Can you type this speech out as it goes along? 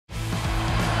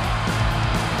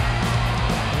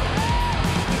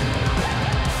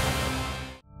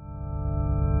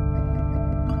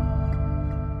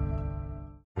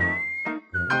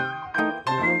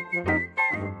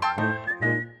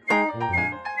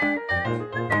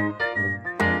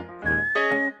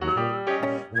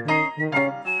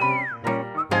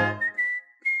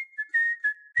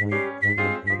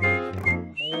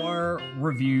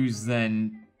menus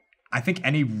than I think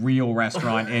any real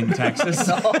restaurant in Texas.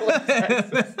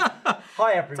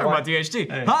 Hi everyone. Talk about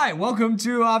DHT. Hey. Hi, welcome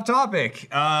to Off Topic.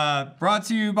 Brought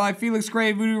to you by Felix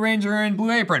Gray, Voodoo Ranger, and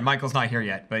Blue Apron. Michael's not here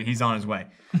yet, but he's on his way.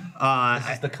 This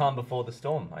is the calm before the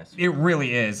storm, I assume. It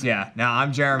really is, yeah. Now,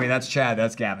 I'm Jeremy, that's Chad,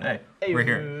 that's Gavin. Hey, we're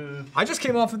here. I just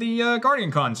came off of the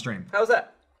Guardian Con stream. How's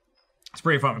that? It's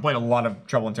pretty fun. We played a lot of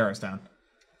Trouble in Terrorist Town.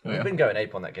 We've been going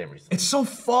ape on that game recently. It's so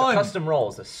fun. The custom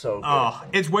roles are so good. Oh,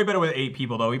 it's way better with 8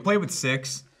 people, though. We played with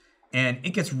 6, and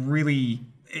it gets really...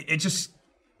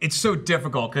 It's so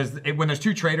difficult, because when there's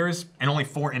 2 traitors and only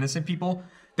 4 innocent people,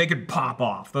 they could pop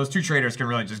off. Those 2 traitors can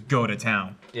really just go to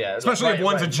town. Yeah. Especially if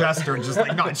one's a jester and just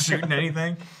like not shooting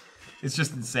anything. It's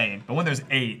just insane. But when there's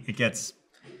 8, it gets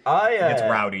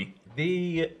rowdy.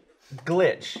 The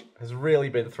glitch has really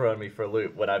been throwing me for a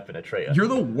loop when I've been a traitor. You're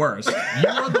the worst.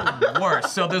 You're the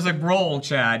worst. So there's a role,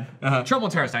 Chad. Trouble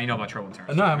in Terrorist Town. You know about Trouble in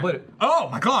Terrorist Town. No, I haven't played it. Oh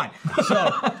my god.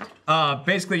 So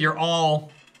basically you're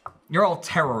all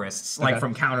terrorists, like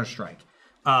from Counter-Strike.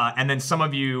 And then some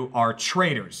of you are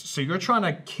traitors. So you're trying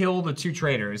to kill the 2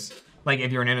 traitors, like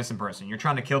if you're an innocent person. You're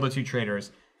trying to kill the 2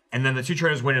 traitors, and then the 2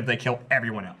 traitors win if they kill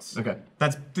everyone else. Okay.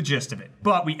 That's the gist of it.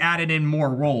 But we added in more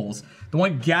roles. The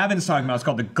one Gavin's talking about is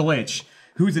called the Glitch,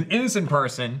 who's an innocent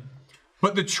person,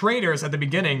 but the traitors at the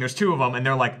beginning, there's 2 of them, and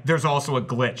they're like, there's also a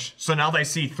glitch. So now they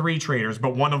see 3 traitors,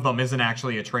 but one of them isn't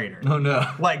actually a traitor. Oh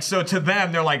no. Like, so to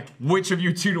them, they're like, which of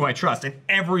you 2 do I trust? And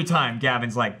every time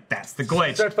Gavin's like, that's the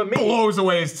glitch. So for me, blows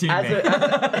away his teammate.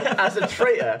 As a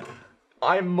traitor,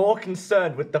 I'm more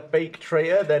concerned with the fake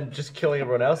traitor than just killing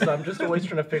everyone else. So I'm just always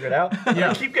trying to figure it out.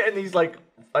 Yeah. I keep getting these,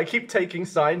 I keep taking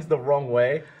signs the wrong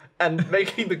way and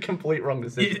making the complete wrong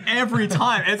decision. Every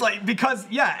time. It's like, because,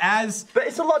 But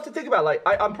it's a lot to think about. Like,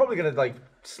 I'm probably going to,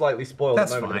 slightly spoil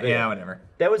That's the moment fine. of the video. Yeah, whatever.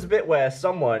 There was a bit where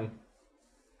someone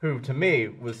who, to me,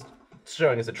 was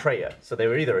showing as a traitor. So they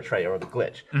were either a traitor or the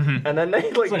glitch. Mm-hmm. And then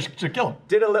they, Should kill him.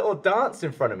 did a little dance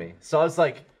in front of me. So I was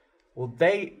like, well,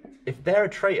 if they're a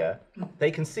traitor,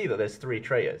 they can see that there's 3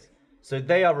 traitors. So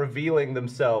they are revealing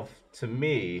themselves to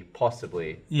me,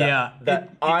 possibly.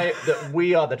 That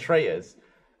we are the traitors.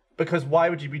 Because why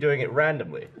would you be doing it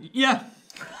randomly? Yeah.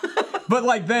 But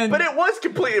like then... But it was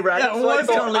completely random. Yeah, it was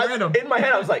totally random. In my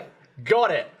head, I was like,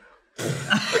 got it.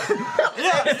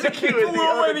 Yeah, Executed blew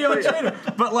away the other traitor.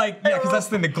 But like, yeah, because that's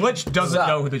the thing. The glitch doesn't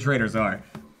know who the traitors are.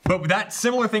 But that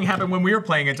similar thing happened when we were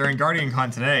playing it during Guardian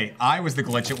Con today. I was the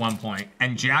glitch at one point,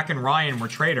 and Jack and Ryan were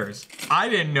traitors. I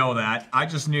didn't know that. I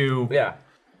just knew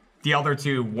the other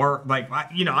 2 were, like,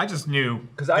 I just knew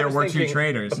there were 2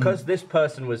 traitors. Because this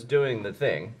person was doing the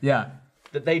thing,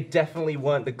 that they definitely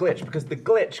weren't the glitch. Because the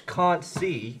glitch can't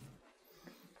see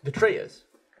the traitors.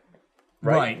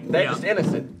 Right? They're just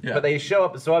innocent. But they show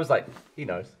up, so I was like, he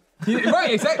knows. Right,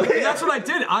 exactly. And that's what I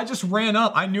did. I just ran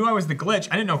up. I knew I was the glitch.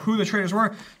 I didn't know who the traitors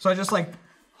were. So I just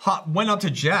went up to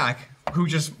Jack, who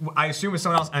just, I assume was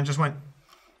someone else, and just went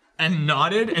and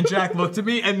nodded. And Jack looked at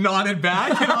me and nodded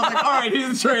back. And I was like, all right,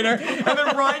 he's a traitor. And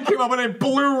then Ryan came up and I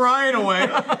blew Ryan away,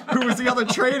 who was the other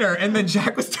traitor. And then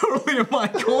Jack was totally in my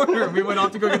corner. We went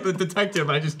off to go get the detective,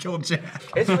 and I just killed Jack.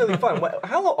 It's really fun.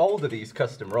 How old are these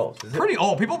custom roles? Is it pretty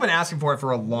old? People have been asking for it for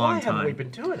a long time. Why haven't we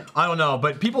been doing it? I don't know,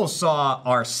 but people saw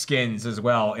our skins as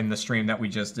well in the stream that we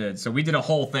just did. So we did a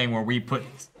whole thing where we put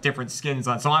different skins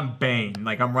on. So I'm Bane.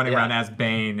 Like, I'm running around as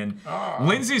Bane. And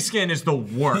Lindsay's skin is the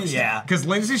worst. Yeah. Because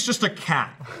Lindsay's just a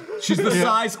cat. She's the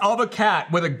size of a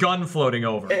cat with a gun floating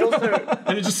over. It also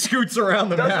and it just scoots around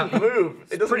the map. doesn't move.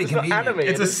 It doesn't, pretty it's not convenient.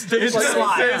 animated. It's a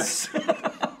slide.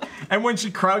 And when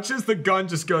she crouches, the gun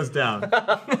just goes down.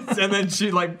 And then she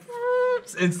and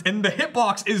the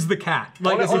hitbox is the cat.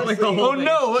 Like, it's like the whole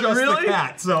just the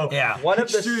cat. So one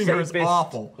of the shooting her is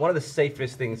awful. One of the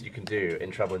safest things you can do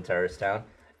in Trouble in Terrorist Town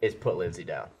is put Lindsay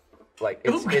down. Like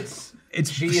she's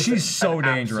so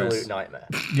dangerous. Absolute nightmare.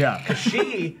 Yeah. Because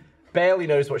she barely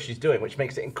knows what she's doing, which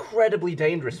makes it incredibly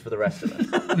dangerous for the rest of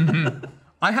us.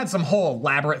 I had some whole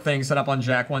elaborate thing set up on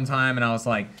Jack one time, and I was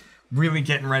like really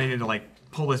getting ready to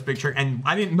pull this big trick, and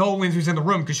I didn't know Lindsay was in the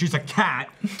room because she's a cat,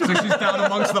 so she's down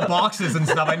amongst the boxes and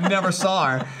stuff. I never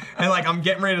saw her, and I'm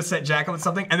getting ready to set Jack up with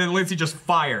something, and then Lindsay just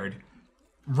fired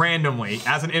randomly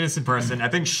as an innocent person. I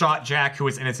think shot Jack, who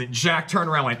was innocent. Jack turned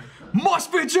around, went,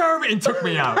 "Must be Jeremy," and took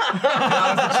me out. And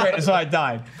I was the traitor, so I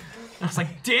died. I was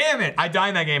like, damn it! I die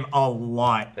in that game a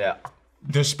lot. Yeah.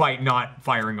 Despite not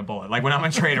firing a bullet. Like, when I'm a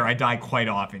traitor, I die quite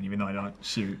often, even though I don't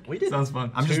shoot. We did Sounds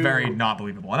fun. I'm just very not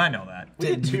believable, and I know that. We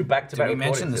did 2 back-to-back. Did we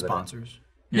mention the recordings sponsors?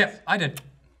 Yeah, I did.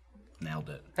 Nailed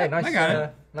it. Hey, nice, I got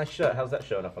it. Nice shirt. How's that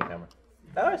showing up on camera?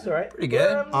 Oh, it's alright. Pretty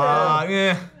good.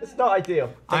 Yeah. It's not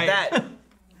ideal. Like that.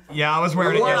 Yeah, I was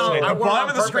wearing it wore it on- yesterday. I The wore it bottom on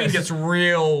of the screen purpose. gets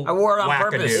real. I wore it on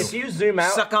wackadoo. purpose. If you zoom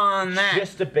out Suck on that.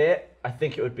 just a bit, I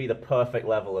think it would be the perfect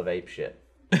level of ape shit.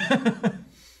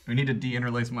 We need to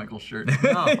de-interlace Michael's shirt.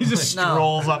 No, He just no.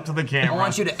 scrolls up to the I camera.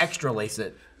 want you to extra lace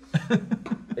it.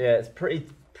 Yeah, it's pretty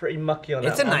mucky on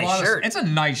It's that a one. nice shirt. It's a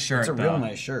nice shirt. It's a though. real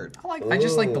nice shirt. I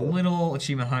just like the Ooh. little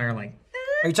achievement hunter. Like,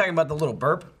 Are you talking about the little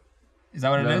burp? is that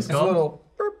what it is? It's a little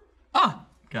burp. Ah,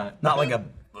 Got it. Not like a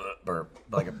burp,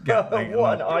 but like a.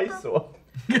 What an eyesore.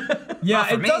 yeah.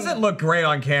 for It me. doesn't look great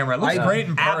on camera. It looks great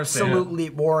in person. Absolutely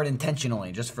wore it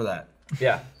intentionally just for that.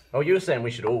 Yeah. Oh, you were saying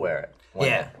we should all wear it. Why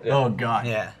Yeah. not? Oh god.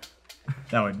 Yeah.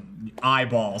 That would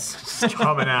eyeballs just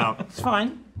coming out. It's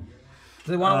fine.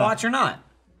 Do they want to watch or not?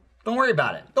 Don't worry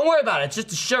about it. Don't worry about it. It's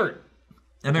just a shirt.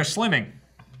 And they're slimming.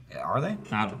 Yeah, are they?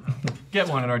 I don't know. Get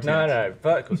one at RTX. No,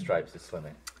 vertical stripes is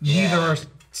slimming. Neither are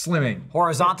slimming.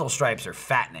 Horizontal stripes are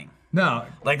fattening. No.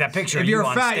 Like that picture If of you're you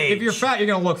on fat, stage. if you're fat, you're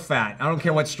gonna look fat. I don't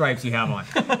care what stripes you have on.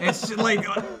 It's just like,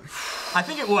 I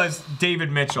think it was David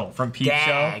Mitchell from Peep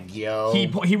Gag, Show.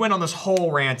 yo. He went on this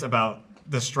whole rant about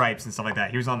the stripes and stuff like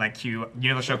that. He was on that you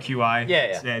know the show QI.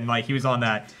 Yeah. And like he was on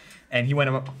that, and he went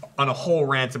on a whole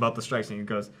rant about the stripes, and he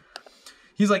goes.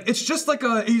 He's like, it's just like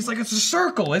he's like, it's a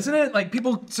circle, isn't it? Like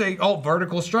people say, oh,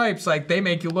 vertical stripes, like they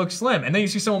make you look slim. And then you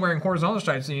see someone wearing horizontal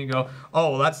stripes and you go,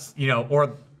 oh, well, that's,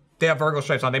 or they have vertical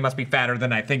stripes on, they must be fatter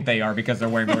than I think they are because they're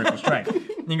wearing vertical stripes.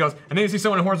 And he goes, and then you see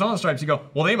someone in horizontal stripes, you go,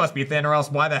 well, they must be thin or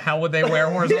else why the hell would they wear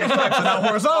horizontal stripes? And now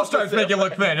horizontal stripes make you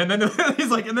look thin. And then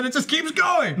he's like, and then it just keeps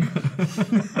going.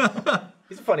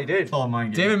 He's a funny dude. All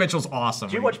mine. David Mitchell's awesome.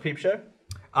 Do you watch Peep Show?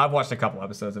 I've watched a couple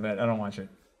episodes of it. I don't watch it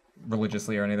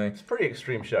religiously or anything. Pretty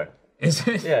extreme show. Is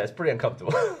it? Yeah, it's pretty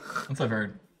uncomfortable. That's what I've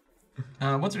heard.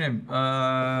 What's her name?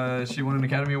 She won an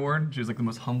Academy Award. She was like the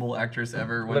most humble actress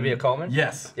ever. When... Olivia Colman?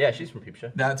 Yes. Yeah, she's from Peep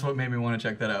Show. That's what made me want to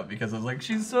check that out because I was like,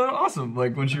 she's so awesome.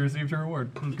 Like when she received her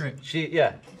award, it was great.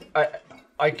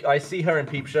 I see her in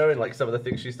Peep Show and like some of the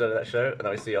things she's done in that show, and then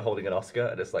I see her holding an Oscar,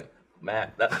 and it's like,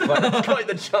 man, that's quite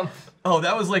the jump. Oh,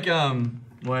 that was like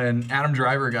when Adam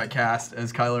Driver got cast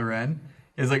as Kylo Ren.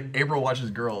 It's like April watches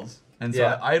Girls, and so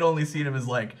Yeah. I'd only seen him as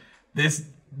like this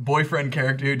boyfriend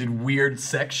character who did weird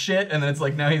sex shit, and then it's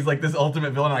like now he's like this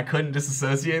ultimate villain. And I couldn't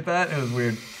disassociate that. It was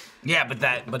weird. Yeah,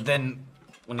 but then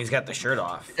when he's got the shirt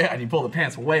off Yeah, and you pull the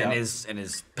pants way and up. his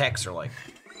pecs are like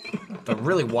they're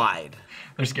really wide.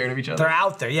 They're scared of each other. They're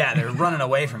out there, yeah, they're running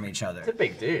away from each other. He's a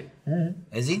big dude.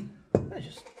 Is he? He's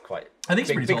just quite. I think he's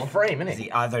big, pretty tall. big frame, Is isn't he?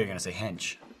 he? I thought you were gonna say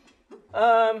hench.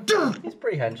 He's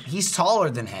pretty hench. He's taller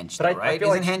than hench, But though, I right?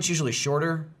 feel Isn't like- hench usually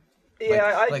shorter?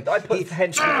 Yeah, like, I put he-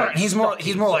 hench. Like, he's more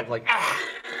stocky, like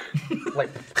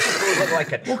like people look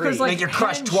like a tree. because, like, make your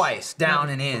crush hench- twice, down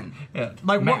and in. Yeah.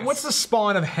 Like, Mass. what's the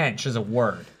spawn of hench as a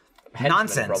word? Henchman,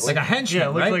 nonsense. probably. Like a henchman, Yeah,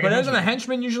 it looks right? like but a isn't a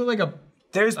henchman usually like a...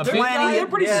 There's big guy? plenty. They're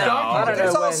pretty Yeah, stocky. I don't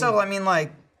There's know also, when- I mean,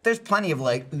 like, there's plenty of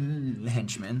like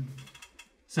henchmen.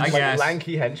 I like guess.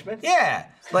 lanky henchman. Yeah,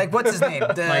 like what's his name?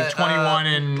 The, Like 21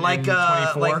 and like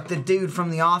 24? like the dude from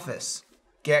The Office,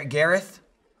 Gareth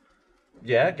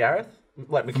Yeah, Gareth.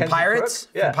 Like from Mackenzie Pirates.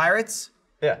 Crook? Yeah, From Pirates.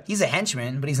 yeah. He's a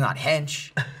henchman, but he's not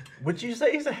hench. Would you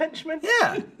say he's a henchman?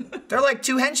 Yeah, they're like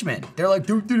two henchmen. They're like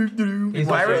doo doo doo doo. He's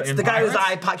Pirates. also in The guy whose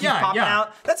Pirates? eye keeps Yeah, popping yeah.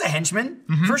 out. That's a henchman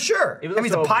for sure. He was I mean,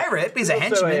 he's a also- pirate, but he's a he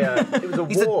was also henchman. he was a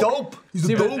He's a warg. dope. He's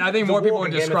See, a but dope. I think more The people warg would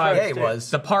in Game of describe Yeah, he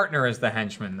was. the partner as the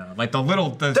henchman, though. Like the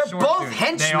little... They're short both dude.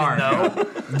 henchmen, They are. though.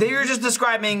 They're just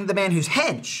describing the man who's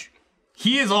hench.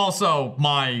 He is also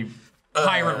my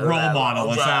pirate role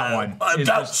model, is that one. Is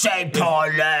Don't the- say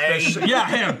parlay. yeah,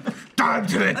 him. Down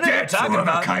to the I know what you're depths, talking whoever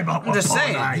about. came up I'm with just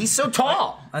saying, parlay. he's so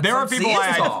tall. There are people He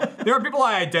is tall. there are people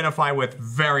I identify with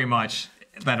very much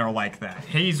that are like that.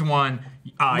 He's one.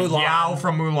 Mulan. Yao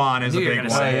from Mulan is a Knew you were big gonna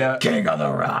one. say it. King of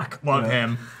the Rock. Love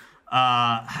him.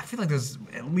 I feel like there's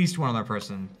at least one other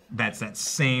person that's that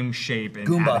same shape and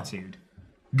Goomba. attitude.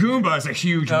 Goomba is a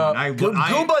huge one.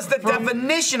 Goomba's the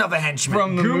definition of a henchman.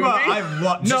 From the Goomba, movie? I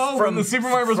love. No, from the Super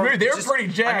Mario Bros. movie, they were Just- pretty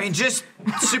jacked. I mean, just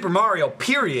Super Mario,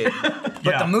 period. But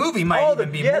Yeah. the movie might Oh,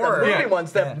 even be the more. movie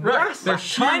ones. They're massive. They're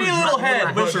tiny little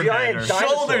head with Lizard giant head or- dinosaurs.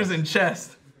 shoulders and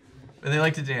chest, and they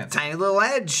like to dance. Tiny little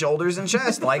head, shoulders and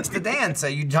chest, likes to dance. Are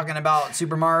you talking about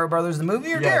Super Mario Brothers the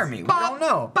movie or Jeremy? We don't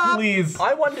know. Please.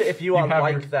 I wonder if you are have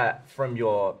like your- that from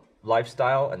your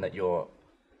lifestyle and that you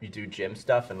do gym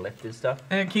stuff and lifted stuff.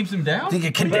 And it keeps him down. Think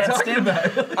it condensed him?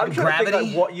 I'm trying to think Gravity?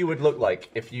 like what you would look like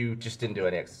if you just didn't do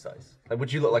any exercise. Like,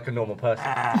 would you look like a normal person?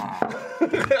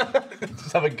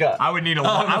 Just have a gut. I would need a.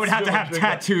 I would have to have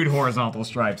tattooed horizontal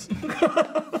stripes.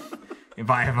 if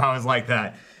I was like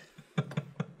that.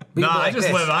 Be No, like this.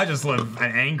 I just live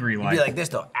an angry life. Be like this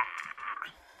though.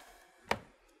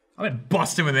 I've been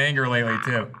busting with anger lately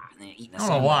too. eating a I don't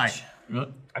know why. sandwich.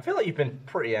 I feel like you've been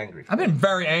pretty angry I've been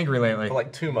very angry lately. for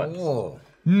like 2 months. Whoa.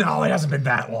 No, it hasn't been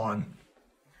that long.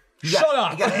 Shut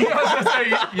up.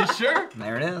 You sure?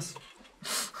 There it is.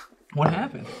 What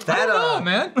happened? That, know,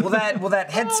 man. Well,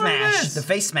 that head smash, is. the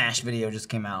face smash video just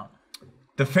came out.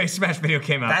 The face smash video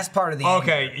came out. That's part of the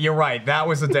Okay, you're right. That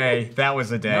was a day. That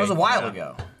was a day. That was a while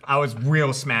ago. I was real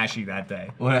smashy that day.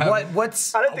 What happened?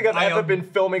 What's I don't think I've I, ever been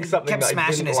filming something kept that I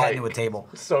smashing didn't his like head into a table?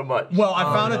 so much. Well, I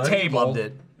found a really? table. Loved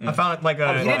it. I found it like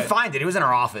a. He didn't find it. It was in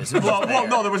our office. It was well, just well, there.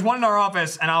 no, there was one in our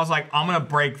office, and I was like, I'm gonna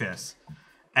break this,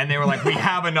 and they were like, we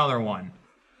have another one,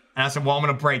 and I said, well, I'm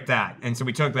gonna break that, and so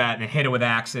we took that and hit it with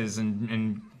axes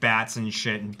and bats and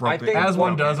shit and broke I it. think- As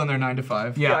one Well, does on their 9 to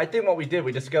 5. Yeah. Yeah, I think what we did,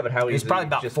 we discovered how It was easily probably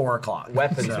about just 4 o'clock.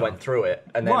 weapons So- went through it,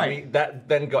 and then Right. that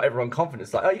then got everyone confident.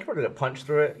 It's like, oh, you can probably punch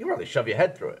through it. You can probably shove your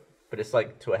head through it. But it's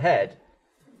like to a head,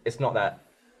 it's not that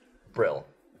brill.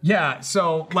 Yeah,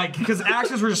 so like, because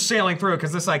axes were just sailing through,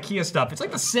 because this IKEA stuff, it's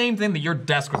like the same thing that your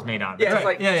desk was made out of. Yeah, it's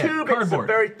like yeah, yeah. two bits Cardboard. of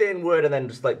very thin wood, and then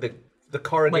just like the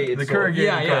corrugated. The sort of- corrugated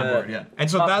Yeah, yeah. cardboard, yeah. And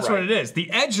so that's what Upright. it is. The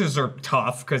edges are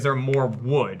tough because they're more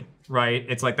wood, right?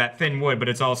 It's like that thin wood, but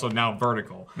it's also now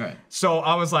vertical. Right. So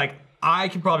I was like, I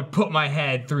can probably put my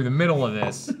head through the middle of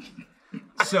this.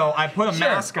 So I put a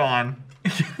mask on.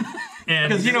 And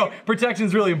Because, you know,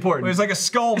 protection's really it important. was like a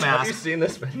skull Have you mask. seen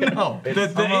this video? No, the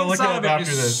It's- the I'm gonna look it inside up of it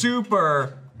after is this.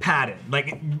 super padded.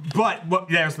 Like, but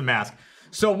there's the mask.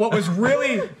 So what was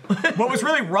really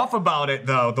rough about it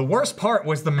though, the worst part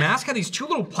was the mask had these two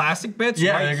little plastic bits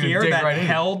Yeah, right they're gonna here dig that right in.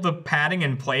 held the padding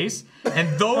in place, and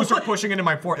those are pushing into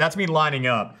my forehead. That's me lining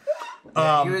up.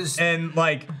 He was- And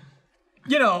like,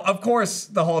 you know, of course,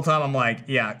 the whole time I'm like,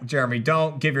 yeah, Jeremy,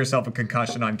 don't give yourself a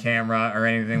concussion on camera or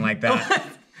anything like that.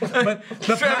 But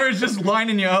the Trevor's just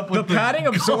lining you up the with padding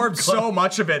absorbed so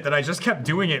much of it that I just kept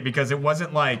doing it because it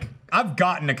wasn't like I've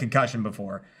gotten a concussion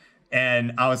before,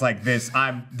 and I was like, this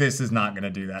is not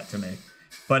gonna do that to me.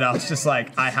 But I was just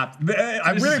like, I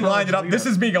really lined it up. This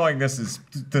is me going, this is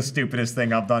the stupidest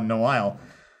thing I've done in a while.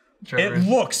 It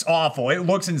looks awful. It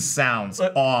looks and sounds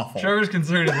awful. Trevor's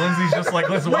concerned and Lindsay's just like,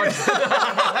 let's watch.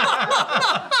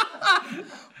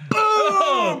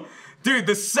 Boom! Dude,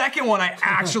 the second one I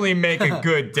actually make a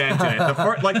good dent in it. The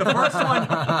first one,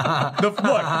 look,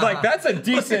 like that's a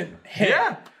decent hit.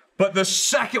 Yeah. But the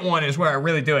second one is where I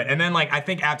really do it. And then like I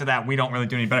think after that we don't really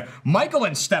do any better. Michael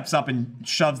then steps up and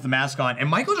shoves the mask on, and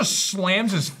Michael just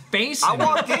slams his face I in it.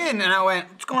 walked in and I went,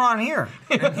 "What's going on here?"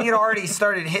 And he had already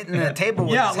started hitting the table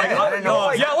with Yeah, his like head. I didn't know.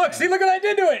 like- yeah, look, see, look what I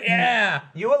did to it. Yeah.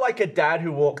 You were like a dad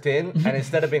who walked in, and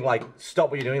instead of being like, "Stop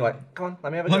what you're doing," like, "Come on,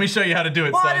 let me have a." Let go." me show you how to do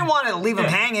it, Well, I son. didn't want to leave him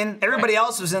hanging. Everybody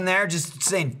else was in there just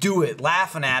saying, "Do it,"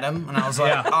 laughing at him, and I was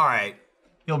like, Yeah. "All right."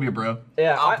 He'll be a bro.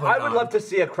 Yeah, I'll put I it would on. love to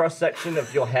see a cross section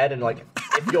of your head and like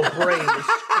if your brain is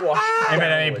squashed. If at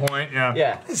any downwards. point, yeah.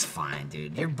 Yeah. It's fine,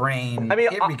 dude. Your brain, I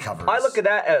mean, it recovers. I look at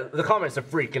that. The comments are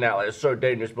freaking out. Like, it's so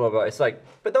dangerous. Blah blah. It's like,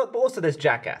 but also there's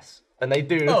Jackass, and they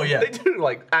do. Oh, yeah. They do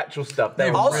like actual stuff. They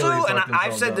Also, really and fucked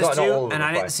I've said this themselves up. Not all too, of and them I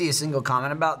are didn't fine. see a single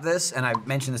comment about this, and I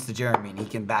mentioned this to Jeremy, and he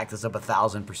can back this up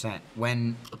 1,000%.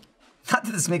 When, not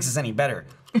that this makes us any better,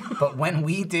 but when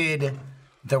we did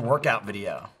the workout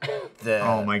video,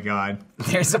 Oh my god.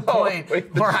 there's a point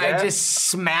wait, the where chair? I just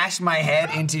smashed my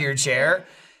head into your chair.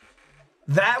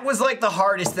 That was like the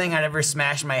hardest thing I'd ever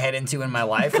smashed my head into in my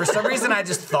life. For some reason, I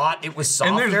just thought it was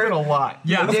softer. And there's been a lot.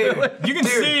 Yeah, Dude, you can dude,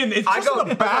 see it's I just go- in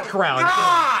the background.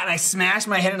 Ah! And I smashed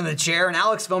my head into the chair, and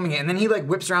Alex filming it, and then he like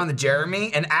whips around to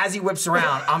Jeremy, and as he whips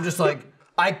around, I'm just like,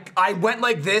 I went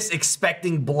like this,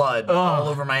 expecting blood all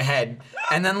over my head,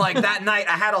 and then like that night,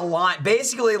 I had a line,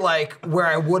 basically like where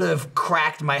I would have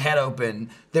cracked my head open.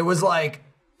 There was like,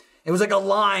 it was like a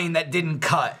line that didn't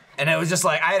cut. And it was just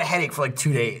like, I had a headache for like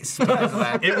 2 days. Because of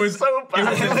that. It was so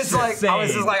bad. It was like, I was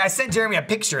just insane. like, I sent Jeremy a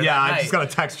picture. Yeah, that I night. just got a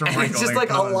text from And Michael. it's just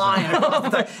like a line.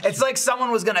 It's like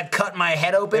someone was gonna cut my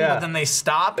head open, Yeah. but then they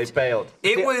stopped. They bailed.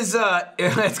 It was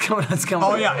it's coming.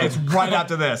 Oh yeah, it's right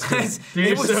after this.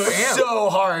 It was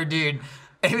so hard, dude.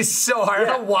 It was so hard. I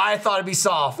don't know why I thought it'd be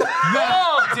soft.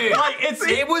 No, dude. Like,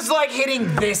 it was like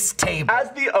hitting this table.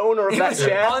 As the owner of It that was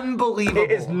chair, unbelievable.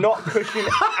 it is not cushioned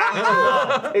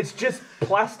at all. It's just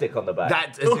plastic on the back.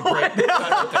 That is a great.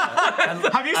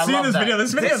 Have you seen this video?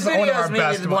 This video is one of our maybe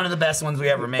best. one of the best ones we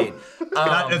ever made.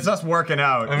 It's us working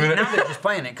out. Now they're just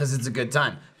playing it because it's a good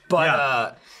time. But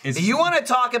Yeah. It's- you want to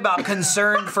talk about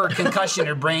concern for concussion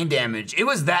or brain damage? It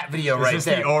was that video Is right this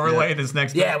there. the overlay this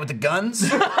next Yeah, with the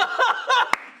guns.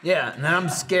 Yeah, and then I'm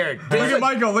scared. Look at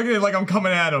Michael, look at it like I'm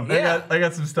coming at him. Yeah. I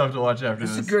got some stuff to watch after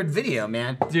It's a this. good video,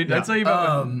 man. Dude, did I tell you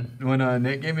about when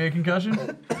Nate gave me a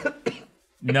concussion?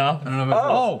 No. I don't know if it's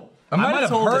Oh, I might have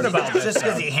heard about Just this.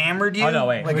 because he hammered you? Oh, no,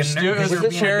 wait. Like It was nerd- it was you're a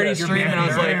being charity you're stream, being and I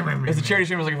was like, nerd. it's a charity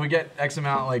stream. I was like, if we get X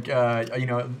amount, like, you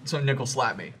know, some nickel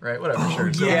slap me, right? Whatever,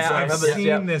 sure. So, yeah, so I I've remember seen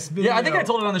yeah. this video. yeah, I think I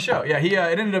told it on the show. Yeah,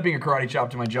 it ended up being a karate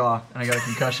chop to my jaw, and I got a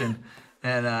concussion,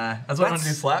 and that's why I don't do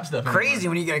slap stuff anymore. Crazy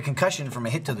when you get a concussion from a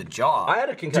hit to the jaw. I had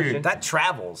a concussion. Dude, that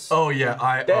travels. Oh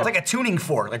yeah, It's like a tuning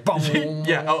fork, like boom,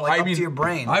 yeah. Oh, like I up mean, to your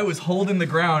brain. I was holding the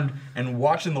ground and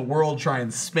watching the world try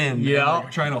and spin. Yeah. and,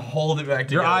 like, trying to hold it back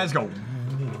together. Your eyes go.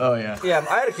 Oh yeah. Yeah,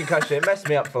 I had a concussion. It messed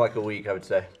me up for like a week, I would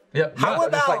say. Yep. How I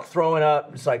was just about- like throwing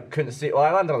up, just like couldn't see. Well,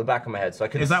 I landed on the back of my head, so I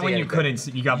couldn't Is see that when you anything. couldn't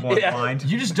see? You got born Yeah. blind?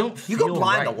 You just don't. you feel go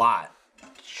blind right. a lot,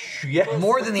 Yeah.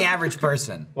 more than the average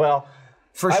person, Well,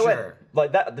 for I sure. went,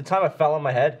 like that. The time I fell on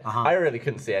my head, I really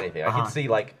couldn't see anything. I could see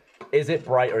like, is it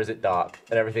bright or is it dark,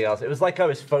 and everything else. It was like I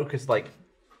was focused like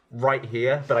right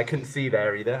here, but I couldn't see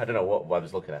there either. I don't know what I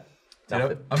was looking at. Dude,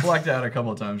 Nothing. I blacked out a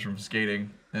couple of times from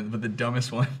skating, but the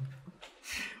dumbest one.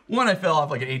 One, I fell off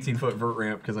like an 18-foot vert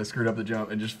ramp because I screwed up the jump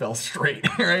and just fell straight,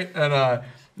 right?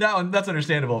 And that's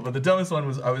understandable. But the dumbest one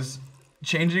was I was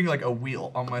changing like a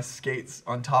wheel on my skates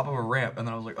on top of a ramp, and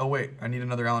then I was like, oh wait, I need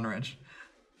another Allen wrench.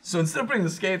 So instead of putting the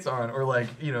skates on or like,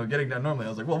 you know, getting down normally, I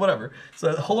was like, well, whatever. So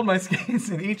I hold my skates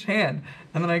in each hand,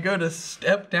 and then I go to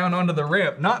step down onto the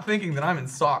ramp, not thinking that I'm in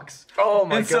socks. Oh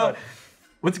my And God.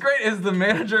 What's great is the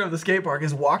manager of the skate park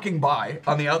is walking by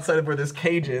on the outside of where this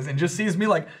cage is and just sees me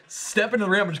like step into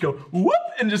the ramp and just go whoop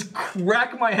and just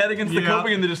crack my head against the Yeah.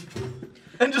 coping and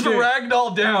just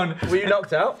ragdoll down. Were you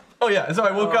knocked out? Oh yeah, and so I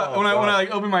woke up when I God.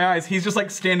 like opened my eyes, he's just like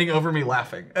standing over me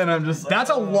laughing, and I'm just like, That's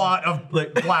a lot of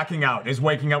like blacking out. Is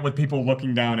waking up with people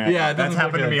looking down at. Yeah, you. it That's doesn't look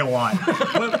happened to me good. a lot.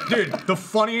 But dude, the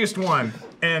funniest one,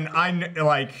 and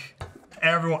like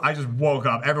everyone. I just woke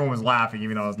up. Everyone was laughing,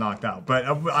 even though I was knocked out.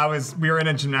 But we were in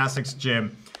a gymnastics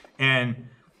gym, and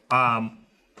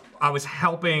I was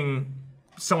helping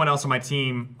someone else on my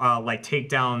team like take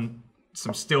down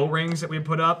some still rings that we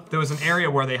put up. There was an area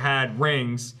where they had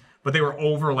rings, but they were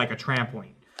over like a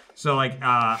trampoline. So like,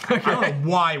 I don't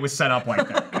know why it was set up like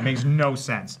that. It makes no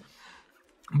sense.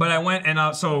 But I went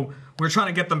and so we were trying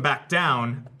to get them back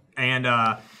down, and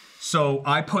so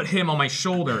I put him on my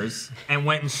shoulders and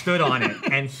went and stood on it,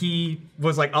 and he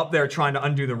was like up there trying to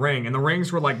undo the ring, and the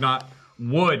rings were like not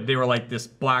wood, they were like this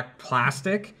black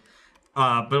plastic.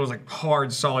 But it was like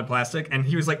hard, solid plastic, and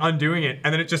he was like undoing it,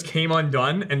 and then it just came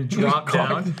undone and dropped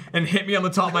down and hit me on the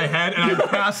top of my head, and I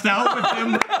passed out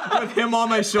with him on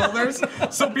my shoulders.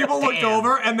 So people looked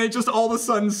over, and they just all of a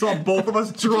sudden saw both of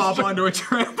us drop onto a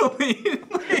trampoline.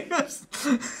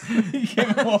 He came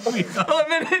and woke me up. oh,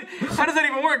 and then how does that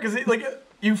even work? Because like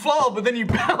you fall, but then you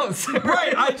bounce.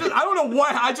 Right, I don't know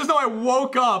what, I just know I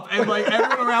woke up and like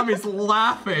everyone around me is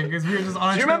laughing because we were just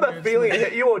on a Do you remember trampoline. feeling it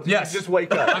hit you, or did Yes. you just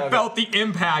wake up? I felt the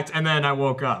impact and then I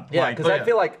woke up. Yeah, Like, because I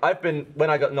feel like I've been, when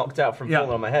I got knocked out from Yeah.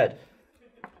 falling on my head,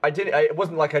 it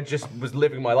wasn't like I just was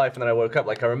living my life and then I woke up.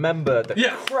 Like I remember the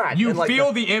crack. you and, like,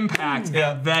 feel the impact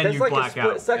and then there's you like black a split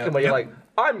out. second where you're like,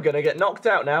 I'm gonna get knocked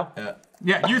out now.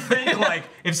 Yeah, you think like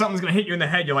if something's gonna hit you in the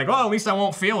head, you're like, oh, at least I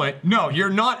won't feel it. No, you're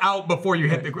not out before you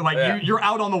hit the like Yeah. you're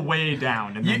out on the way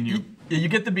down, and then You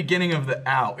get the beginning of the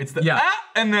out. It's the Yeah.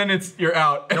 and then you're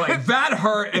out. you're like that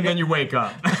hurt, and then you wake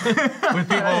up. with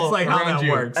people It's like how around that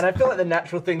you. works. And I feel like the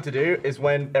natural thing to do is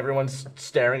when everyone's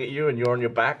staring at you and you're on your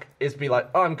back, is be like,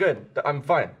 oh, I'm good, I'm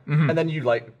fine. And then you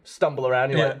like stumble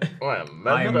around, you're like, oh, I'm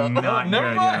I'm not Never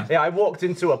good. mind. Yeah, I walked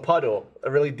into a puddle,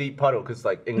 a really deep puddle, because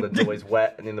like England's always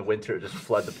wet, and in the winter it just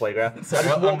floods the playground. So I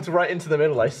just walked right into the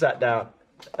middle. I sat down,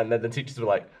 and then the teachers were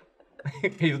like,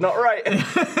 "He's not right."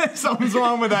 Something's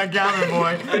wrong with that Gavin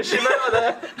boy. She over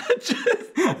there.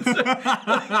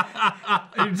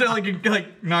 You tell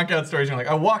like knockout stories. You're like,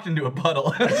 I walked into a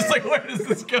puddle. I was just like, where does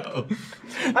this go?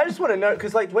 I just want to know,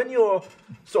 because like when you're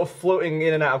sort of floating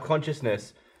in and out of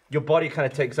consciousness, your body kind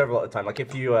of takes over a lot of the time. Like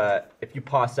if you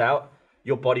pass out,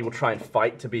 your body will try and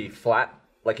fight to be flat.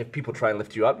 Like if people try and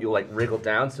lift you up, you'll like wriggle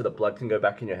down so the blood can go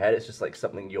back in your head. It's just like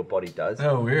something your body does.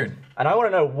 Oh, weird. And I want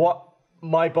to know what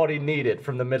my body needed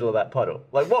from the middle of that puddle.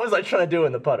 Like what was I trying to do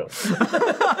in the puddle?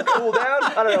 Cool down?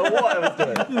 I don't know what I was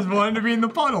doing. Just wanted to be in the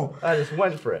puddle. I just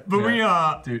went for it.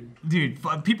 But Dude.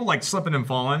 people like slipping and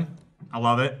falling. I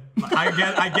love it.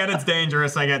 I get it's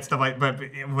dangerous. I get stuff like, but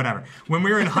whatever. When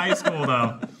we were in high school,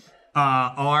 though,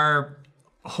 our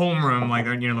homeroom, like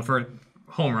the first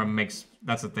homeroom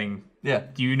that's a thing. Yeah.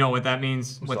 Do you know what that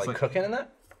means? Was it like cooking in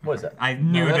that? What is that? I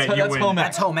knew that's that you that's would. home ec.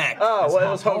 That's home ec. Oh, well,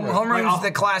 it was homeroom. Homeroom is Like,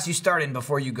 the class you start in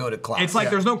before you go to class. It's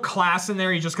like there's no class in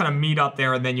there. You just kind of meet up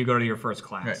there and then you go to your first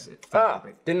class.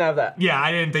 Right. Didn't have that. Yeah,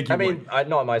 I didn't think you I mean,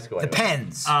 not at my school. Anyway.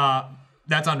 Depends.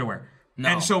 That's underwear. No.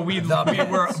 And so we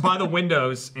were by the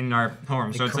windows in our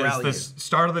home. So it's the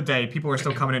start of the day. People are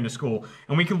still coming into school.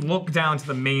 And we can look down to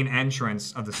the main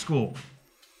entrance of the school.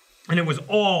 And it was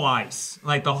all ice.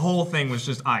 Like, the whole thing was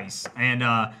just ice. And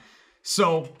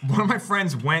so one of my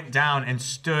friends went down and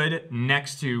stood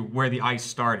next to where the ice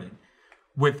started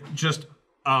with just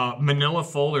manila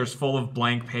folders full of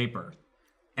blank paper.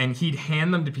 And he'd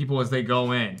hand them to people as they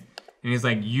go in. And he's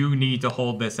like, you need to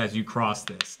hold this as you cross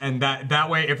this. And that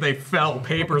way, if they fell,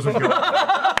 papers would go.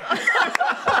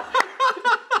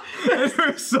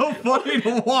 It was so funny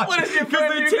to watch. Because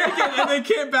they take it and they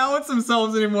can't balance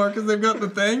themselves anymore because they've got the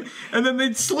thing. And then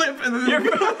they'd slip and then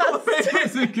they'd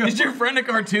go. Is your friend a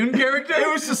cartoon character?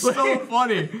 It was just so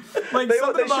funny. Like, they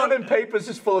should have been papers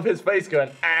just full of his face going,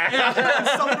 ah.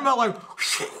 Yeah, something about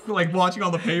like watching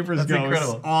all the papers That's go.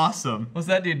 incredible. It's awesome. What's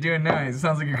that dude doing now? He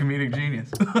sounds like a comedic genius.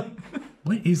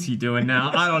 What is he doing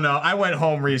now? I don't know. I went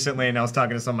home recently and I was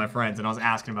talking to some of my friends and I was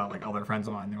asking about like other friends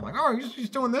of mine. They were like, "Oh, he's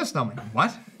doing this." And I'm like,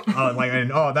 "What?"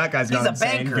 Oh, that guy's gone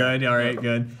insane. Banker. Good. All right,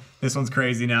 good. This one's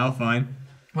crazy now. Fine.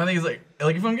 My thing is like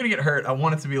if I'm gonna get hurt, I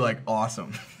want it to be like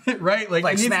awesome, right?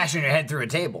 Like smashing your head through a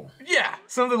table. Yeah,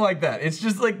 something like that. It's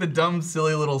just like the dumb,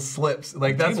 silly little slips.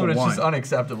 Like that's when it's just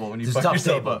unacceptable when you fuck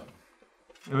yourself up.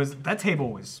 That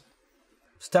table was.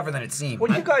 It's tougher than it seemed.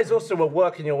 Well, you guys also were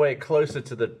working your way closer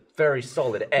to the very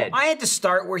solid edge. I had to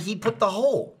start where he put the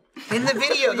hole. In the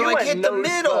video, they're like, hit the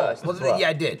middle. Well, yeah,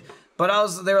 I did. But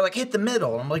they were like, hit the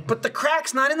middle. I'm like, but the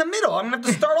crack's not in the middle. I'm gonna have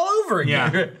to start all over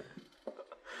again. Yeah.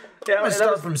 I'm gonna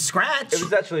start from scratch. It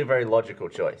was actually a very logical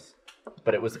choice,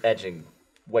 but it was edging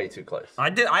way too close. I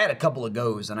had a couple of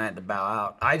goes and I had to bow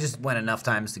out. I just went enough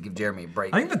times to give Jeremy a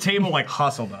break. I think the table like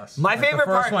hustled us. My favorite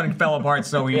the first part. one fell apart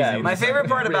so easy. Yeah, My favorite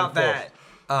part about that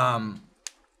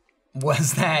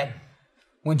was that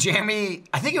when Jeremy,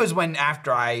 I think it was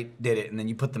after I did it and then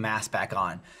you put the mask back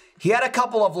on, he had a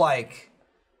couple of like,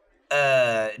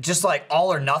 just like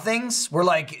all or nothings where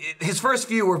like, his first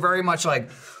few were very much like,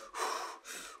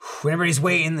 whenever he's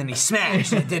waiting, then he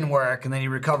smashed and it didn't work, and then he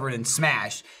recovered and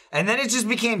smashed. And then it just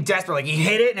became desperate. Like, he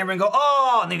hit it, and everyone go,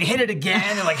 oh, and then he hit it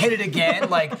again, and like, hit it again.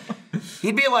 Like,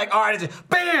 he'd be like, all right,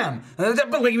 bam!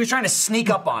 But like, he was trying to sneak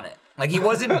up on it. Like, he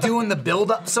wasn't doing the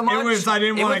build-up so much. I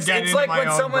didn't want to get into my own It's like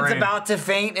when someone's brain. about to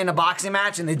faint in a boxing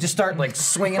match, and they just start, like,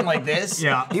 swinging like this.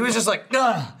 Yeah. He was just like,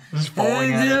 ugh. Just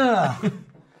falling at it.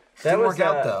 Didn't work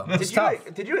out, though.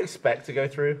 Did you expect to go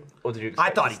through, or did you?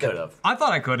 Expect I thought he could have. I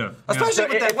thought I could have. Especially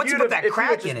with that, If once you you'd put have- that if you had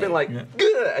crack just in been it. like,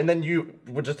 "Gah," and then you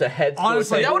were just a head.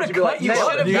 Honestly, that would've cut you You off.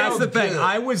 should have That's the nailed thing. it.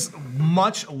 I was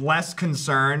much less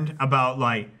concerned about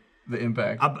like The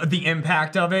impact. the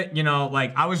impact of it. You know,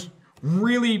 like I was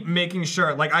really making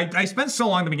sure. Like I spent so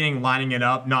long at the beginning lining it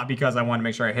up, not because I wanted to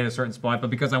make sure I hit a certain spot,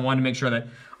 but because I wanted to make sure that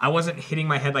I wasn't hitting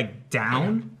my head like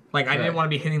down. Like I didn't want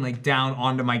to be hitting like down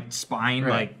onto my spine,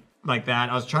 like that.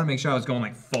 I was trying to make sure I was going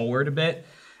like forward a bit,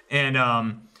 and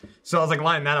so I was like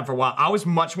lining that up for a while. I was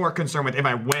much more concerned with if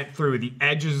I went through the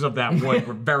edges of that wood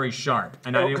were very sharp,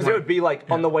 and I didn't Because want. it would be like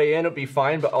on the way in, it'd be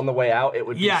fine, but on the way out, it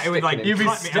would. Be Yeah, it would like sticking you'd in.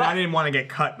 cut me, and I didn't want to get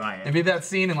cut by it. It'd be that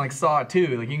scene in like Saw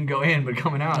 2, like you can go in, but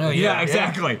coming out. Yeah,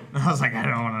 exactly. I was like, I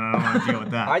don't want to deal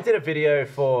with that. I did a video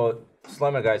for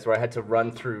Slow-Mo Guys where I had to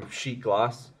run through sheet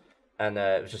glass, and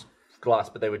it was just glass,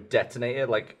 but they would detonate it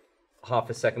like half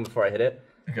a second before I hit it,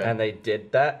 and they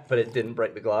did that, but it didn't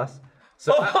break the glass.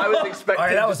 So I was expecting. All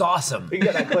right, that was awesome. You can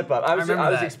get that clip up. I was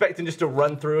remember that. expecting just to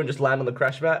run through and just land on the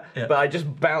crash mat, but I just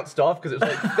bounced off because it was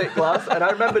like thick glass, and I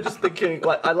remember just thinking,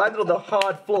 like, I landed on the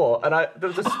hard floor, and there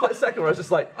was a split second where I was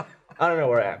just like, I don't know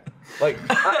where I am. Like,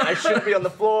 I shouldn't be on the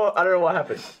floor. I don't know what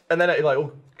happened. And then it like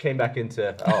came back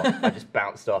into, I just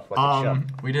bounced off like a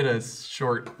chump. We did a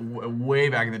short way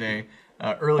back in the day,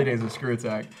 early days of Screw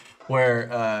Attack,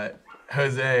 where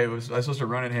Jose I was supposed to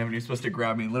run at him and he was supposed to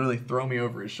grab me and literally throw me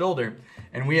over his shoulder.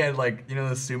 And we had like, you know,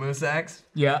 the sumo sacks?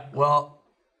 Yeah. Well,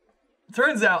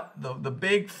 turns out the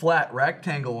big flat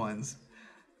rectangle ones,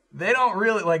 they don't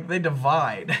really, like, they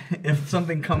divide if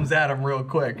something comes at them real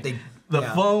quick. The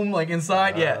foam, like,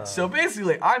 inside, So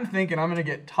basically, I'm thinking I'm gonna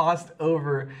get tossed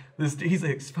over this, he's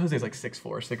like, suppose he's like 6'4",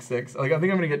 6'6". Like, I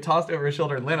think I'm gonna get tossed over his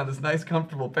shoulder and land on this nice,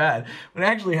 comfortable pad. What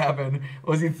actually happened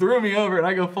was he threw me over and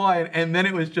I go flying, and then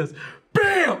it was just,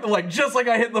 BAM! Like, just like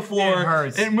I hit the floor. It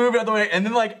hurts. It moved out of the way, and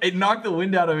then, like, it knocked the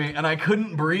wind out of me, and I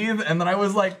couldn't breathe, and then I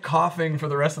was, like, coughing for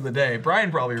the rest of the day. Brian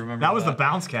probably remembers That was the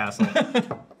bounce castle.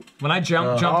 When I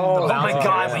jumped into the Oh bounce my god,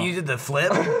 castle. when you did the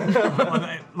flip?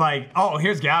 Like, oh,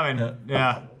 here's Gavin.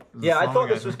 Yeah. Yeah, I thought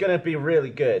this was gonna be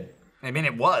really good. I mean,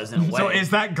 it was in a way. So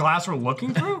is that glass we're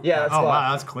looking through? Yeah, that's Oh, glass.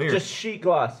 wow, that's clear. Just sheet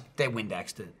glass. They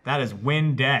Windexed it. That is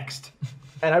Windexed.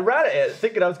 And I ran at it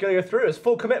thinking I was gonna go through. It was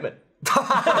full commitment.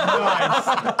 Nice.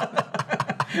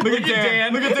 Look at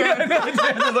Dan. Look at Dan.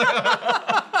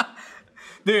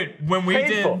 Dude, when we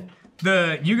Painful.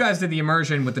 did you guys did the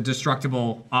immersion with the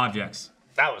destructible objects.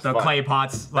 That was The fun. clay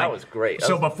pots. That was great.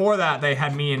 So before that, they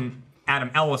had me and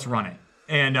Adam Ellis run it.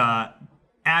 And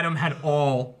Adam had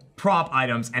all prop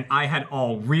items, and I had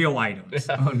all real items.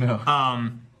 Oh no.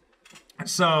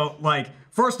 So, like,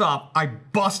 first off, I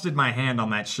busted my hand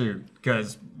on that shoot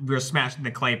because we were smashing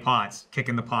the clay pots,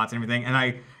 kicking the pots and everything.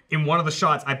 And in one of the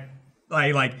shots, I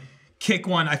like kick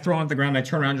one, I throw it on the ground, I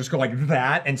turn around, and just go like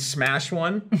that and smash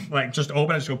one, like just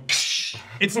open, I just go.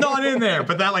 It's not in there,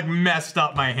 but that like messed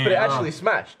up my hand. But it actually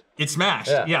smashed. It smashed,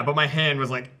 Yeah. yeah, but my hand was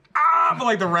like, for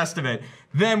like the rest of it.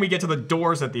 Then we get to the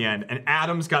doors at the end, and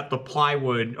Adam's got the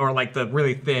plywood, or like the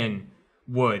really thin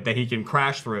wood that he can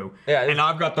crash through. Yeah, and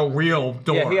I've got the real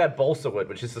door. Yeah, he had balsa wood,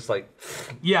 which is just like.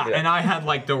 Yeah, and I had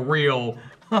like the real,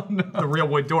 the real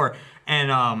wood door.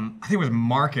 And I think it was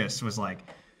Marcus was like,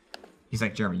 he's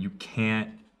like, Jeremy, you can't,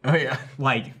 Oh yeah.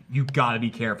 like, you gotta be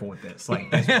careful with this. Like,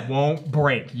 this won't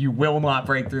break. You will not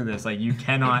break through this. Like, you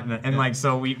cannot. And like,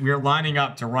 so we're lining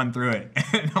up to run through it.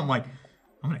 And I'm like,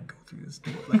 I'm gonna go through this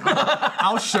door. Like,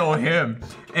 I'll show him.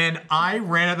 And I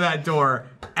ran at that door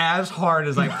as hard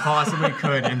as I possibly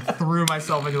could and threw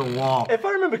myself into the wall. If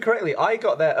I remember correctly, I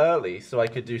got there early so I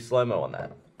could do slow-mo on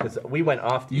that. Because we went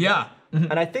after you. Yeah. guys.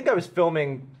 And I think I was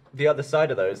filming the other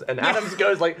side of those, and Adam's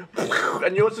goes like,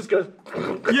 and yours just goes,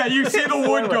 Yeah, you see the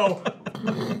wood go.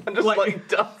 and just like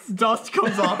dust. Dust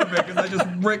comes off of it because I just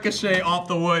ricochet off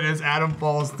the wood as Adam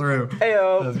falls through.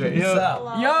 Heyo. Yo.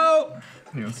 up? Yo!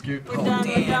 You know, scoot. We're done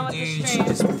with Dude, the she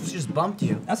stream. just bumped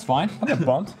you. That's fine. I get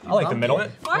bumped. I like the middle.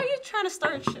 Why are you trying to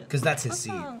start shit? Because that's his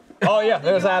seat. Oh yeah,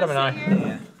 there's You Adam and wanna I. sit here?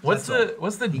 Yeah. What's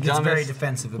the He gets very dumbest?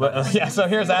 defensive about it. Yeah, so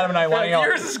here's Adam and I lining up.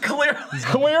 Yours is clear.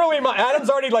 Clearly, Adam's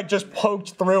already like just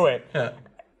poked through it. Yeah.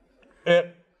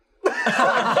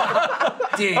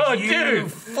 Dude, Oh, you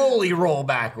dude. fully roll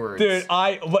backwards. Dude,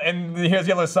 and here's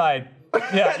the other side.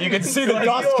 Yeah, you can see the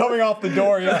dust coming off the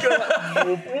door. Yeah.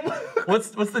 What's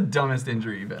the dumbest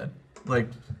injury you've had? Like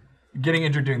getting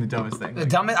injured doing the dumbest thing. The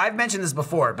dumbest, I've mentioned this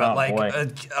before, but Oh,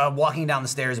 boy. walking down the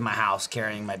stairs in my house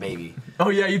carrying my baby. Oh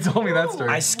yeah, you told me that story.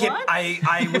 I skipped. What?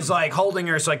 I was like holding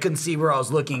her so I couldn't see where I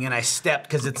was looking, and I stepped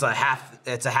because it's a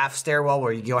half stairwell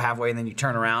where you go halfway and then you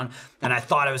turn around. And I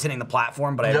thought I was hitting the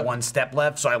platform, but I had Yep. one step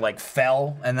left, so I like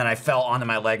fell, and then I fell onto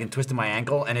my leg and twisted my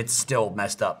ankle, and it's still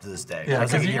messed up to this day. Yeah, I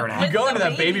was like a 'cause year and a you half. go into With the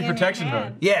that baby baby in your protection hand.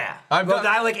 mode. Yeah, I've but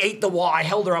done- I like ate the wall. I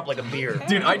held her up like a beer.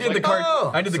 Dude, I did the oh.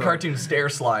 I did the So- cartoon stair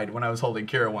slide when I was holding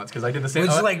Kira once because I did the same.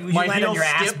 Was it like you my landed on heel your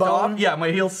ass skipped bone? off. Yeah,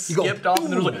 my heel go, skipped off, and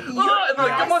then it was like, "Ooh." "Ah," and they're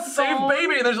like, Your "Come on, ass save bone.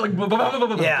 baby!" And there's like,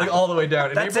 Yeah. like all the way down.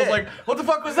 And That's April's it. like, "What the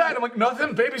fuck was that?" And I'm like,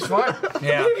 "Nothing, baby's fine."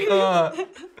 Yeah.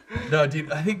 No,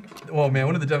 dude, I think, oh man,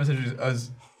 one of the dumbest injuries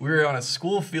we were on a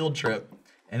school field trip,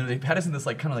 and they had us in this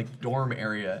like kind of like dorm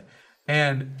area,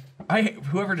 and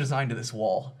whoever designed this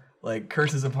wall, like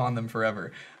curses upon them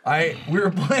forever. We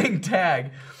were playing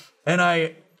tag,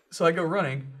 and so I go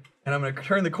running, and I'm gonna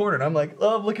turn the corner, and I'm like,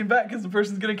 oh, I'm looking back because the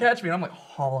person's gonna catch me, and I'm like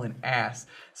hauling ass.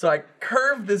 So I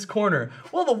curved this corner.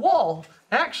 Well, the wall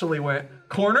actually went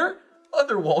corner,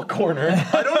 other wall corner.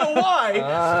 I don't know why,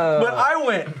 but I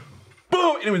went.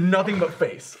 Boom! And it was nothing but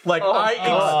face. Like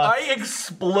I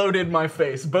exploded my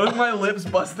face. Both my lips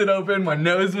busted open. My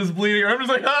nose was bleeding. I'm just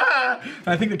like ah! And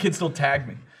I think the kid still tagged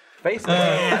me. Face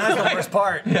Yeah, that's the worst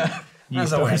part. Yeah.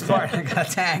 That's the worst part. I got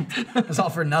tagged. It was all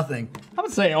for nothing. I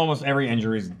would say almost every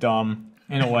injury is dumb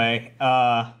in a way,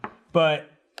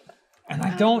 but and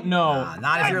I don't know.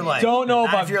 Not if you're like. don't know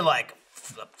not if if you're like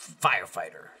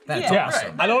firefighter. Then it's Yeah.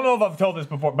 awesome. I don't know if I've told this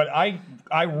before, but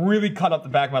I really cut up the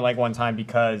back of my leg one time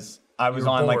because I was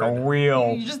on like a bored.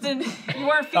 real. You just didn't. You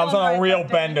weren't I feeling was on a right real that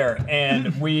day. bender,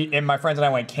 and my friends and I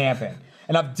went camping.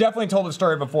 And I've definitely told the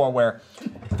story before where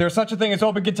there's such a thing as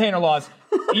open container laws.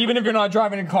 Even if you're not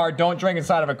driving a car, don't drink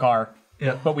inside of a car.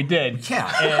 Yeah. But we did.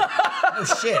 Yeah. And, Oh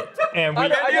shit. and we.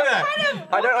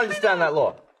 I don't understand that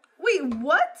law. Wait,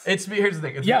 what? Here's the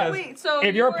thing. It's Yeah. because Wait, so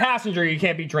If you're a were- passenger, you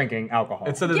can't be drinking alcohol.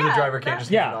 it said that the Yeah, driver can't that-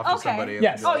 just Yeah. hand it off to Okay. somebody.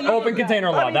 Yes, Oh, you open knew that.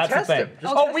 container Why law. don't you That's the test thing. him?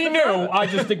 Just Oh, test we the knew. driver. I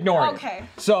just ignored Okay. it.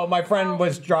 So my friend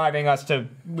was driving us to.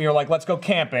 We were like, let's go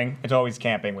camping. It's always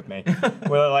camping with me. We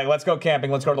were like, let's go camping.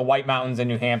 Let's go to the White Mountains in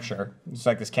New Hampshire. It's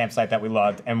like this campsite that we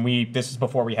loved. And this is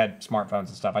before we had smartphones and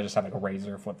stuff. I just had like a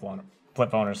Razr flip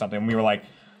phone or something. And we were like,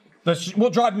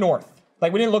 we'll drive north.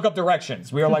 Like we didn't look up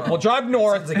directions. We were like, we'll drive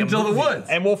north like a Until the movie. woods.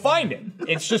 and we'll find it.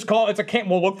 It's just called. It's a camp.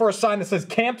 We'll look for a sign that says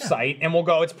campsite, and we'll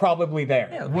go. It's probably there.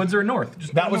 Yeah, the woods are north.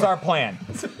 Just That was our plan.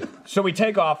 So we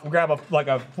take off, we grab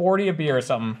a 40 of beer or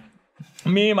something.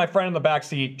 Me and my friend in the back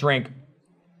seat drink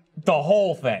the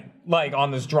whole thing. like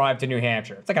on this drive to New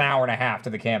Hampshire. It's like an hour and a half to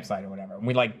the campsite or whatever. And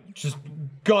we like just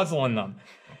guzzling them.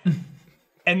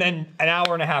 And then an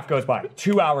hour and a half goes by,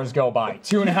 2 hours go by,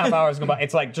 2.5 hours go by.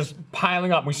 It's like just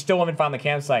piling up. We still haven't found the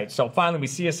campsite. So finally we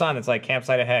see a sign that's like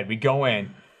campsite ahead. We go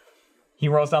in. He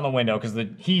rolls down the window because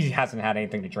he hasn't had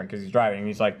anything to drink because he's driving. And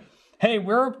he's like, hey,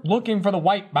 we're looking for the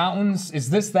White Mountains.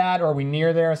 Is this that? Or are we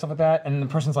near there? Stuff like that. And the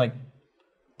person's like,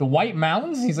 the White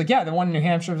Mountains? He's like, yeah, the one in New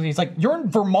Hampshire. He's like, you're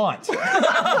in Vermont.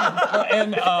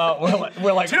 And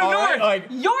we're like, To all right, north. like,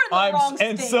 You're in the wrong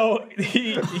and state. so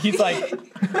he's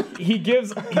like, he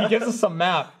gives us a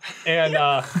map and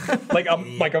like a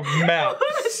map.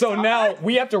 So now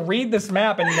we have to read this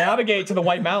map and navigate to the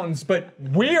White Mountains, but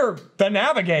we're the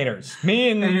navigators. Me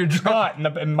and Scott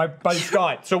and my buddy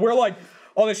Scott. So we're like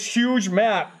on this huge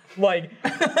map, like,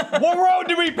 what road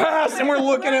did we pass? And we're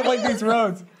looking at like these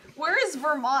roads. Where is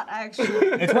Vermont, actually?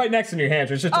 It's right next to New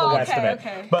Hampshire. It's just to the Oh, west of okay, it.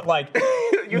 okay. But like,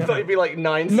 You thought it'd be like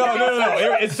 9 no.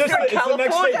 states? It's just it's the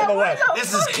next state to the west.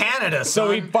 This is Canada, So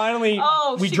we finally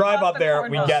Oh, we she drive got up the there.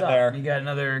 corn We dog. get there. You got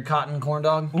another cotton corn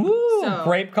dog? Ooh, So-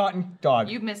 grape cotton dog.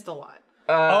 You missed a lot.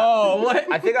 Oh,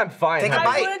 what? I think I'm fine. Take a How-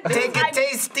 bite. Take a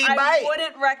tasty I bite.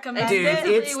 wouldn't recommend Dude, it.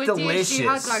 it's with DHG delicious.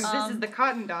 hot dogs, this is the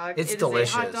cotton dog. It's It is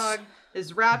delicious. a hot dog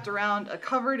is wrapped around,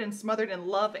 covered and smothered in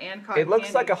love and cotton It looks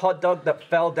candy. like a hot dog that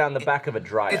fell down the back of a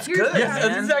dryer. It's good, Yes, man.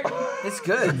 That's exactly, It's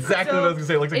good. exactly what I was gonna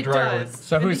say. It looks like It dry does. wood.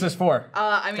 So who's this for?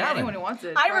 I mean, Got it. anyone who wants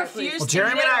it. I try it, refuse please. Well, to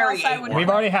Jeremy eat it and I or already else I ate would. one. We've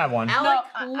already had one. Alec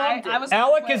loved it. I was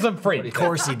Alec quit. is a freak. Of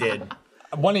course he did.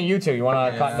 One of you two. You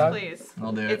want a cotton dog? Please.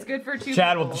 I'll do it. It's good for two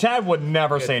Chad people. would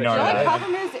never say no to The only that.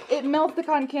 problem is it melts the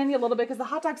cotton candy a little bit because the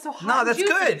hot dog's so hot. No, and that's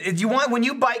juicy. good. If you want, when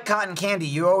you bite cotton candy,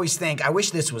 you always think, I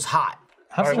wish this was hot.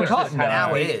 Have I some wish this cotton had Now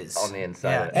dog. it is. on the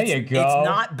inside of it. There you It's go.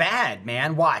 not bad,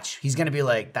 man. Watch. He's going to be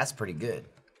like, that's pretty good.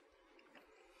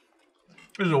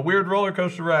 This is a weird roller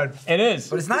coaster ride. It is.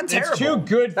 But it's not It's terrible. two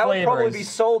good That would probably be flavors.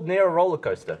 sold near a roller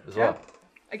coaster as well.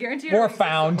 I guarantee it. Or already exists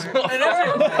found.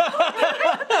 somewhere.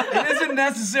 It isn't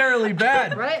necessarily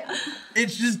bad. Right?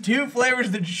 It's just two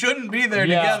flavors that shouldn't be there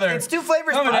Yeah. together. It's two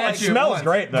flavors, Coming but at like, It you. smells once.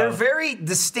 great they're though. very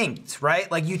distinct, right?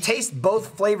 Like you taste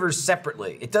both flavors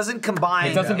separately. It doesn't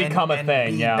combine. It doesn't and- become a and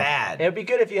thing, be yeah. bad. It would be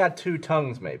good if you had 2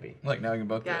 tongues, maybe. Like now you can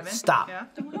both. Gavin? Stop. Yeah.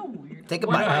 Take a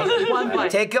One bite. bite. One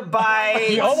bite. Take a bite.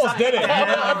 He almost did it.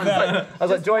 I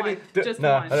was like, do I need... Just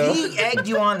no, one. I don't know. He egged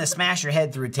you on to smash your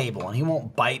head through a table, and he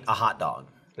won't bite a hot dog.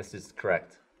 This is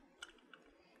correct.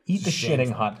 Eat the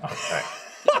shitting hot dog.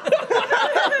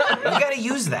 You gotta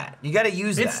use that. You gotta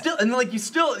use It's that. still and like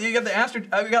you got the after.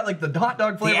 I got like the hot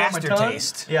dog flavor on my tongue.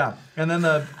 aftertaste. Yeah, and then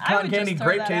the cotton would candy just throw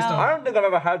grape that taste out. on. I don't think I've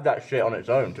ever had that shit on its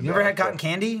own, to be You ever had honest. cotton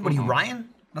candy? What are you, Ryan?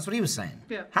 That's what he was saying.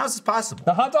 Yeah. How is this possible?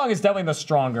 The hot dog is definitely the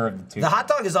stronger of the two. The hot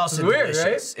dog is also It's weird,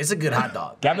 delicious. It's a good hot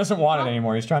dog. Gab doesn't want it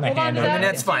anymore. He's trying to Hold on hand to it. I mean, that.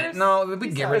 that's fine. No, we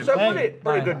can get rid It's of a it.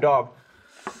 pretty good dog.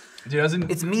 Dude, I was in,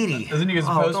 It's meaty. I was in you guys'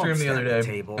 Oh, post don't room the stand other at day, the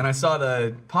table. and I saw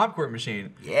the popcorn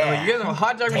machine. Yeah. I'm like, you guys have a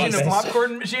hot dog machine and a Tastes.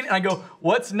 popcorn machine? And I go,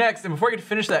 what's next? And before I get to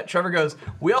finish that, Trevor goes,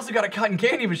 we also got a cotton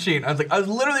candy machine. I was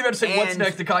literally about to say, what's And-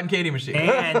 next to cotton candy machine?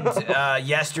 And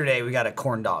yesterday we got a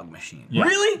corn dog machine. Yeah.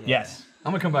 Really? Yes.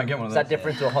 I'm gonna come by and get one of Is those. that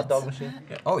different to a hot dog machine?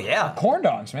 Oh yeah. Corn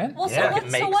dogs, man. Well, Yeah. so, Like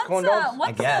it makes what's corn dogs? what's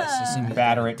I guess. You see me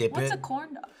Batter it. Dip what's it. a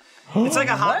corn dog? It's like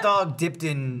a hot dog dipped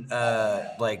in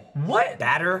like What?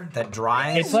 batter that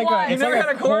dries. It's like What? a. You It's never like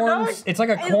had a a corn corn. dog? It's like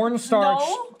a cornstarch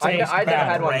No. I taste never had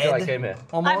batter. one until I Bread. came here.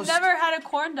 almost. I've never had a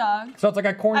corn dog. So it's like a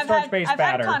I've cornstarch had, based I've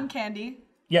batter. had cotton candy.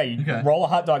 Yeah, you Okay. roll a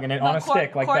hot dog in it on a corn,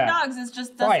 stick like corn that. dogs is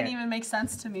just Fry doesn't it. even make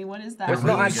sense to me. What is that? It's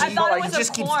not Really actually- I it's thought not it like- was He just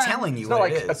a keeps corn. telling you It's not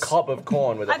what like it a is. cob of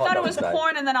corn with a I hot thought it dog was inside.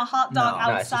 corn and then a hot dog No.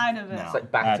 No, it's just- outside of it. It's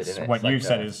like battered That's in it. what It's you like,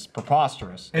 said is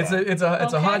preposterous. It's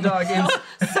a hot dog. Okay.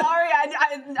 Sorry,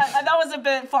 that was a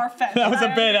bit far fetched. That was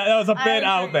a bit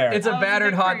out there. It's a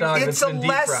battered hot dog It's that's a been deep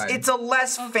less fried. it's a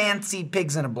less fancy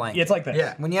pigs in a blanket. It's like this.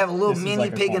 Yeah. when you have a little This is mini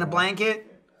like a pig in a corn dog. blanket,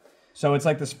 So it's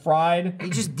like this fried you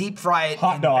just deep fry it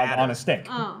hot in dog batter. on a stick.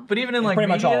 But even in like Pretty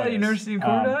much all media, it you is. never seen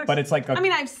corn dogs? But it's like a. I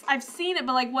mean, I've seen it,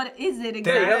 but like, what is it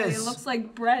There exactly? it It is. looks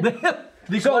like bread.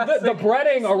 so the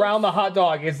breading around the hot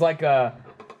dog is like a.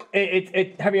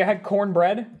 Have you had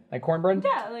cornbread? Like cornbread?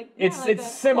 Yeah, like It's like it's a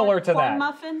similar corn, to corn that.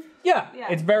 muffin. Yeah. Yeah.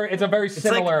 It's a very It's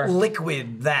similar. like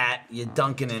liquid that you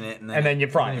dunk it in it, and then you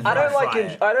fry it. I don't Fry like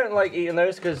it. I don't like eating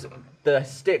those because the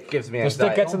stick gives me The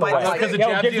anxiety. stick gets in the Oh, way. my God. Because it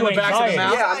It'll jabs give you in the back of the anxiety.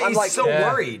 mouth? Yeah, I'm he's like so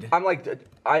Yeah. worried. I'm like,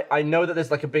 I know that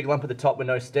there's like a big lump at the top with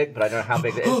no stick, but I don't know how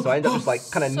big it is. So I end up just like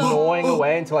kind of gnawing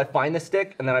away until I find the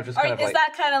stick, and then I've just kind of Is like.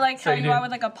 that kind of like how you you do- are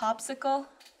with like a popsicle?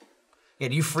 Yeah,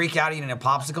 do you freak out eating a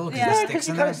popsicle because Yeah. the Yeah, sticks because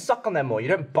you in kind there? of suck on them more. You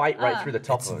don't bite right through the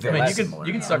top It's of very them. I mean, similar.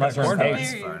 you can suck on Unless a corn there's dog.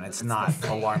 eggs. It's fun. It's not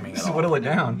alarming at Just all. whittle it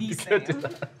down. The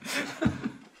same.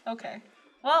 Okay.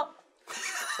 Well,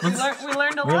 We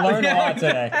learned a We lot. learned a lot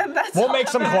today. And that's We'll all make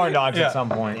some that corn matters. dogs at some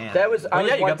point. There was. I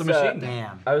was you got once, the machine.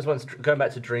 Damn. I was once going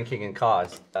back to drinking in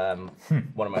cars. One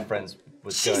of my friends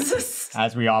was going. Jesus.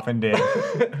 As we often did.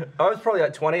 I was probably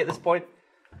like 20 at this point,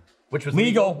 which was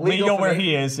Legal for where me.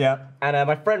 he is, yeah. And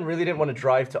my friend really didn't want to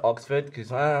drive to Oxford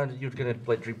because you're gonna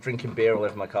like drinking beer all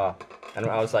over my car. And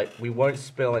I was like, we won't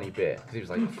spill any beer because he was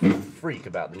like a freak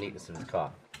about the neatness of his car,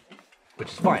 which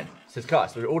is fine. It's his car.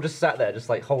 So we all just sat there, just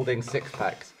like holding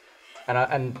 6-packs,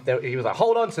 and he was like,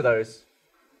 hold on to those.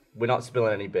 We're not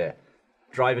spilling any beer.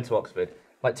 Driving to Oxford.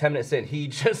 Like 10 minutes in, he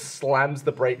just slams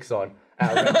the brakes on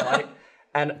at a red light.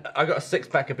 And I got a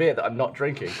 6-pack of beer that I'm not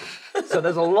drinking. So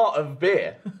there's a lot of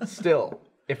beer still.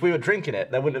 If we were drinking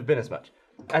it, there wouldn't have been as much.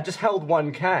 I just held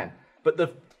 1 can, but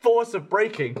the force of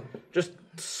braking just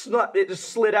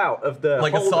slid out of the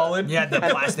Like holder. a solid. Yeah, the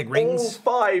plastic All rings.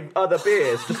 5 other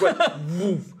beers just went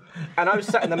woof. And I was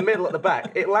sat in the middle at the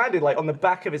back. It landed like on the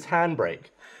back of his handbrake,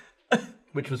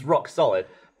 which was rock solid.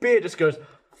 Beer just goes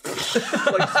like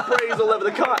sprays all over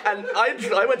the car, and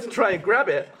I went to try and grab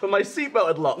it, but my seatbelt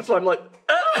had locked, so I'm like,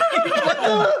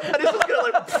 and it's just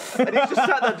going like, and he's just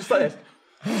sat there just like this.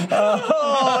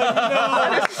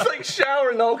 And it's just like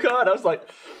showering the whole car, and I was like,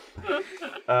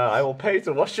 I will pay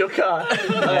to wash your car. I'm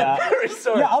very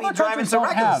sorry. Yeah, other driving countries so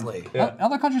don't have. recklessly.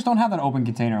 Other countries don't have that open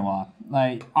container law.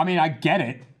 Like, I mean, I get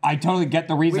it. I totally get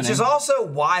the reasoning. Which is also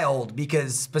wild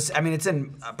because, I mean, it's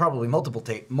in probably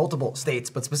multiple states,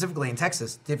 but specifically in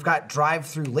Texas, they've got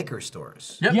drive-through liquor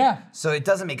stores. Yep. Yeah. So it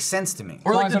doesn't make sense to me.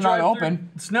 Or long like as the they're not drive-through open.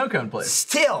 snow cone place.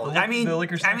 Still, I mean, the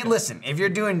liquor store. listen, if you're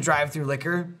doing drive-through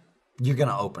liquor, you're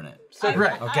gonna open it.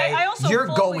 Right. Okay? I also You're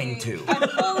fully- going to.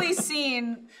 I've fully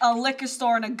seen a liquor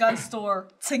store and a gun store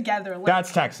together. Like,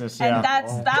 That's Texas, yeah.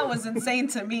 And that was insane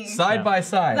to me. Side by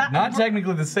side. That- Not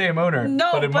technically the same owner, No,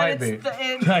 but it might it's be.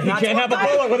 You can't have a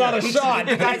bullet without a shot.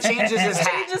 The guy changes his hat.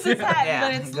 changes his head, Yeah,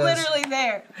 but he it's does. literally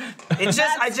there. It's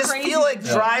just, I That's just crazy. feel like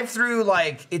drive-through,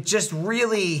 like, it just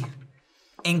really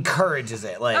encourages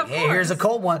it. Like, Of hey, here's a course.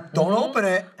 cold one. Don't open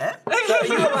it. Eh?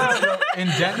 In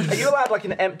Denton. Are you allowed like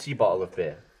an empty bottle of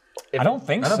beer? I don't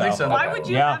think so. I don't think so. Why would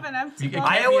you Yeah. have an empty You- bottle?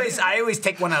 I always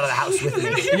take one out of the house with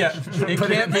me. Yeah. It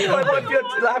can't be. What if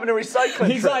you're having a recycling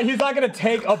He's not gonna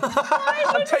take a.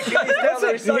 I'm taking these down the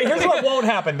recycling. Here's what won't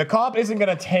happen. The cop isn't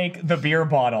gonna take the beer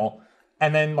bottle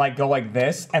and then like go like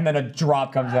this, and then a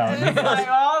drop comes out. It's like,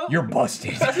 oh, You're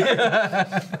busted.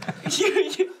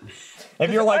 you- If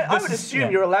you're like I this, would assume yeah.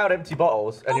 you're allowed empty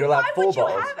bottles and you're allowed why full would you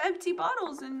bottles. have empty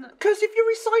bottles in? Because if you're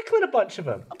recycling a bunch of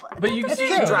them, But you can see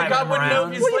can drive God wouldn't know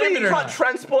around. if you what do you slammed mean it you or can't not.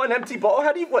 transport an empty bottle?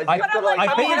 How do you? What, I- you've got, I'm like,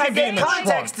 I think oh, it could be in the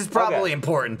Context trunk. is probably Okay.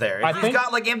 important there. If I you've think-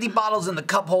 got like empty bottles in the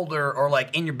cup holder or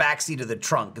like in your backseat of the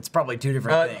trunk, it's probably two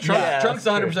different things. Trunk's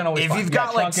 100% always If fine. you've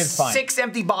got like trunk is fine. 6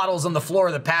 empty bottles on the floor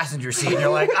of the passenger seat, and you're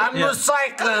like, I'm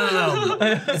recycling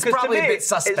them. It's 'cause probably to a me, bit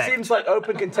suspect. It seems like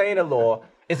open container law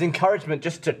is encouragement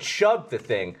just to chug the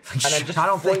thing and then just I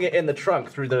don't fling think- it in the trunk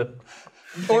through the.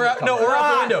 Or out the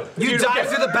window. You Dude, dive okay.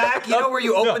 through the back, you know where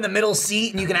you open the middle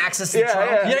seat and you can access the Yeah,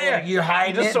 trunk? yeah. Yeah. You're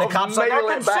hiding Just it, and the sort of cop's like, I mail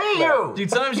can it back see there. you. Dude,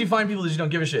 sometimes you find people that just don't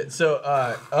give a shit. So,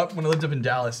 up when I lived up in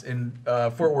Dallas, in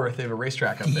Fort Worth, they have a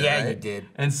racetrack up there. Yeah, right? you did.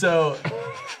 And so,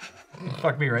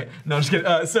 fuck me, right? No, I'm just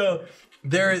kidding. So,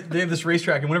 they have this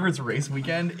racetrack, and whenever it's race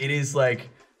weekend, it is like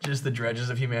just the dredges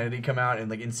of humanity come out and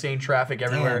like insane traffic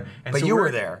everywhere. Damn. And But so you we're-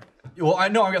 were there. Well, I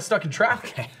know I got stuck in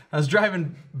traffic. I was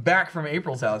driving back from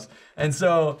April's house, and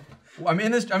so I'm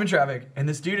in traffic, and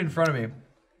this dude in front of me,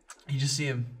 you just see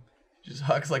him, just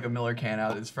hucks like a Miller can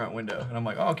out of his front window, and I'm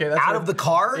like, oh, okay, that's Out where- of the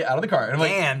car? Yeah, out of the car. And I'm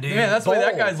Damn, like, dude, man, that's the way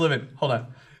that bold. guy's living. Hold on,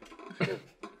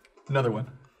 another one,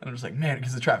 and I'm just like, man,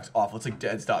 because the traffic's awful. It's like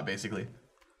dead stop basically.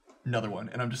 Another one,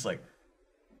 and I'm just like,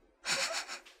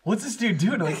 what's this dude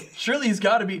doing? Like, surely he's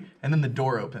got to be. And then the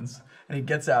door opens. And he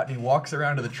gets out and he walks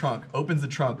around to the trunk, opens the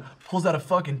trunk, pulls out a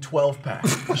fucking 12-pack,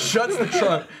 shuts the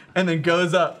trunk, and then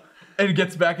goes up and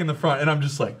gets back in the front. And I'm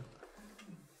just like,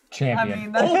 I champion.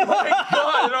 mean, that's, oh my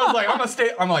God. And I was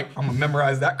like, I'm gonna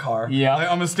memorize that car. Yeah. Like,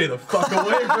 I'm gonna stay the fuck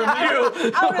away from you.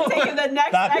 I would have taken the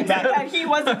next That- exit that- that he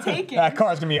wasn't taking. That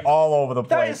car's gonna be all over the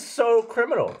That is place. so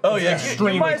criminal. Oh, yeah. You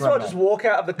Extremely might as well criminal. just walk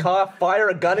out of the car, fire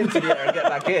a gun into the air, and get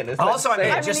back in. It's Also, I mean,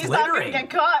 insane. I mean, just he's not littering. gonna get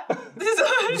caught.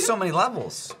 There's so many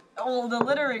levels. Well, the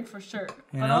littering for sure,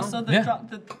 but know? also the, Yeah.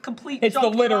 the complete. It's the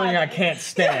drunk littering I driving. can't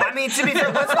stand. I mean, to be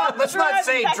fair, let's not Driving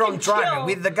say that drunk can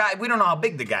driving. kill. We don't know how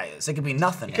big the guy is. It could be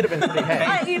nothing. Could have been pretty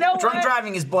heavy. You know Drunk what?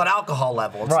 driving is blood alcohol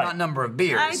level. It's Right. not number of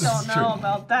beers. I don't know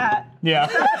about that. Yeah.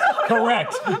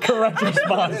 Correct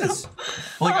response.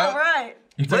 Like, All right.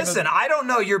 Listen, I don't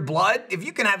know your blood. If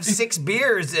you can have 6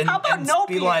 beers and, How about and no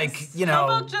be beers? like, you know. How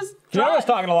about just Trevor's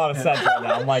talking a lot of sense right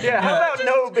now. I'm like, Yeah, how about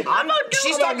no?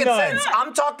 She's about talking none? sense.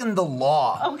 I'm talking the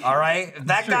law. Okay. All right. If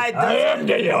that guy I am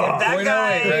the law. if that We know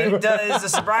guy it, right? does a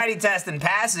sobriety test and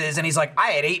passes, and he's like,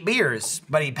 I had 8 beers,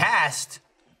 but he passed.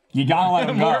 you gotta let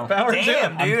him More go. power to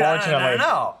Damn, him. dude. I don't Unfortunately.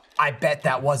 know. I bet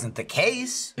that wasn't the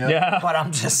case. Yeah. But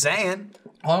I'm just saying.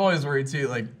 I'm always worried too.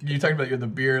 Like you talked about the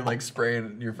beer like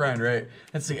spraying your friend, right?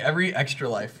 It's like every Extra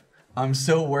Life. I'm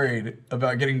so worried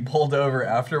about getting pulled over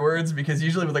afterwards because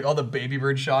usually with like all the baby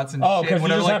bird shots and Oh, shit, 'cause you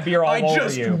whatever, just like, have beer all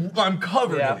over you. I'm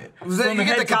covered Yeah. in it. Then you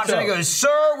get the cops and he goes,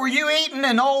 "Sir, were you eating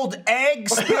an old egg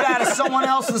spit out of someone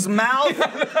else's mouth?"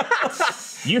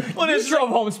 You drove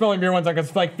home smelling beer one time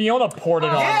because like Fiona poured it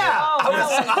on. Yeah, Oh,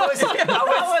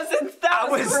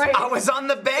 I was on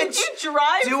the bench Did you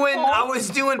drive doing.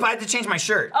 home? I had to change my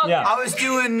shirt. Okay. Yeah. I was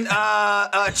doing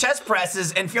chest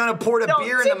presses, and Fiona poured a No,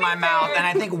 beer to into be my mouth, fair- and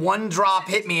I think one drop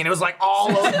hit me, and it was like all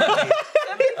over me.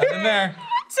 In there.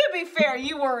 To be fair,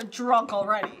 you were drunk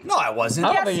already. No, I wasn't. I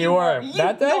don't Yes, think you you were. were.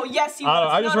 That day? No, yes, you I don't know.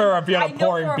 was. I just No, remember Fiona I know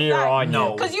pouring for a beer fact. on you.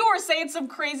 No. Because you were saying some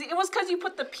crazy. It was because you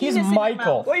put the He's penis in Michael.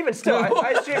 your mouth. Well, even still, I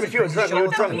assume if you were drunk, you were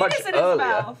drunk much Penis in his earlier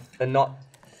mouth. and not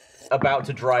about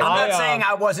to drive. I'm not I, saying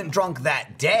I wasn't drunk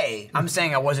that day. I'm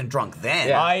saying I wasn't drunk then.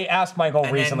 Yeah. I asked Michael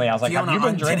And recently. then I was like, "Have Fiona you been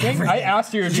undid drinking?" everything. I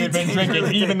asked you if you had been did drinking,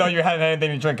 everything. even though you hadn't had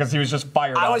anything to drink, because he was just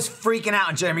fired I up. was freaking out,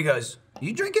 and Jeremy goes,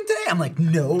 "You drinking today?" I'm like,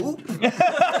 "No."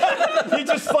 He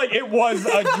just like it was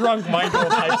a drunk Michael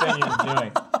type thing he was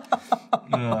doing.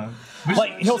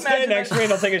 Like he'll stand next to me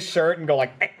and he'll take his shirt and go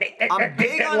like, I'm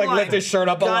big on like lift his shirt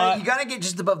up a lot. You gotta get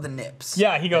just above the nips.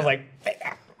 Yeah, he goes like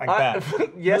that.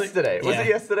 Yesterday, was Yeah. it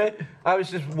yesterday? I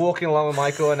was just walking along with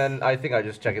Michael, and then I think I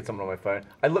just checked something on my phone.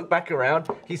 I look back around,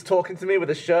 he's talking to me with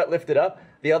his shirt lifted up.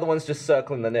 The other one's just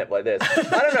circling the nip like this.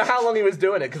 I don't know how long he was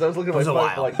doing it because I was looking at my was a phone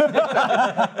for like. And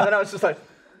then I was just like,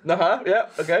 yeah,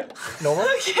 okay, normal.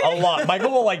 A lot.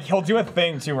 Michael will like he'll do a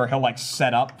thing too where he'll like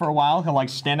set up for a while. He'll like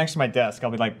stand next to my desk.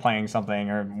 I'll be like playing something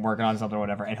or working on something or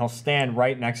whatever, and he'll stand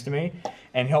right next to me,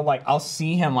 and he'll like I'll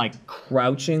see him like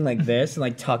crouching like this and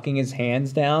like tucking his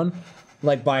hands down,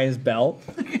 like by his belt,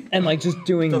 and like just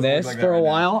doing Doesn't look this like that for a right now.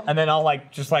 while, and then I'll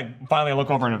like just like finally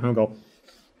look over at him and go.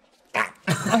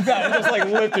 Like that, and just like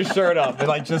lift his shirt up and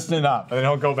like just enough, and then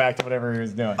he'll go back to whatever he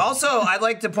was doing. Also, I'd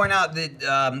like to point out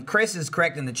that Chris is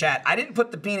correct in the chat. I didn't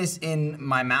put the penis in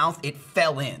my mouth; it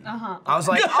fell in. I was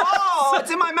like, "Oh,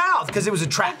 it's in my mouth," because it was a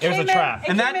trap. It was a trap. It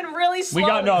And came in really slow.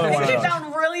 got another one of It came those.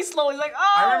 down really slow. He's like,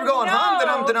 oh, I remember going no.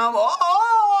 hum,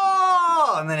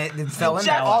 oh, and then it fell in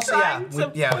there. Jack Also, yeah, trying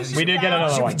to push We it did get down.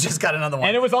 another we one. just got another one.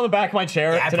 And it was on the back of my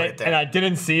chair Yeah, I put today, it there. and I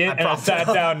didn't see it, and I propped sat it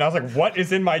up. down, and I was like, "What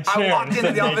is in my chair?" I walked into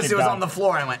Said the office; naked it was guy. on the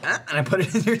floor, and I went, and I put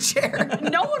it in your chair.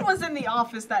 No one was in the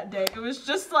office that day. It was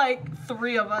just like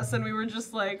 3 of us, and we were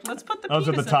just like, let's put the Those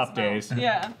are penis the in tough his mouth. days.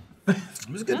 Yeah. It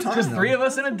was a good time. Just 3 of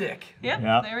us in a dick. Yep.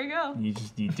 Yeah. There we go.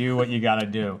 You do what you gotta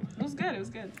do. It was good. It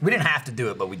was good. We didn't have to do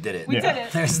it, but we did it. We Yeah. did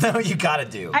it. There's no you gotta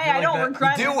do. Hey, I don't that.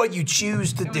 regret You do it. what you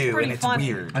choose to was do, pretty and it's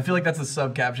funny. weird. I feel like that's a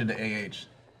sub caption to AH.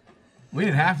 We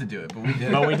didn't have to do it, but we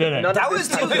did. But we did it. None That of was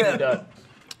this too has been good. done.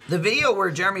 The video where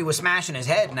Jeremy was smashing his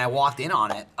head and I walked in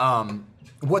on it.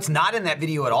 What's not in that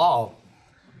video at all,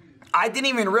 I didn't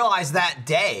even realize that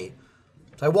day.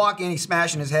 So I walk in, he's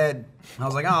smashing his head. I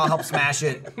was like, oh, I'll help smash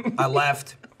it. I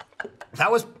left.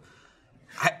 That was,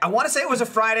 I want to say it was a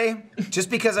Friday, just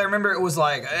because I remember it was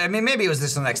like, I mean, maybe it was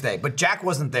this the next day, but Jack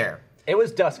wasn't there. It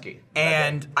was dusky.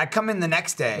 And I come in the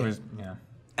next day. It was, yeah.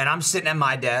 And I'm sitting at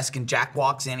my desk, and Jack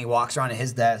walks in. He walks around to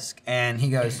his desk, and he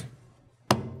goes,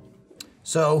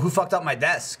 "So who fucked up my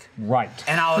desk?" Right.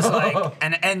 And I was like,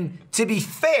 and to be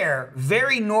fair,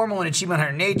 very normal in Achievement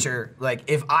Hunter nature. Like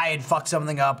if I had fucked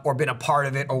something up or been a part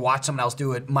of it or watched someone else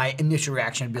do it, my initial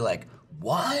reaction would be like,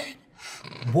 "What?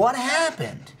 What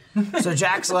happened?" So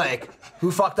Jack's like,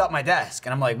 "Who fucked up my desk?"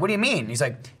 And I'm like, "What do you mean?" He's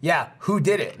like, "Yeah, who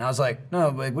did it?" And I was like, "No,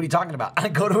 like, what are you talking about?" And I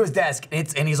go to his desk,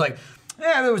 and he's like,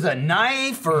 "Yeah, there was a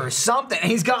knife or something." And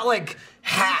he's got like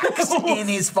hacks in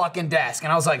his fucking desk.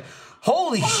 And I was like,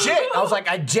 "Holy shit." I was like,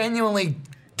 I genuinely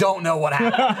don't know what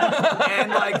happened. And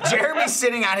like Jeremy's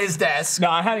sitting at his desk. No,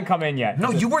 I hadn't come in yet.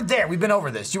 No, you were there. We've been over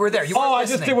this. You were there. You weren't Oh, I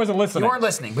listening. just wasn't listening. You weren't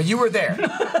listening, but you were there.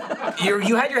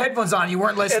 You had your headphones on. You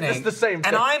weren't listening. it's the same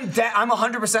And thing. I'm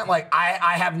 100% like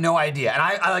I have no idea. And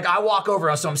I walk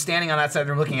over, so I'm standing on that side of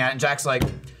the room looking at it, and Jack's like,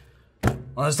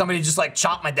 well, somebody just like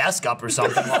chopped my desk up or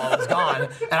something while I was gone.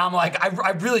 And I'm like,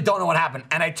 I really don't know what happened.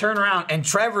 And I turn around, and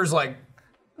Trevor's like,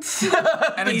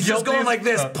 and he's just going like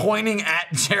this, pointing at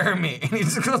Jeremy, and he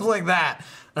just goes like that.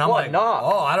 And I'm What, like, knock?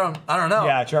 oh, I don't know.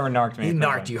 Yeah, Trevor narked me. He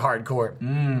narked you hardcore.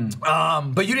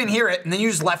 But you didn't hear it, and then you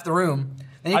just left the room.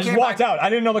 And you I just came walked back- out. I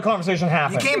didn't know the conversation You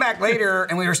happened. came back later,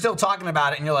 and we were still talking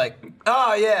about it, and you're like,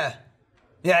 "Oh yeah,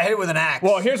 yeah, I hit it with an axe."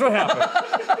 Well, here's what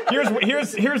happened.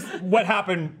 Here's what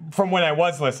happened from when I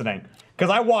was listening. Because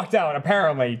I walked out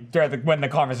apparently when the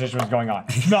conversation was going on.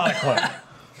 Not a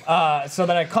clue. So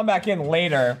then I come back in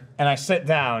later and I sit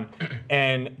down,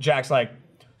 and Jack's like,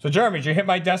 "So Jeremy, did you hit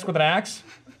my desk with an axe?"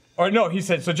 Or no, he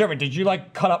said, "So Jeremy, did you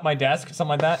like cut up my desk?" Something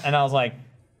like that. And I was like,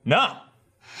 No,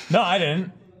 I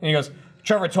didn't. And he goes,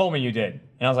 "Trevor told me you did."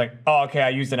 And I was like, "Oh, okay, I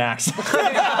used an axe."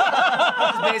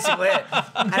 That's basically it.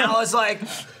 And I was like,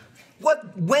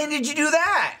 "What? When did you do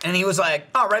that?" And he was like,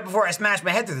 "Oh, right before I smashed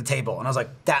my head through the table." And I was like,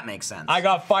 "That makes sense." I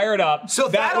got fired up. So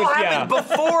that all happened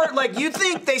before, like, you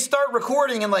think they start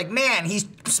recording and like, man, he's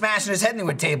smashing his head into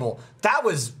a table. That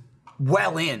was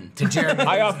well into Jeremy.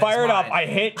 I got losing his fired up. mind. I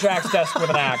hit Jack's desk with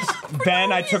an axe.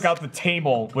 Then I took out the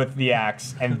table with the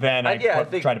axe, and then I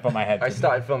tried to put my head. I through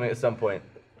started filming at some point.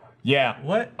 Yeah.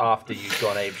 What? After you'd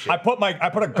gone ape shit. I put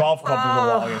a golf club through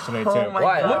the wall yesterday too.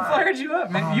 Why? What fired you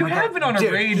up, man? You have been on a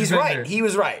Dude, rage. he's bender. right. He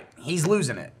was right. He's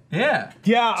losing it. Yeah.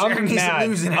 Yeah, I'm Jeremy's mad.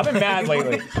 losing it. I've been mad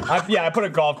lately. I put a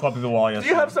golf club through the wall yesterday.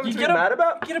 Do you have something to be mad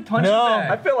about? Get a punch No. I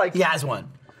bag. feel like He has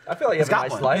one I feel like you He's have a got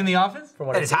nice one. life. In the office? From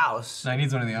what at I his see. house. No, he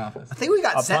needs one in the office. I think we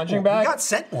got A sent punching one. bag? We got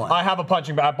sent one. I have a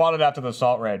punching bag. I bought it after the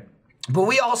assault raid. But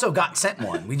we also got sent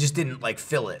one. We just didn't like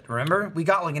fill it. Remember? We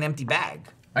got like an empty bag.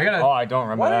 I gotta. Oh, I don't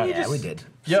remember Why don't that. you Yeah, just we did.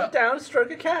 Yeah. sit down,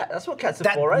 stroke a cat? That's what cats are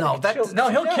That- for, right? no, You that- chill- No,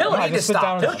 he'll sit kill down. it. I I need just to sit stop.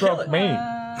 down and He'll kill stroke it. me.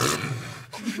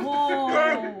 What? All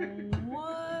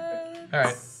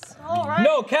right. All right.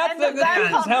 No, cats End of that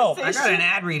that needs help. I got an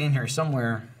ad read in here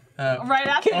somewhere. Right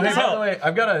after Oh, hey, that. by the way,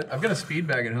 I've got a speed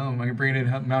bag at home. I can bring it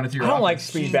in, mount it to your I don't office. like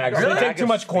speed bags. Really? They take too Bag of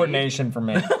much speed? coordination for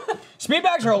me. Speed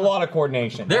bags are a lot of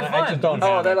coordination. They're I fun. just don't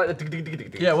Oh, have they're it. like the tick, tick, tick,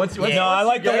 tick, tick. Yeah, what's No, I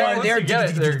like the yeah, one. once you get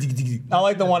it, they're- I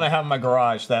like the one I have in my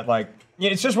garage that like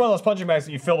it's just one of those punching bags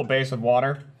that you fill the base with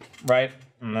water, right?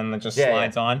 And then it just Yeah,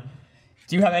 slides on.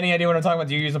 Do you have any idea what I'm talking about?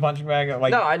 Do you use a punching bag?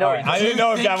 Like, No, I know all what right. you I do. didn't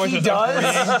know if Think Gavin was he just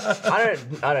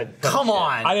does? I don't. Come shit.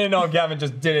 on. I didn't know if Gavin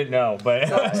just didn't know, but it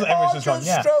was just wrong.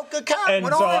 Yeah. Stroke a cat. And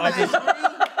What so on I am just-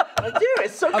 I do.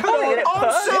 It's so I'm cool. going- It I'm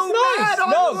purrs. so It's mad. nice. on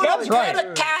No, the Gav's cat, right.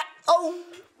 a cat. Oh.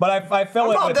 But I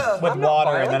fill it I'm with not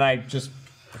water, violent. and then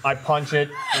I punch it,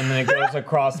 and then it goes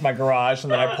across my garage,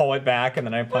 and then I pull it back, and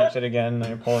then I punch it again, and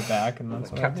then I pull it back, and that's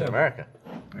what I Captain do. America.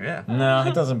 Yeah. No,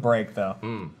 it doesn't break though.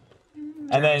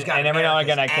 And then, got and every now and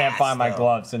again, I America's can't ass, find my though.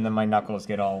 gloves, and then my knuckles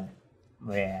get all,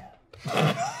 yeah.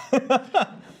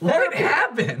 What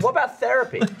happened? What about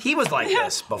therapy? He was like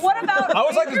this before. What about? I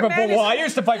was like this anger before. Well, I management?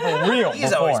 used to fight for real. He's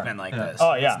before. always been like this.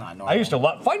 Oh It's yeah, not normal. I used to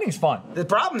love fighting's fun. The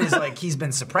problem is like he's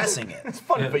been suppressing it. It's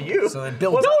fun for you. So it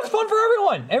builds No, up. it's fun for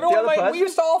everyone. Everyone, other we person?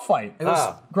 used to all fight. It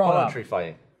was growing up. voluntary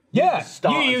fighting. Yeah,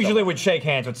 start you on usually someone. would shake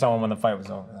hands with someone when the fight was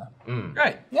over. Though.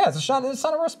 Right. Yeah, it's a sign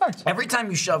of respect. every time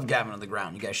you shove Gavin on the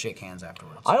ground, you guys shake hands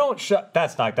afterwards. I don't shut.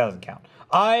 That doesn't count.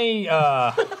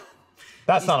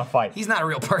 That's not a fight. He's not a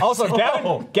real person. Also,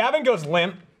 Gavin goes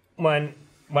limp when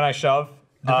I shove.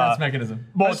 Defense mechanism.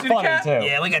 Well, it's Shoot a funny cat? too.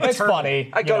 Yeah, like a it's turtle. funny.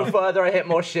 I go further, I hit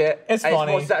more shit. It's and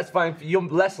funny. It's more satisfying. You're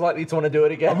less likely to want to do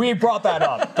it again. We brought that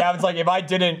up. Gavin's like, if I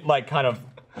didn't like kind of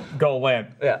go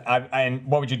limp, Yeah. and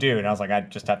what would you do? And I was like, I'd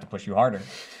just have to push you harder.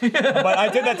 But I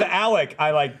did that to Alec.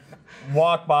 I like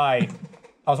walked by.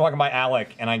 I was walking by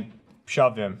Alec and I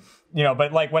shoved him. You know,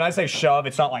 but like when I say shove,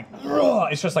 it's not like "Ugh,"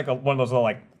 it's just like one of those little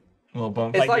like little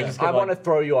bump. It's like, like, just I get, want to like-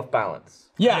 throw you off balance.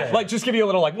 yeah, Yeah. like just give you a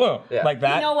little like "Ugh," Yeah. like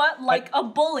that. You know what? Like a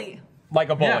bully. Like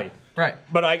a bully. Yeah. Right.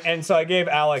 But so I gave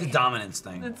Alec. It's a dominance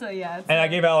thing. It's a yeah. It's And I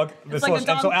gave Alec this like a list.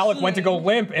 And so Don Alec went to go King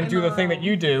limp and in do the the thing that room.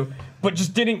 you do, but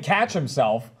just didn't catch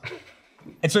himself.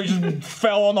 And so he just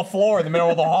fell on the floor in the middle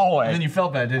of the hallway. And then you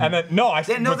felt bad, didn't And you? then, no, I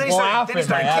Then- no, was then he started- laughing then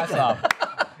he my started ass kicking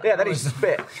off. Yeah, then he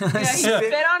spit. Yeah, he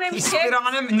spit on him. He spit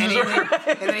on him,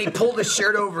 and then he pulled his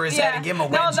shirt over his head and gave him a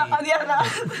wedgie.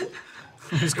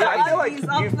 I feel like He's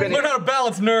up you've been Learn how to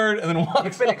balance, nerd, and then walk.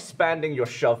 you've been expanding your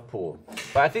shove pool.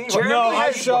 But I think you've Jeremy No, I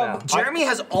has shoved. Jeremy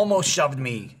has almost shoved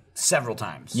me several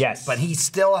times. Yes. But he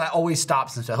still always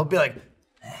stops himself. He'll be like,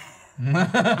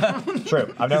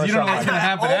 True. I've never you don't know shoved what's gonna my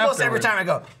happen almost every afterwards. time I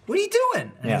go, what are you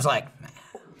doing? And Yeah. he's like,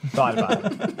 thought about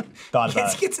it. Thought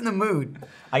about it. gets in the mood.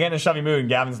 I get in a shovey mood and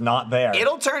Gavin's not there.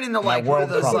 It'll turn into like world one of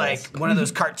those crumbles. one of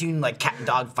those cartoon like cat and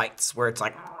dog fights where it's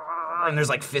like and there's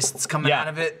like fists coming Yeah. out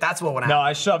of it. That's what would No, happen.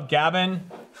 I shoved Gavin.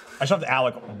 I shoved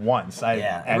Alec once.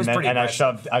 Yeah, it and was then, pretty and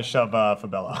impressive. I shoved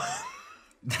Fabello.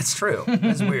 That's true.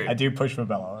 That's weird. I do push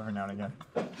Fabello every now and again.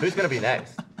 Who's gonna be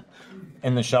next?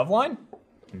 In the shove line?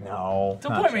 No.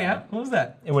 Don't not point me Chad. out. What was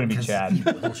that? It wouldn't be Chad.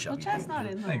 He'll shove you. Chad's not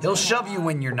in there. They'll shove you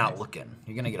when you're not looking.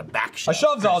 You're gonna get a back A shove.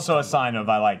 shove's also a sign of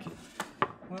I like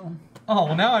you. Oh,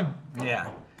 well now I'm Yeah.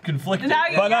 conflicted. Now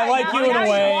you, But I like you in a now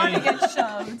way. You want to get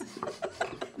shoved.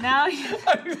 Now you.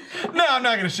 No, I'm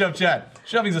not gonna shove Chad.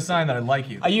 Shoving's a sign that I like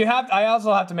you. I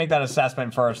also have to make that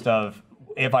assessment first of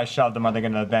if I shove them, are they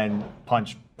gonna then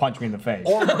punch me in the face?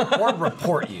 Or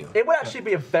report you. It would actually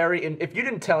be a very if you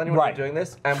didn't tell anyone Right. you were doing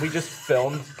this, and we just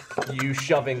filmed you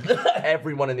shoving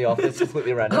everyone in the office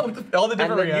completely random, All the and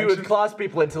different then you reactions. would class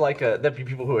people into like there'd be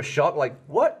people who are shocked, like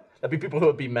what? There'd be people who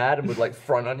would be mad and would like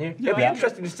front on you. It'd be Yeah.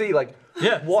 interesting to see like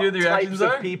Yeah, see what what the reactions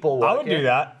types are. of people. I work would do here.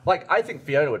 that. Like I think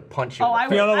Fiona would punch you. Oh, in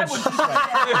the I would. Fiona I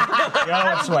would would.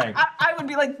 Fiona would swing. I would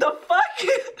be like, the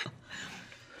fuck.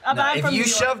 I'm If from you New York.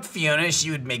 shoved Fiona, she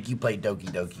would make you play Doki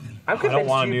Doki. I'm convinced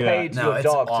wanna you do that. paid No, your it's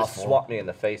dog awful. to swat me in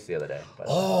the face the other day. But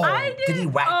I Did he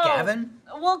whack Gavin?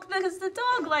 Well, because the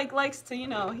dog likes to,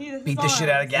 Beat the shit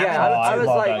out of Gavin? yeah, I was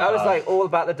love like, that I was dog. like all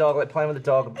about the dog, like playing with the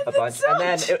dog a bunch, so and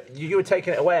then you were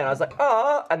taking it away, and I was like,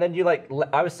 oh, and then you like,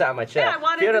 I was sat in my chair. Yeah, I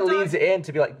wanted Fiona the dog- leans it in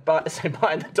to be like, say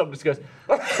bye, and the dog just goes.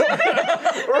 Really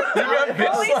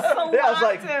Yeah, I was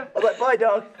like, bye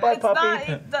dog, bye It's puppy. not,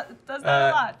 it does that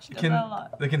a lot. She does that a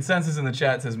lot. The consensus in the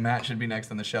chat says Matt should be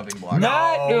next on the shoving block.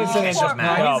 Matt No, is you can't an shove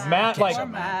Matt. No, Matt You can't like. shove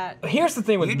Matt. Here's the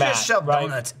thing with You Matt, just shove right?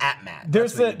 donuts at Matt.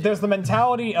 There's That's what you there's the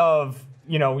mentality of,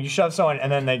 you know, you shove someone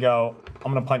and then they go,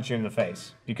 I'm gonna punch you in the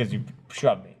face because you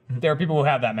shoved me. There are people who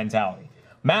have that mentality.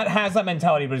 Matt has that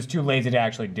mentality, but is too lazy to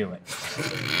actually do it.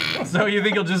 So you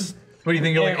think you'll just? What do you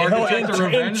think? You'll like He'll architect a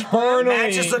revenge? internally-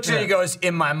 Matt just looks at you and goes,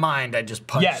 in my mind, I just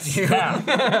punched Yes, you.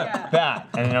 that.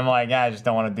 And then I'm like, I just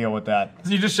don't want to deal with that.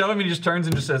 So you just shove him and he just turns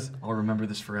and just says, "I'll remember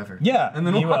this forever." Yeah, and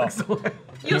then he will. walks away.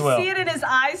 You He will. see it in his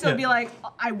eyes. He'll Yeah. be like,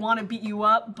 I want to beat you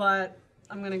up, but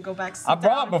I'm gonna go back. Sit I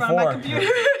brought down in it front of my before.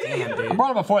 computer. Damn, I dude.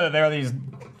 brought it before that there are these,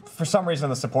 for some reason, in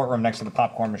the support room next to the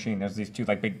popcorn machine, there's these two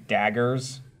like big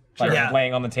daggers, like Yeah.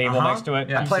 laying on the table Uh-huh. next to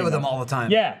it. I You've play seen with them those. all the time.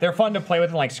 Yeah, they're fun to play with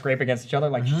and like scrape against each other,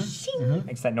 like shing,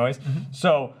 makes that noise.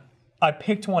 So I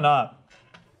picked one up,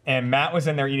 and Matt was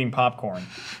in there eating popcorn.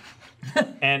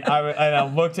 And I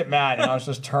looked at Matt, and I was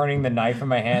just turning the knife in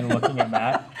my hand, looking at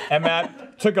Matt. And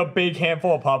Matt took a big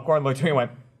handful of popcorn, looked at me, and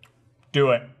went,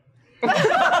 "Do it." And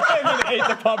then ate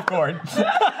the popcorn.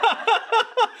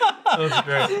 That's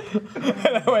great.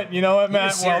 And I went, "You know what,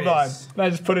 Matt? Well done." serious. And I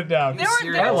just put it down. There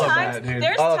serious? are I love times. that, dude.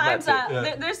 There's I love times that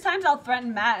that too. there's times I'll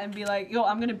threaten Matt and be like, "Yo,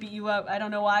 I'm gonna beat you up. I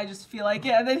don't know why. I just feel like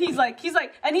it." And then he's like,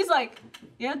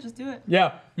 "Yeah, just do it."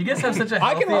 Yeah. You guys have such a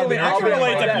I can relate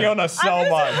to Fiona so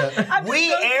much. I'm just We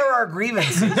so- air our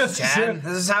grievances, Chad.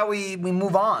 This is how we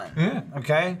move on.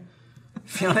 Okay?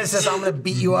 Fiona says, I'm going to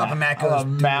beat you up, and Matt goes,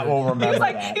 Matt will remember He was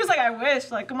like, that. I wish.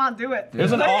 Like, come on, do it.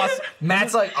 There's an awesome,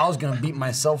 Matt's like, I was going to beat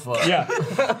myself up. yeah.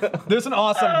 There's an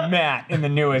awesome Matt in the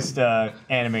newest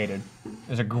animated.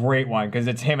 There's a great one because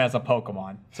it's him as a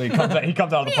Pokemon. So he comes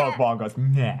out of the Pokeball and goes,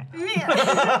 Matt.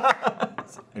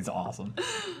 It's awesome.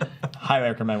 Highly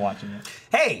recommend watching it.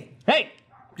 Hey, Hey,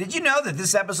 did you know that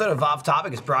this episode of Off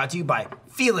Topic is brought to you by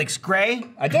Felix Gray?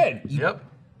 I did. Yep.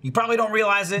 You probably don't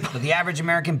realize it, but the average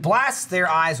American blasts their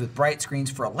eyes with bright screens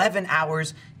for 11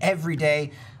 hours every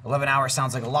day. 11 hours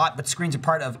sounds like a lot, but screens are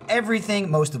part of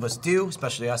everything most of us do,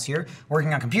 especially us here.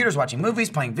 Working on computers, watching movies,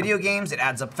 playing video games, it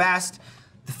adds up fast.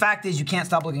 The fact is you can't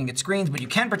stop looking at screens, but you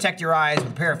can protect your eyes with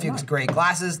a pair of Felix Gray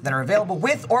glasses that are available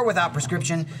with or without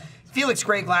prescription. Felix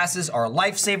Gray glasses are a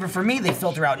lifesaver for me. They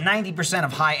filter out 90%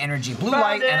 of high energy blue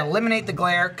light and eliminate the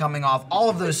glare coming off all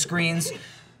of those screens,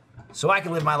 so I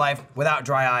can live my life without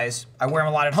dry eyes. I wear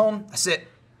them a lot at home. I sit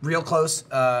real close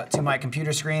to my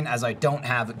computer screen as I don't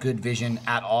have good vision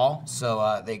at all.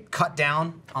 So they cut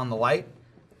down on the light.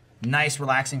 Nice,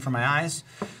 relaxing for my eyes.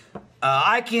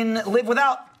 I can live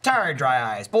without tired, dry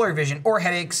eyes, blurry vision, or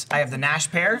headaches. I have the Nash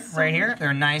pair right here. They're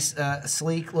a nice,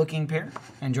 sleek-looking pair.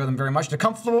 I enjoy them very much. They're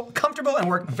comfortable and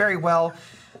work very well.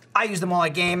 I use them while I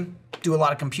game, do a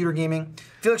lot of computer gaming.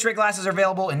 Felix Gray glasses are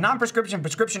available in non-prescription,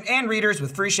 prescription, and readers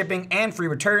with free shipping and free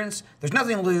returns. There's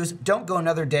nothing to lose. Don't go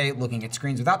another day looking at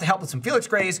screens without the help of some Felix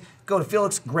Grays. Go to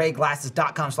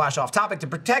felixgrayglasses.com/offtopic to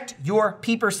protect your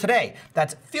peepers today.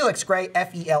 That's Felix Gray,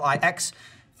 F-E-L-I-X,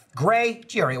 Gray,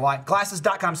 G-R-A-Y,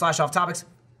 glasses.com/offtopics.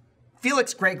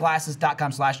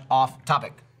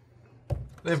 felixgrayglasses.com/offtopic.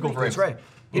 They have cool Felix frames. Gray.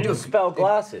 You do spell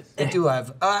glasses. They do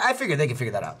have, I figured they could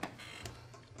figure that out.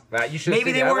 Matt, you should.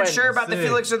 Maybe they weren't sure about the sick.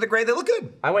 Felix or the Gray. They look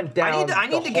good. I went down. I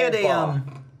need the to get whole a, bar.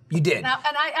 you did. Now,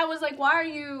 and I was like, why are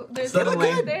you? There's They look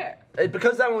no good. there.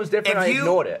 Because that one was different, If I you-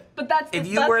 ignored it. But that's If the,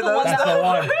 you that's wear the those- one That's that the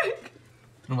one.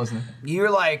 I'm listening. You're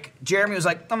like, Jeremy was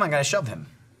like, I'm not gonna shove him.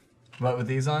 What, with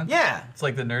these on? Yeah. It's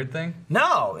like the nerd thing.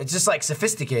 No, it's just like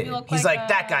sophisticated. You look He's like like,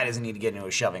 a- that guy doesn't need to get into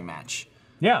a shoving match.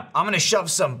 Yeah. I'm gonna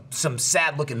shove some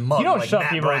sad looking mug You don't like shove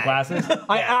Matt people with Bragg. glasses.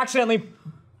 I accidentally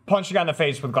punched a guy in the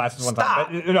face with glasses one Stop.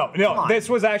 time. But, no, Come on. this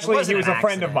was actually, It wasn't he was an a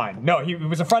friend of accident. mine. No, he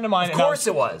was a friend of mine. Of course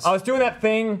it was. I was doing that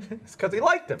thing. It's because he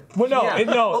liked him. Well, no, Yeah.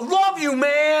 no. I love you,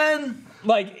 man.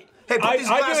 Like, Hey, put these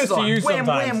I do glasses this to on. you Wham,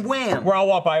 sometimes. wham, wham. Where I'll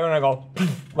walk by you and I go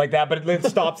like that, but it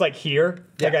stops like here.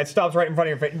 Like it stops right in front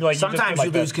of your face. Like Sometimes you,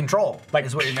 you just do lose like control. Like-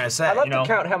 is what you're gonna say. I love You know? to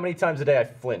count how many times a day I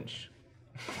flinch.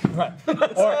 Right.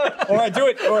 or I do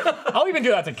it, or I'll even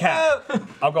do that to Cat.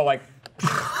 I'll go like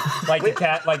the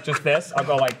cat, like just this. I'll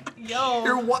go like, Yo.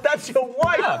 That's your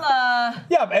wife.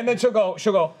 yeah, and then she'll go,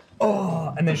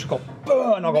 oh, and then she'll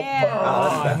go, and I'll go, Man.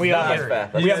 oh, and we have That's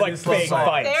like, fair. we have like slow fake song.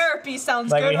 fights. Therapy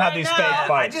sounds Like good we have right these now. fake I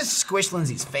fights. just squished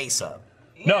Lindsay's face up.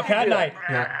 No, Kat and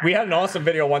I, we had an awesome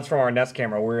video once from our Nest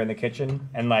camera. We were in the kitchen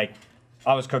and like,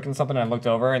 I was cooking something and I looked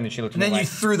over and then she looked at And me then you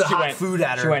like, threw the she hot went- food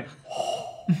at her. She went,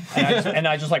 and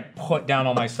I just like put down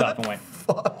all my stuff and went,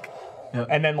 fuck.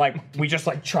 And then like we just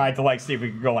like tried to like see if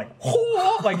we could go like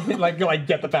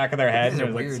get the back of their head. These It are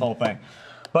was like this weird. whole thing.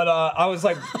 But I was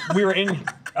like, we were in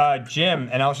gym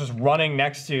and I was just running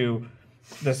next to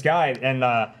this guy and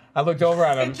I looked over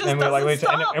at him It just and we were like, doesn't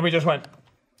stop. and we just went.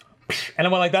 And I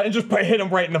went like that and just hit him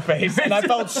right in the face. And I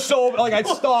felt so like I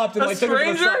stopped and A like took him to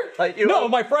the stranger? side. Like, you No, were-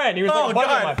 my friend. He was Oh, like hugging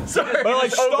God. my. Sorry. But I like You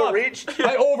just stopped. overreached?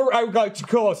 I got too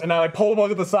close and I like pulled him over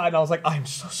to the side and I was like, I'm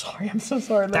so sorry. I'm so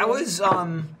sorry. That was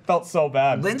felt so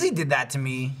bad. Lindsay did that to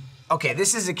me. Okay,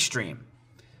 this is extreme.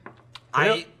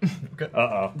 I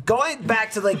going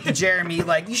back to like the Jeremy,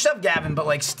 like you shoved Gavin, but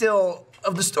like still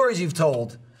of the stories you've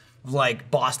told, like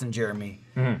Boston Jeremy.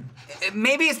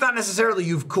 Maybe it's not necessarily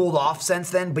you've cooled off since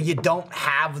then, but you don't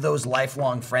have those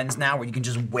lifelong friends now where you can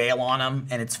just wail on them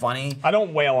and it's funny. I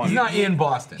don't wail on He's him. not in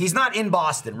Boston. He's not in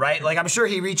Boston, right? Like I'm sure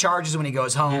he recharges when he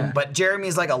goes home, but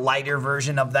Jeremy's like a lighter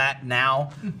version of that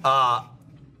now.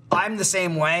 I'm the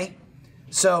same way.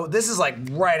 So this is like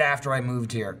right after I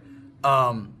moved here.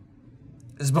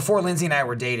 This is before Lindsay and I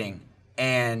were dating,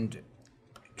 and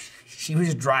she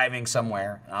was driving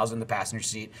somewhere, and I was in the passenger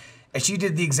seat, and she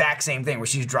did the exact same thing where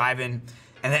she's driving,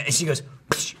 and then she goes,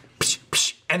 psh, psh,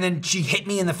 psh, and then she hit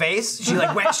me in the face. She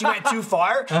like went too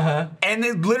far, and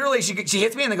then literally she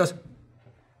hits me and then goes,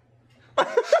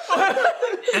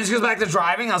 and she goes back to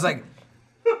driving. I was like,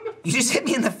 you just hit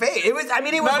me in the face. It was, I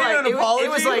mean, it was Not like, even an it was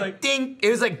apology? like, Like- ding. It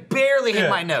was like barely hit Yeah.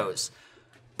 my nose.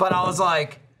 But I was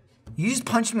like, you just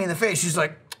punched me in the face. She's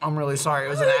like, I'm really sorry. It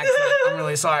was an accident. I'm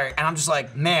really sorry. And I'm just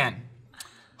like, man,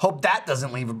 hope that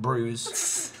doesn't leave a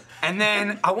bruise. And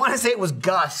then I want to say it was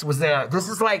Gus was there. This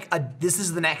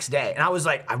is the next day. And I was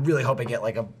like, I really hope I get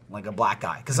like a black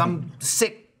guy. Because I'm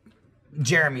sick,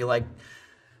 Jeremy, like,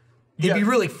 it'd be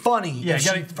really funny if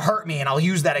she hurt me and I'll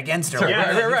use that against her. Like,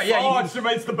 right. Yeah, Oh, you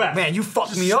it's the best. man, you fucked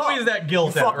just me up. squeeze that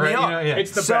guilt You out, fucked right? me up. You know, yeah.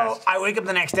 It's the So best. I wake up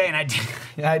the next day and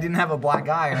I didn't have a black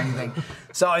eye or anything.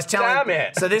 So I was telling. Damn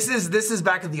it. So this is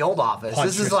back at the old office. Punch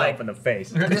this is yourself like in the face.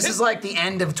 this is like the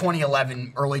end of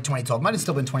 2011, early 2012. Might have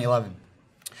still been 2011.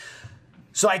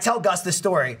 So I tell Gus this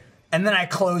story, and then I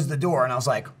closed the door and I was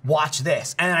like, "Watch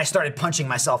this!" And then I started punching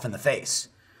myself in the face.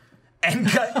 And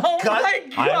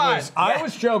Gus, I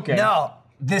was joking. no,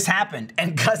 this happened.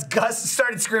 And Gus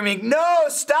started screaming, "No,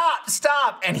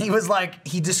 stop!" And he was like,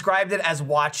 he described it as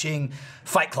watching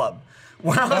Fight Club.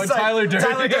 When I was like, Tyler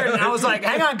Durden. And I was like,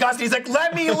 hang on, Gus. And he's like,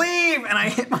 let me leave. And I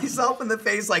hit myself in the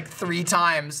face like 3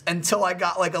 times until I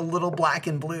got like a little black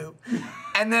and blue.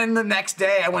 And then the next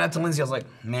day I went up to Lindsay. I was like,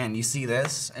 man, you see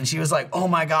this? And she was like, oh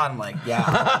my God. I'm like,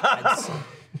 yeah.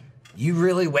 You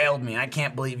really wailed me. I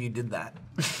can't believe you did that.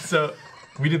 So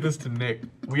we did this to Nick.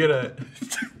 We had a.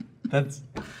 That's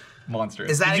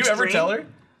monstrous. Is that Did you ever extreme? tell her?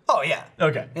 Oh, yeah.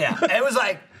 Okay. Yeah. And it was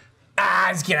like,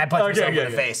 I'm just kidding. I punched myself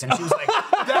in the face. And she was like,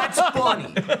 that's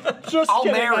funny. Just I'll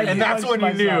kidding, marry I you. And that's when you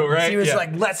punched knew, myself. right? She was Yeah.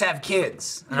 like, let's have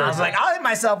kids. And I was like, I'll hit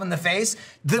myself in the face.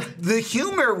 The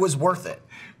humor was worth it.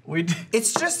 We did,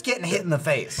 It's just getting hit in the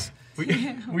face.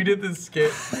 we did this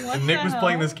skit, and Nick the was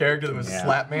playing hell? this character that was Yeah.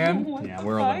 Slapman. What Yeah, the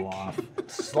we're a little fuck? off.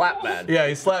 Slap man. Yeah,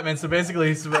 he's Slapman. So basically,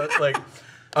 he's about like.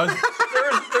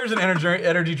 There's an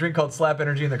energy drink called Slap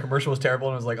Energy, and the commercial was terrible.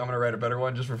 And I was like, I'm gonna write a better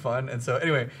one just for fun. And so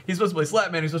anyway, he's supposed to play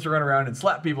Slapman. He's supposed to run around and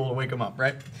slap people to wake them up,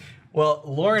 right? Well,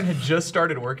 Lauren had just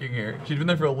started working here. She'd been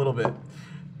there for a little bit,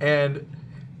 and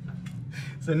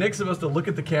so Nick's supposed to look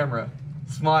at the camera,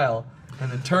 smile,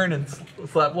 and then turn and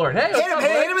slap Lauren. Hey, Hit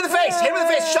him in the face. Hit him in the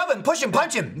face. Shove him. Push him.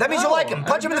 Punch him. That means you like him.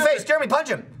 Punch him in the face. Jeremy, punch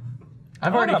him.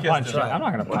 I've I'm already not gonna kissed punch. him. I'm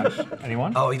not gonna punch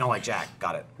anyone. Oh, you don't like Jack.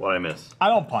 Got it. What I miss? I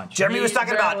don't punch. Jeremy was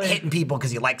talking about Barely. hitting people because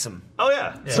he likes them. Oh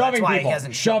yeah. Shoving why he people.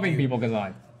 hasn't shoved Shoving you. people because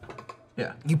I.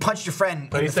 Yeah. You punched your friend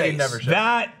But in he the said face. he never showed.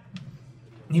 That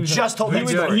You just told he that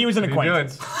was story. he was an What are you doing?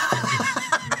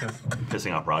 acquaintance.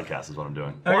 Pissing off broadcast is what I'm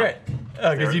doing. Okay.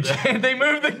 Because they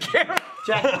moved the camera.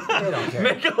 They don't care.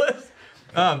 Nicholas.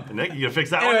 Nick, you gonna fix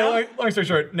that Anyway, one? long story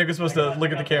short, Nick was supposed to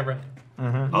look at the camera, Oh,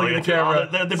 look at the camera,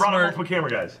 They brought smirk, multiple camera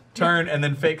guys. turn, and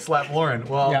then fake slap Lauren.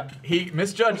 Well, Yeah. he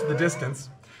misjudged the distance.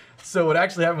 So what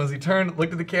actually happened was he turned,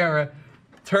 looked at the camera,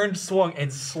 turned, swung,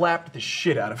 and slapped the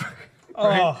shit out of her.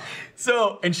 Right? Oh.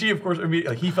 So, and she, of course,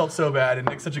 immediately, he felt so bad, and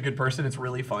Nick's such a good person, it's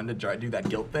really fun to try to do that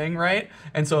guilt thing, right?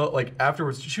 And so, like,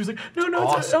 afterwards, she was like,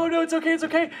 no, it's okay. And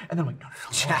then I'm like, no.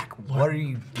 Jack, what are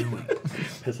you doing?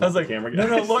 I was like,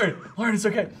 no, Lauren, it's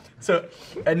okay. So,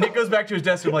 and Nick goes back to his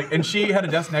desk, and I'm like, and she had a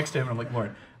desk next to him, and I'm like,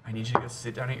 Lauren, I need you to go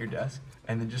sit down at your desk,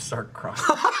 and then just start crying.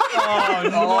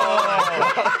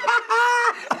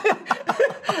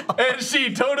 And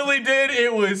she totally did.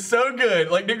 It was so good.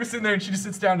 Like, Nick was sitting there, and she just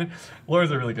sits down, and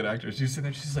Laura's a really good actor. She's sitting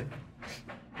there, she's like,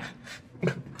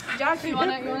 Jack, you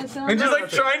wanna sit on and just like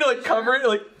trying to like cover it,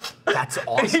 like. That's And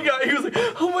awesome. he was like,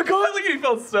 oh my god, like he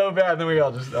felt so bad. And then we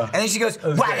all just. And then she goes,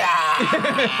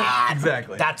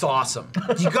 Exactly. That's awesome.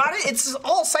 You got it? It's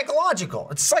all psychological.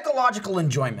 It's psychological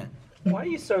enjoyment. Why are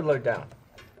you so low down?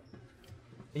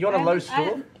 Are you on a low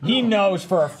stool? He knows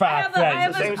for a I fact have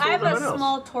that. a, I have a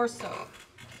small torso.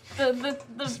 The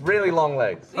Really long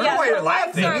legs. Yeah, the you're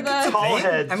laughing. legs are You can the- Tall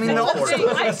heads. I mean, they're all small the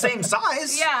torso. same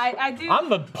size. Yeah, I do. I'm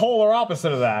the polar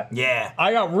opposite of that. Yeah.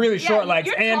 I got really Yeah, short legs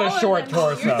you're and a taller short than me.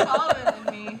 You're torso. taller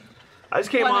than me. I just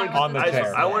came Whatever. On the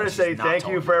chair. I want to say Not thank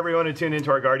you tall. for everyone who tuned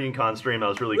into our Guardian Con stream. That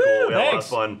was really cool. We had a lot of thanks.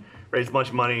 fun. Raised a bunch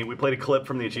of money. We played a clip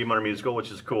from the Achievement Hunter musical,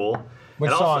 which is cool.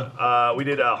 Which and also, we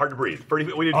did Hard to Breathe. We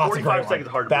did Oh, that's a 45 great seconds of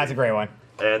one. Hard to That's a Breathe. great one.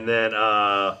 And then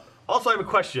also I have a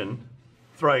question.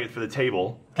 Throwing it for the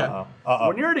table.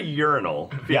 When you're at a urinal,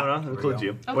 Fiona, includes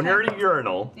you. When Okay. you're at a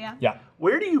urinal, Yeah.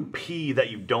 where do you pee that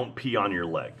you don't pee on your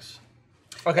legs?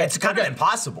 Okay, it's kind of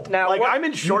impossible. Now, Like what- I'm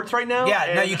in shorts right now.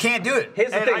 Yeah, no, and- you can't do it. here's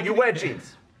the and thing. I You can- wear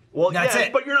jeans. Well, That's yes,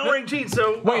 it. but you're not wearing jeans,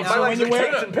 so Wait, My so when legs you are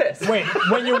wear caked in piss. wait,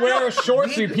 when you wear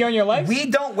shorts, do you pee on your legs? We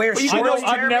don't wear shorts. I know I've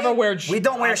Jeremy. never wear. We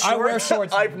don't wear shorts. I wear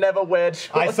shorts. I've never wear shorts.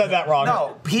 I said that wrong.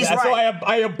 No, he's That's right. why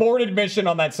I aborted mission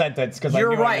on that sentence because I You're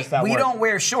knew I right. missed that We word. don't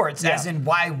wear shorts, as Yeah. in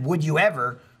why would you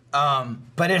ever?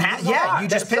 But it has. Yeah, you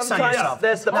just There's piss on sometimes yourself.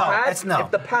 There's the no, pad. that's no.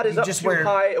 If the pad is You up just too wear.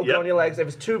 high, it'll go Yep. on your legs. If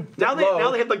it's too now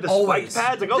low, they have like the Always. spike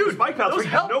pads. Like, oh, the spike pads. those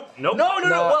Like, help. nope. No. No.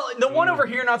 Well, the one over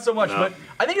here, not so much, No. but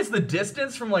I think it's the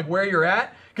distance from like where you're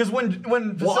at. Because when Well,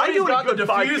 I facilities do it a got the good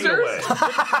 5 feet away.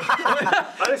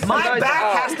 diffusers, My Sometimes back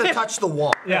out. has to touch the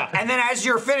wall. Yeah. And then as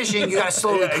you're finishing, you gotta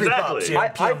slowly Yeah, creep up. exactly. So you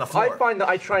don't pee on the floor. I find that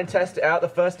I try and test it out. The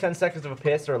first 10 seconds of a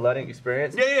piss are a learning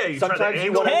experience. Yeah. You try the Sometimes you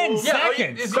angle. want 10 to. yeah,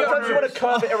 seconds. Sometimes you want to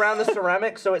curve it around the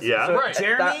ceramic, so it's Yeah. so Right.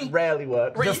 Jeremy? that rarely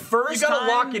works. The first you gotta time-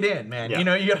 lock it in, man. Yeah. You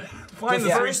know, you gotta find The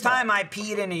the first time I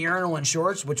peed in a urinal in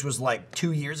shorts, which was like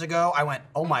 2 years ago, I went,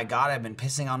 oh my god, I've been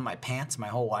pissing on my pants my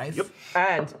whole life. Yep.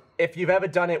 And if you've ever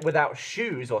done it without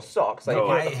shoes or socks, like if Oh.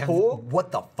 you're I at the have, pool,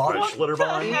 what the fuck? Right,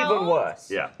 Schlitterbahn. even worse.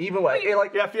 Yeah. Even worse. You're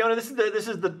like, Yeah, Fiona, this is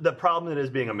the problem that is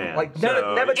being a man. like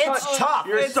So, never It's touch. tough.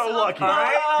 You're It's so so lucky.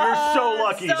 fun. You're so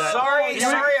lucky. So that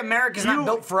Sorry, America's not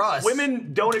built for us.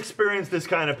 Women don't experience this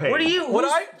kind of pain. What are you? What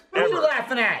who's- I- Who are you Ever.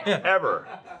 laughing at? Ever.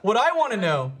 What I want to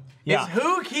know Yeah. is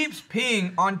who keeps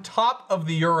peeing on top of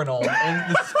the urinal in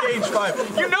the stage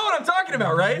 5. You know what I'm talking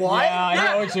about, right? What? Yeah, I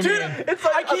know what you dude, mean. It's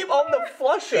like I keep on the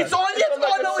flusher. It's on, like a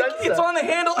it's sensor. on the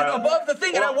handle and above the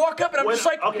thing, and I walk up and I'm when- just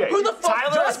like, okay. who the fuck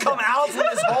Tyler has does come that? out from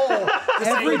his hole.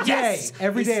 Every day, Yes.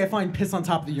 every day I find piss on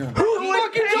top of the urinal. Who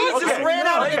fucking does He just Okay. ran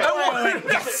out of the Okay. door and went,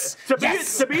 yes.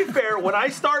 To be fair, when I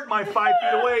start my 5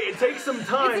 feet away, it takes some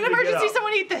time. It's an to emergency. Get up.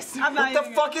 Someone eat this. I'm not What the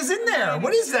even fuck gonna- is in there?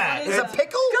 What is that? Is it a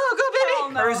pickle? Go, baby. Hell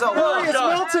no. Or is it Hell what? It's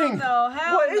melting. no.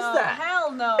 Hell What is no. that?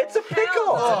 Hell no. It's a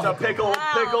pickle. Hell It's a pickle.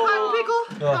 Pickle. Cotton pickle?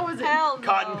 How was it? no. Hell no.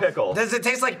 Cotton pickle. Does it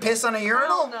taste like piss on a Hell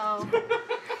urinal? no.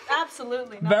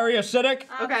 Absolutely not. Very acidic.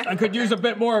 Okay. I could use a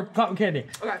bit more cotton candy.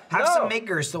 Okay. Have No. some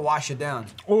makers to wash it down.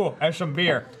 Ooh, and some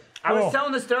beer. I was Cool.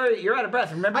 telling the story that you're out of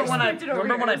breath. Remember I when I slipped it over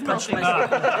here. It was punched melting. myself?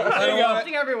 There you go.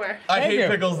 Melting everywhere. I Thank hate you.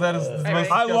 pickles. That is the most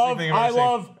disgusting thing I've I ever seen.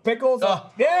 love pickles.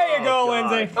 There you go,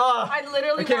 God. Lindsay. I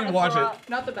literally I can't even watch throw it. up.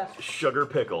 Not the best. Sugar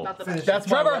pickle. Not the best. That's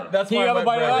Trevor, my, that's can you my have a wet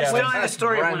bite of bread, that? yeah. Telling the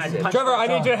story when I punched Trevor, I myself.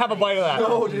 need you to have a bite of that.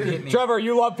 No, dude. Trevor,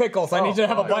 you love pickles. I need you to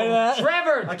have a bite of that.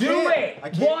 Trevor, do it. I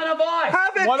can't. One of us.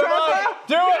 Have it, One of Trevor. us.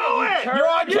 Do it. You're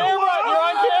on camera. You're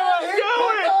on camera. Do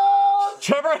it!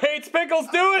 Trevor hates pickles.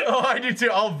 Do it. Oh, I do too.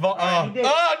 Trevor, no!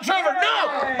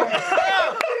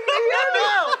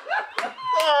 No!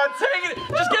 Oh, take it.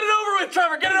 Just get it over with,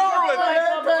 Trevor. Get it over with.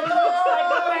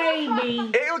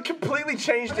 It completely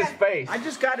changed his face. I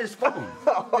just got his phone.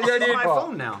 Yeah, It's dude. on my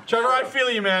phone now. Trevor, I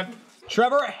feel you, man.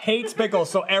 Trevor hates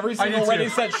pickles, so every single do too. Ready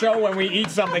Set show when we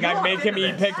eat something, I make him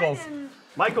eat pickles.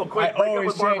 Michael, quick, break up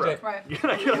with Barbara. Right.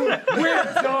 We're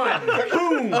done.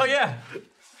 Boom. Oh yeah.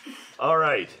 All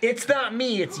right. It's not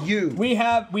me. It's you. We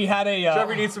had a.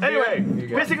 Trevor needs some beer. Anyway,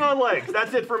 pissing on legs.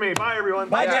 That's it for me. Bye, everyone.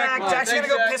 Bye, Jack. Jack's gonna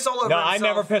go piss all over No, himself. I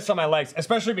never piss on my legs,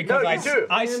 especially because No, you do.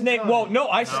 I snake. Well, no,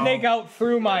 I snake out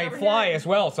through my fly as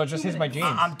well, so it just hits my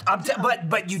jeans.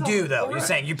 But you do though. You're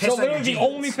saying you piss So on your literally, jeans. the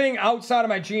only thing outside of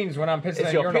my jeans when I'm pissing Is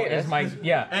at your urinal penis? is my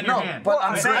And your No, hand. but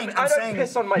I'm I saying don't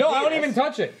piss on my No, penis. I don't even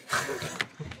touch it.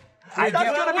 That's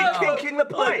gonna be kinking the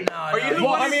plate. Are you the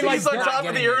Well, one I who mean, sees like, on you're top not of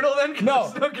the getting urinal then? 'Cause No,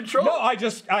 there's no control. No,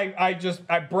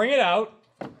 I bring it out,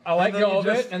 I let then go you of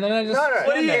just- it, and then I just. No, no.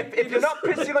 stand there. If you're not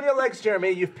pissing on your legs,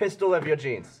 Jeremy, you've pissed all over your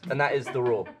jeans, and that is the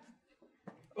rule.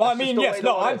 Well, I That's mean, just the yes, way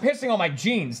no, the I'm law is. pissing on my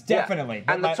jeans, definitely. Yeah.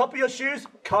 but And the my- top of your shoes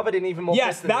covered in even more Yes,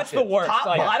 piss than that's your the worst. Top,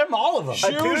 like, bottom, all of them.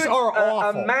 shoes are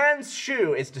awful. A man's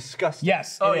shoe is disgusting.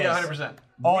 Yes. Oh it yeah, is. 100%.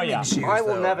 Oh yeah. Shoes, I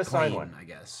will though, never are sign clean, one. I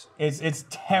guess. It's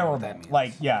terrible. means.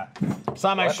 Like, yeah.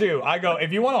 Sign my shoe. I go,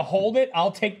 if you want to hold it, I'll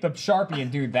take the Sharpie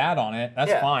and do that on it. That's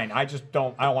Yeah. fine. I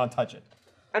don't want to touch it.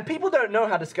 And people don't know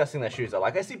how disgusting their shoes are.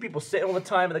 Like, I see people sitting all the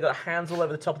time and they got hands all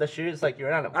over the top of their shoes. It's like, you're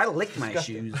an animal. I lick my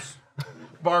Disgusting. shoes.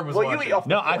 Barb was Well, you watching. eat off the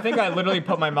No, I think I literally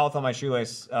put my mouth on my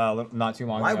shoelace not too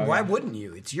long ago. Why yeah. wouldn't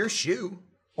you? It's your shoe.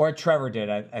 Or Trevor did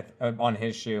on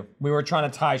his shoe. We were trying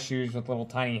to tie shoes with little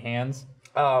tiny hands.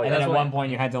 Oh, And yeah. then at one point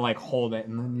you had to like hold it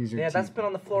and then use your Yeah, teeth. that's been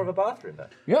on the floor of a bathroom, though.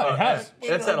 Yeah, it has.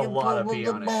 That's had a lot of pee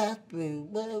on it.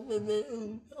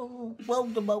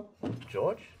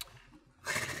 George?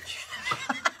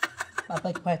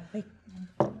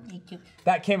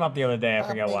 That came up the other day. I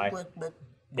forget why.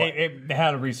 It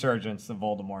had a resurgence of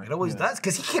Voldemort. It always does,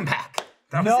 because he came back.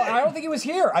 No, I don't think he was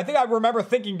here. I think I remember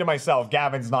thinking to myself,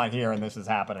 Gavin's not here and this is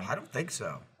happening. I don't think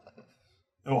so.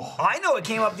 Ugh. I know it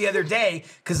came up the other day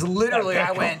because literally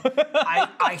I went,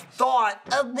 I thought,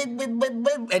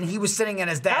 and he was sitting at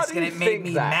his desk do and you it made think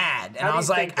me that? mad. And How I do was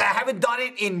you like, think I that? haven't done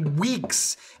it in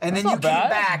weeks. And then That's you not came bad.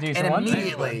 back Decent and one.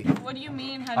 immediately. What do you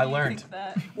mean? How I do you learned. think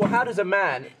that? Well, how does a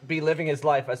man be living his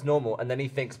life as normal and then he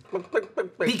thinks...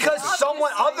 Because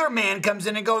someone, other man comes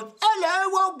in and goes,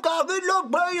 hello, I'm Gavin,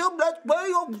 look, let's play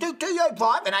on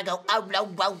 2K5. And I go, oh,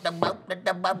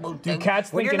 no, Do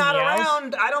cats when think you're in not meows?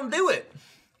 around, I don't do it.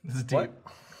 This is deep.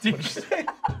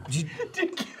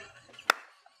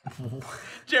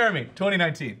 Jeremy,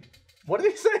 2019. What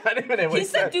did he say? I didn't even hear what He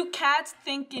said, "Do cats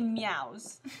think in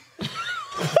meows?"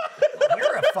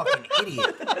 You're a fucking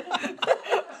idiot.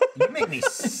 You make me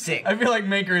sick. I feel like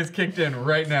Maker is kicked in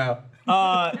right now.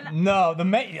 No,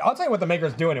 I'll tell you what the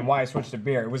maker's doing and why I switched to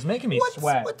beer. It was making me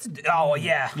sweat. Oh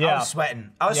yeah, I Yeah. was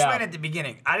sweating. I was Yeah. sweating at the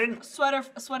beginning. I didn't. Sweating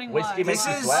Whiskey wine. makes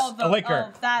you Oh, sweat? the-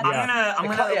 Liquor. Oh, that.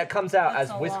 Yeah. It comes out That's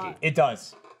as a whiskey. lot. It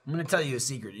does. I'm gonna tell you a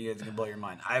secret. You guys can blow your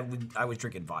mind. I was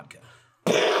drinking vodka,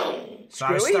 so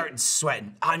I was Screwy? starting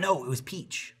sweating. I know it was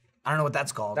peach. I don't know what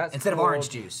that's called. That's Instead of called- orange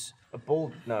juice. A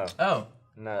bull... No. Oh,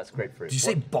 No, that's grapefruit. Did you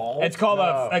say ball? It's called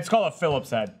a Phillips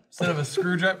head. instead of a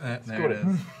screwdriver. There it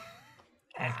is.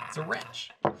 It's a wrench.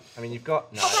 I mean, you've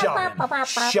got... No.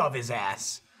 Shove his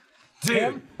ass.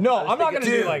 Him? No, I'm not gonna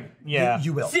do Dude. like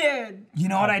You will. Dude. You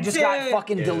know what I just got Dude.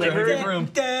 fucking delivered? Dirty room.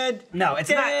 Dude. No, it's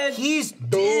not. Dude. He's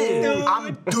dude.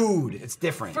 I'm dude. It's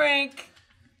different. Frank.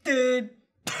 Dude.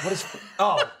 What is?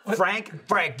 Oh, Frank.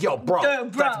 Yo, bro.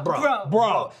 Dude, bro, That's bro.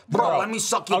 bro. Bro, let me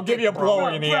suck your I'll give dick, you a bro.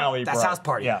 blower in the Bro. alley, That's bro. house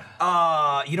party.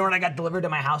 Yeah. You know what I got delivered to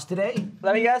my house today?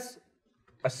 Let me guess.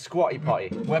 A squatty potty.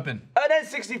 Weapon. An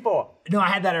N64. No, I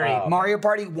had that already. Mario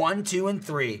Party 1, 2, and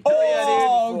 3.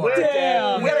 Oh, We're damn.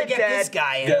 dead. We gotta We're get dead. this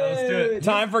guy in. Yeah, let's do it.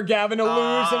 Time for Gavin to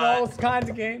lose and all kinds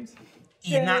of games.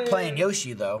 You're not playing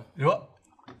Yoshi though. What?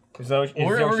 So,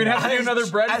 We're gonna have to do another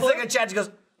bread I was flip? like a chat. She goes,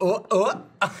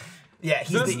 Yeah,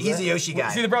 he's the Yoshi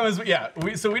guy. See, the problem is, yeah,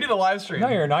 we did a live stream. No,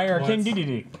 you're not. You're King once.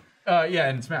 DDD.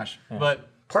 Yeah, in Smash. But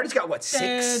Party's got what,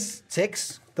 six?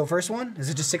 The first one? Is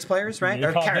it just 6 players, right? You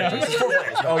Or called characters? that. It's 4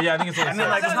 players. oh yeah, I think it's And then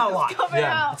like there's not a lot. Coming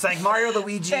Yeah. out. It's like Mario,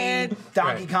 Luigi, Dead.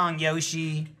 Donkey Right. Kong,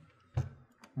 Yoshi,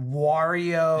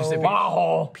 Wario, say Peach?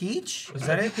 Wow. Peach? Is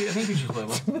that it? I think Peach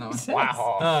was playable. No.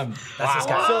 Wow. That's this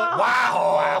guy. So,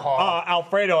 Wow.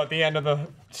 Alfredo at the end of the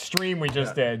stream we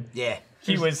just did. Yeah.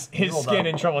 His Hold skin up.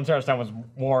 in Trouble in Terrorist Town was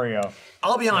Wario.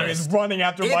 I'll be He was honest. running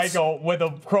after It's- Michael with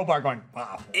a crowbar going,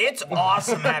 wow. It's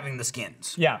awesome having the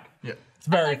skins. Yeah. yeah. It's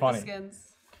very I like funny. The skins.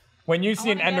 When you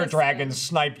see an wanna Ender get a Dragon skin.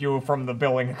 snipe you from the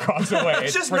building across the way,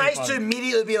 It's just pretty nice funny. to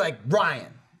immediately be like Ryan.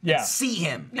 Yeah. See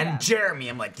him. Yeah. And Jeremy,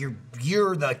 I'm like,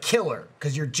 you're the killer.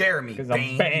 Because you're Jeremy. 'Cause I'm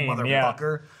Bane, Bane, you yeah.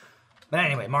 motherfucker. But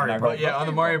anyway, Mario Never- Bros. But yeah, on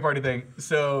the Mario Party thing.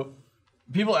 So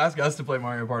people ask us to play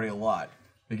Mario Party a lot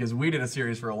because we did a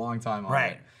series for a long time on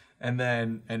Right. it. And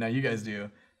now you guys do.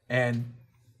 And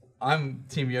I'm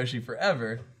Team Yoshi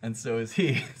forever, and so is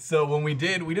he. So when we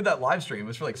did that live stream. It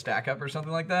was for like Stack Up or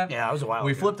something like that. Yeah, it was a while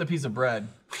We ago. flipped a piece of bread.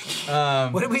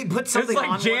 What did we put something like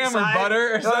on jam one or side?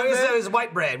 butter or No, something? it was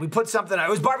white bread. We put something on. It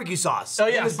was barbecue sauce. Oh,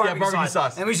 It yeah, was yeah, barbecue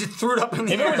sauce. And we just threw it up in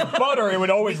the If air. it was butter, it would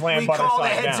always land we butter called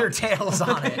side heads down. or tails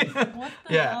on it.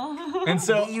 Yeah. And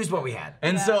so we used what we had.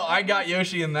 And so I got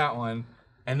Yoshi in that one,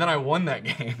 and then I won that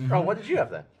game. Oh, what did you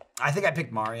have then? I think I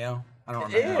picked Mario. I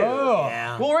don't remember. Oh.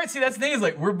 Yeah. Well, right. See, that's the thing is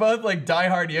like we're both like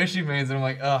diehard Yoshi mains, and I'm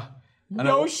like,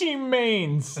 Yoshi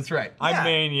mains. That's right. I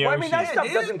main Yoshi. Well, I mean, that stuff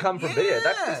dude. doesn't come from video.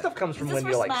 That stuff comes from this when for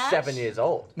you're like Smash? 7 years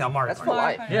old. No, Mario. That's for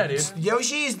Mario. life. Yeah,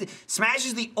 dude. Smash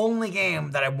is the only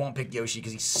game that I won't pick Yoshi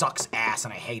because he sucks ass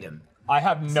and I hate him. I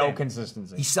have no Same.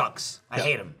 consistency. He sucks. I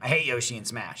hate him. I hate Yoshi in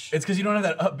Smash. It's because you don't have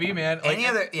that up B, man. Like, Any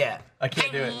other, yeah. I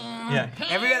can't do it. Yeah.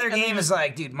 Every other game is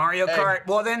like, dude, Mario Kart.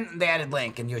 Well, then they added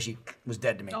Link and Yoshi was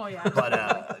dead to me. Oh, yeah.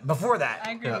 But before I that,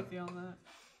 agree with you on that.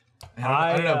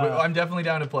 I don't know, but I'm definitely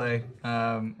down to play.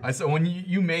 I saw when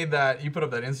you made that, you put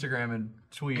up that Instagram and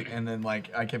tweet, and then like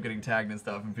I kept getting tagged and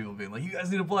stuff, and people being like, "You guys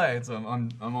need to play." So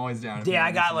I'm always down. yeah,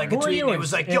 I got like a Who are tweet you and it in-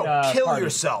 was like, in, yo, kill Party?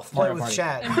 yourself. Play Mario with Party.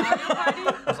 chat. In Mario Party,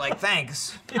 I was like,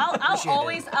 thanks.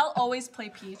 I'll always play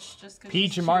Peach just because.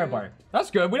 Peach and Mario Party.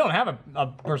 That's good. We don't have a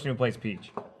person who plays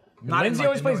Peach. Not in, Lindsay like,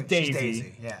 always the plays new- she's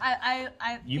Daisy. Yeah.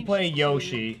 I You think play she's cute.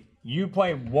 Yoshi. You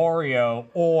play Wario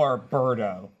or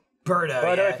Birdo. Birdo.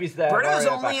 Birdo, yeah. if he's there, Birdo's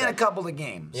Mario only in a backup. couple of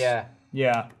games. Yeah.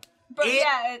 Yeah. But It,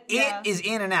 yeah, it is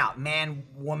in and out. Man,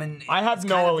 woman. I have it's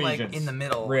no kind of allegiance, like in the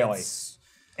middle. really. It's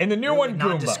In the new really one, Goomba.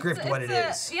 nondescript what it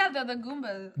is. Yeah, the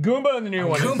Goomba. Goomba in the new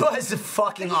one. Goomba is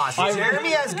fucking awesome. I-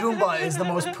 Jeremy as Goomba is the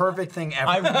most perfect thing ever.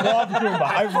 I love Goomba.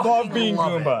 I love fucking being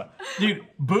love it. Goomba. Dude,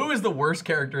 Boo is the worst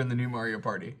character in the new Mario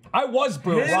Party. I was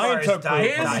Boo. Ryan His took Boo.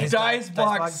 dice- from me. His his dice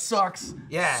block block- sucks.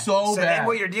 Yeah. So bad. then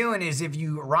what you're doing is if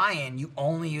you Ryan, you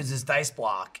only use his dice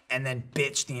block and then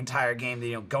bitch the entire game that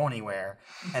you don't go anywhere.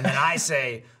 And then I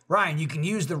say, Ryan, you can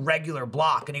use the regular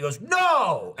block, and he goes,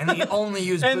 no! And then you only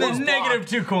use And Boo's then block, negative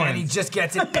 2 coins. And he just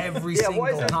gets it every Yeah, single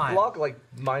why is that time. block like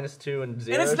 -2 and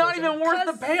 0? And it's or not something? even worth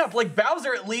the payoff. Like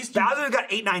Bowser, at least. Bowser got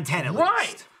 8, 9, 10 at Right.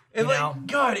 least. And You like, know?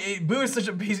 God, Boo is such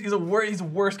a he's a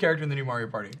worst character in the new Mario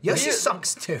Party. Yoshi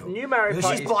sucks too. New Mario Yoshi's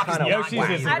Party's block is kinda not Yoshi's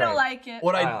wacky. is- I don't like it.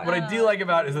 What I do like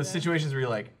about it is the situations where you're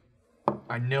like,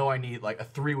 I know I need like a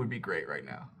 3 would be great right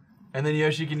now, and then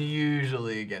Yoshi can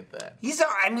usually get that. He's all.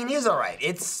 I mean, he's all right.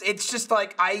 It's just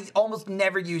like I almost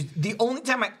never use. The only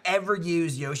time I ever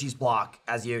use Yoshi's block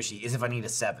as Yoshi is if I need a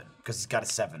 7 because he's got a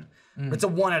 7. It's a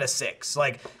 1 out of 6.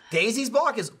 Like Daisy's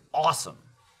block is awesome.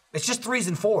 It's just 3s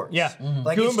and 4s. Yeah.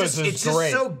 Like Goomba's it's is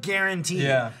great. just so guaranteed.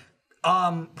 Yeah.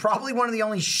 Probably one of the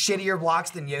only shittier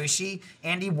blocks than Yoshi,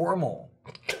 Andy Warmole.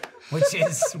 Which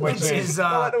is What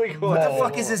do we call what it? the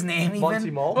fuck is his name even? Monty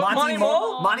Mole? Monty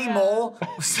Mole. Monty Mole.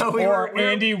 So we Or were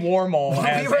Andy Warmole,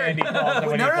 as Andy calls it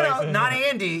when he plays no, it. not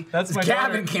Andy. That's my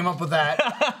Gavin daughter. came up with that.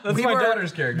 That's my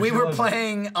daughter's character. We She were loves it.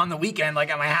 playing on the weekend, like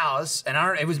at my house, and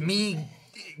it was me,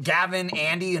 Gavin,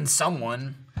 Andy, and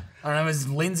someone. I don't know, it was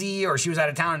Lindsay or she was out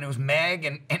of town, and it was Meg,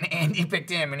 and Andy picked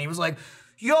him, and he was like,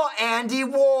 "You're Andy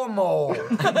Warmole."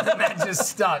 And that just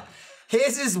stuck.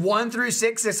 His is 1 through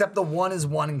 6, except the 1 is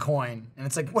 1 coin. And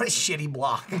it's like, what a shitty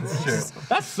block. It's just-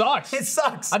 That sucks. it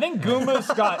sucks. I think Goomba's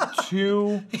got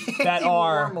 2 that Andy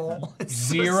are Warmole. It's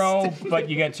so 0, stupid. but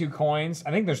you get 2 coins.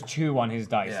 I think there's 2 on his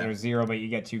dice. Yeah. There's 0, but you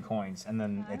get 2 coins, and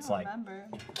then it's like Remember.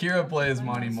 Kira plays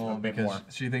Monty Mole bit because more.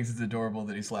 she thinks it's adorable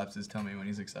that he slaps his tummy when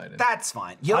he's excited. That's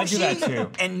fine. I do Yoshi, that too.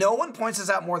 and no one points this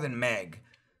out more than Meg,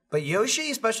 but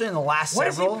Yoshi, especially in the last Why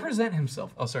does several, he present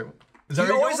himself? Oh, sorry. Is he that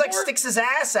what you're always going like for? sticks his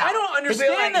ass out. I don't He'll be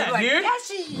understand that, he'll be dude.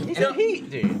 Yoshi. He's in heat,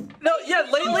 dude. No, yeah,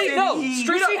 lately, no. he-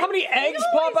 Straight you up. see how many eggs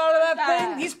pop out of that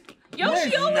thing? He's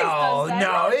Yoshi always No, does that.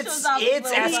 no, He it's shows off his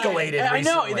little escalated. I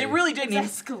know, recently. they really didn't.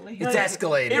 It's escalated. It's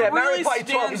escalated. It Yeah, really Mario Party 12,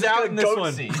 stands he's just out gonna in this goat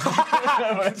one. see.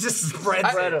 It just spreads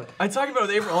Spread it. him. I talk about it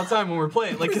with April all the time when we're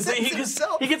playing. Like, because Presents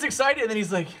himself. he gets excited and then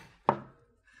he's like,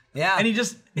 Yeah. and he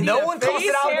just. No he- one calls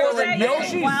it out Stares more than at you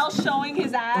Yoshi. while showing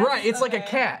his ass. Right, it's like a Okay.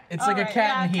 cat. It's like a Alright,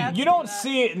 cat in yeah, heat. cats You do don't that.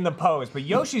 see it in the pose, but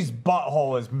Yoshi's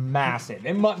butthole is massive.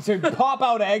 To pop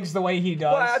out eggs the way he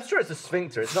does. Well, I'm sure it's a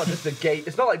sphincter. It's not just a gate.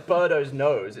 It's not like Birdo's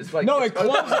nose. It's like No, it's it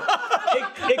closes.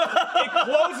 it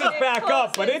closes back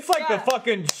up, but it's like the yeah.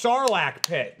 fucking Sarlacc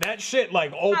pit. That shit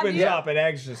like opens Yeah. up and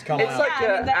eggs just come It's out. like Yeah, I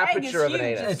mean, an the egg is aperture of an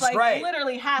huge. anus. It's like right.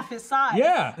 literally half his size.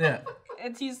 Yeah. Yeah.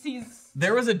 It's he's.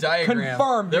 There was a diagram.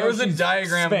 Confirmed There was a Yoshi's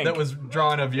diagram spink. that was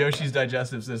drawn of Yoshi's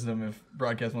digestive system. If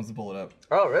broadcast wants to pull it up,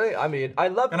 Oh, really? I mean, I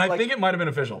love. and I like, think it might have been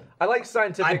official. I like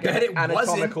scientific I bet it and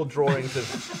anatomical drawings of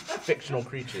fictional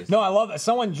creatures. No, I love that.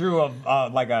 Someone drew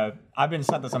I've been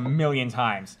sent this a million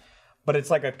times. but it's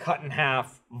like a cut in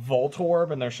half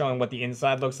Voltorb, and they're showing what the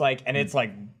inside looks like, and it's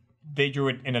like they drew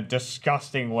it in a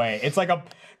disgusting way. It's like a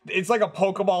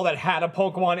Pokeball that had a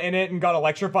Pokemon in it and got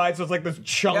electrified, so it's like this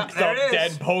chunked up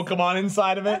dead Pokemon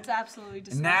inside of it. That's absolutely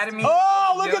disgusting. Anatomy.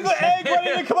 Oh, look at the egg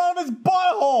ready to come out of his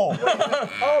butthole!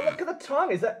 Oh, look at the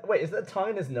tongue. Is that a tongue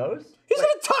in his nose? He's got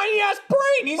a tiny ass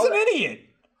brain. He's an idiot.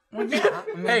 Well, yeah,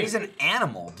 I mean, he's an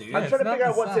animal, dude. I'm trying to figure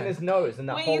out what's in size. his nose in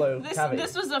that hollow cavity.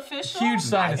 This was official? Huge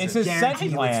sinuses. It's his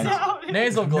second gland.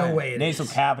 Nasal gland. No way. Nasal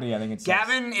cavity, I think it's.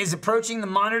 Gavin is approaching the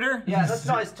monitor. Yeah, that's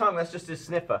not his tongue. That's just his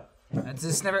sniffer. That's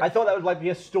his sniffer. I thought that would like be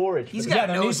a storage. He's for got Yeah, a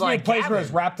there needs nose to be a like place where his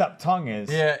Gavin. wrapped up tongue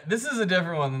is. Yeah, this is a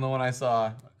different one than the one I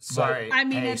saw. Sorry. I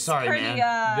mean, Hey, it's sorry, pretty.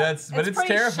 man. It's pretty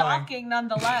terrifying. shocking,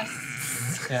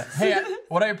 nonetheless. Yeah. Hey,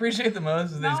 what I appreciate the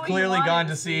most is that Not he's what you clearly wanted gone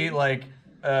to to see see. like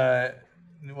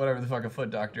whatever the fuck a foot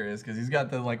doctor is, because he's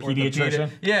got the like Pediatrician? orthopedic.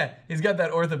 Yeah, he's got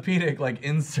that orthopedic like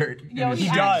insert. in Yo, his he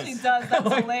cheek. actually does.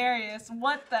 That's hilarious.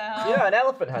 What the hell? Yeah, an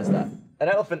elephant has that. An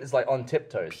elephant is like on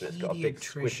tiptoes, but it's got a big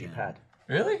Pediatrician. squishy pad.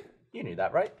 Really? You knew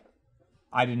that, right?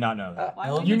 I did not know that.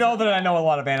 Why would You he know do that I know a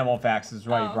lot of animal facts, is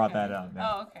why you Oh, brought okay. that up.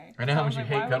 Yeah. Oh, okay. I know how I much was you like,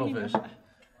 hate why would he cuttlefish. do that?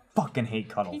 Fucking hate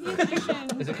cuttlefish.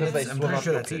 Pediatrician. Is it because they I'm swim pretty up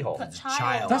sure your that's pee hole? A That's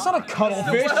child. That's not a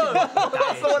cuttlefish.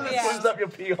 the one that Yeah. swims up your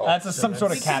pee hole. That's some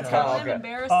sort of cat It's tail. kind of okay.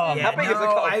 embarrassing. Oh, Yeah, How big is a no,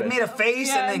 I cuttlefish? made a face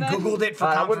Yeah, and then and then- Googled it for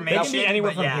I wouldn't- It confirmation. can be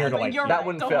anywhere from but yeah. here to But like. you're That right,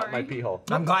 wouldn't don't fit up worry. my pee hole.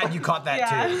 I'm glad you caught that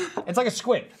Yeah. too. It's like a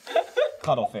squid.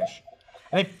 Cuttlefish.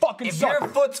 And they fucking If suck. your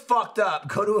foot's fucked up,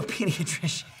 go to a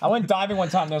pediatrician. I went diving one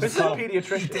time. There was This a is a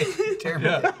cuttlefish. pediatrician.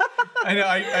 Terrible. I know.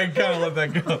 I kind of let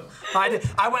that go.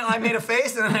 I made a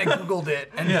face and then I Googled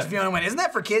it. And Fiona went, isn't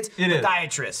that for kids? It is.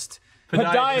 Podiatrist.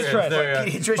 Podiatrist. There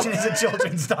you go. Pediatrician is a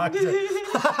children's doctor.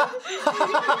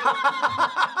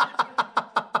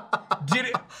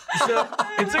 Dude, so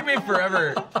it took me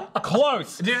forever.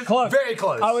 Close. Dude, Close. Very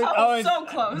close. I was, Oh, so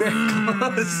close.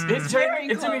 Very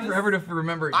It took me close. forever to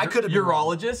remember I could've been wrong.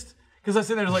 urologist, because I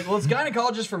sit there like, well, it's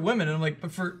gynecologist for women, and I'm like,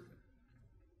 but for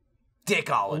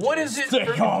Dickologist. what is it?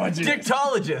 Dickologist.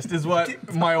 Dictologist is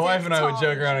what my wife and I would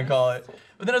joke around and call it.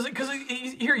 But then I was like, because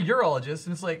you hear urologist,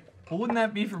 and it's like, well, wouldn't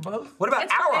that be for both? What about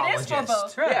It is for urologist?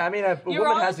 both. Right. Yeah, I mean, a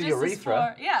woman has a Urologist is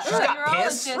urethra. for- yeah, She's got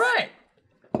piss. urologist- Right.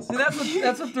 See,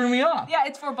 that's what threw me off. Yeah,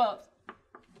 it's for both.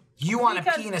 You want a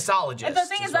Because- penisologist. And the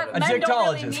thing is that A men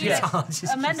don't really dictologist, need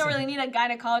yeah. men don't really need a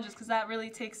gynecologist because that really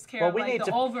takes care Well, of we like need the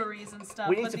to- ovaries and stuff.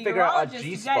 we need But to the figure out our urologist, you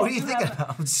G-spot. guys What are you do thinking have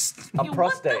of? A Yo,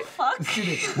 prostate. What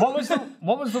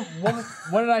the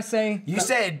fuck? what did I say? You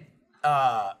said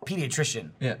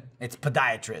pediatrician. Yeah. It's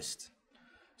podiatrist.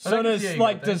 So I can does see how you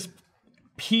like got that. does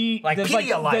P Like does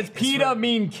Pedialyte does is PETA for-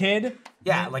 mean kid?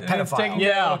 Yeah, like And it's pedophile. taking-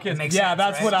 Yeah, okay, makes yeah, sense,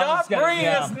 that's right? what I was Stop getting. bringing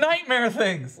Yeah. us nightmare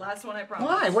things. Last one I promise.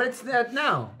 Why? What it's that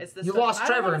now? It's the You stuff- lost I don't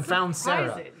Trevor wanna and found surprise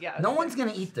Sarah. it. Yeah, no it's one's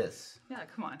gonna eat this. Yeah,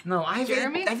 come on. No,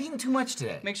 Jeremy? I've eaten too much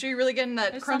today. Make sure you're really getting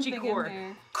that There's crunchy something core. in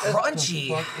there.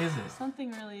 Crunchy. What is it?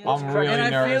 Something really is. I'm really And I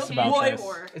nervous feel about well, this.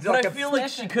 Is it but like I a- feel like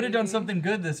she could have done something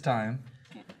good this time.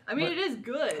 I mean, it is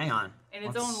good. Hang on. In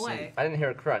its Let's own see. way. I didn't hear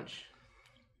a crunch.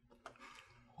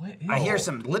 What is I hear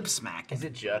some lip smack. Is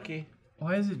it jerky?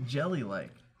 Why is it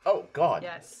jelly-like? Oh God.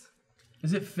 Yes.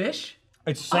 Is it fish?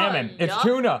 It's salmon. It's yup.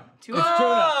 tuna. Tuna. It's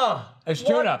tuna. It's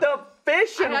tuna. What the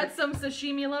fish? I and- had some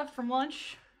sashimi left from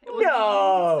lunch. It was No.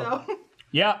 gone, so,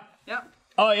 Yeah. yep.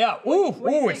 Oh yeah. Ooh, do you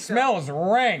ooh, it think, smells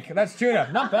rank. That's tuna.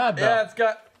 Not bad though. Yeah, it's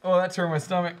got. Oh, that turned my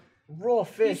stomach. Raw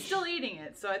fish. He's still eating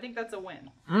it, so I think that's a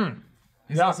win.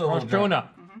 He's Yeah, also a it's little drunk. tuna.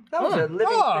 That was a living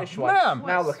Oh, fish once. man.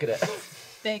 Now look at it.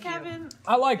 Thank you. Kevin,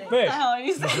 I like what fish. the hell are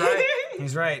you saying? Right.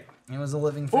 He's right. It was a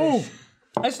living Ooh, fish.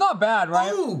 it's not bad,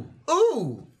 right? Ooh.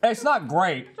 Ooh. It's not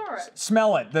great. It's all right.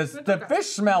 Smell it. The fish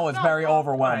smell is very All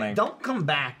overwhelming. right, don't come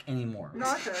back anymore.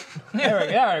 Gotcha. There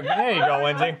you go,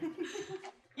 Lindsay.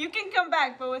 You can come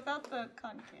back, but without the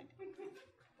cotton candy.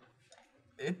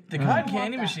 The cotton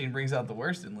candy machine brings out the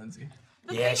worst in Lindsay.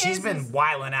 Yeah, thing she's is- been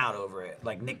wiling out over it,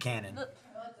 like Nick Cannon.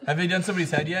 Have they done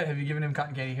somebody's head yet? Have you given him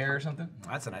cotton candy hair or something?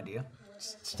 That's an idea.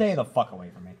 Stay the fuck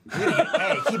away from me.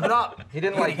 Hey, keep it up. He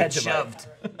didn't You're like gonna get Hegemite. shoved.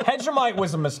 Hegemite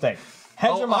was a mistake.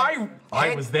 Hegemite.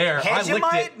 I was there. I licked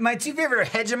Hegemite, it. my two favorite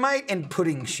are Hegemite and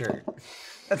pudding shirt.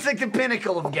 That's like the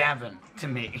pinnacle of Gavin to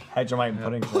me. Hegemite and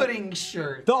pudding. Pudding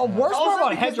shirt. The worst part Also about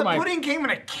because the Hegemite. pudding came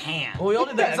in a can. Well, we all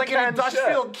did that. It's like an canned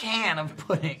industrial can of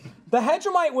pudding. The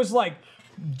Hegemite was like,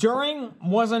 during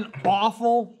wasn't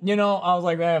awful. You know, I was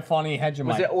like, funny Hegemite.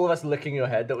 Was it all of us licking your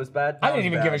head that was bad? I didn't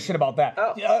even give a shit about that.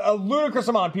 Oh. A ludicrous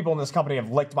amount of people in this company have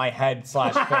licked my head /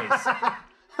 face.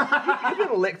 You've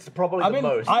been licked probably the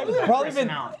most. I've probably been,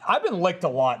 amount. I've been licked a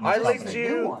lot in this I licked company.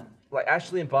 you like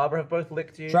Ashley and Barbara have both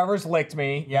licked you? Trevor's licked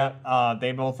me. Yeah,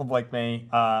 they both have licked me.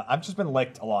 I've just been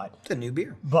licked a lot. It's a new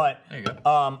beer. But There you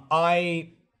go.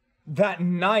 that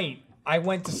night I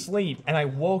went to sleep and I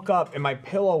woke up and my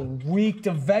pillow reeked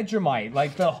of Vegemite.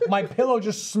 Like my pillow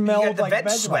just smelled You got the like veg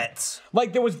Vegemite. sweats.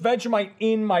 Like there was Vegemite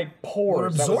in my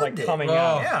pores that was like Absorbed it. coming Oh.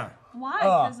 out. Yeah. Why?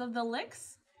 Because of the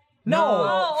licks?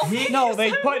 No, Oh. no,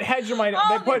 they put Vegemite.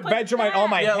 Oh, they put Vegemite that. on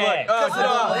my Yeah, look, head. oh,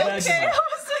 Okay, I was thinking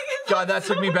God, that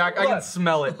took me back. I can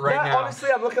smell it right That, now. honestly,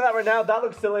 I'm looking at that right now. That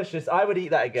looks delicious. I would eat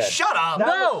that again. Shut up. That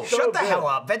No. looks so Shut the good. hell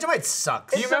up. Vegemite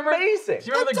sucks. It's amazing. Do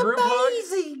you remember the group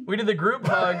hug? We did the group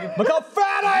hug. Look how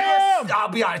fat I am! I'll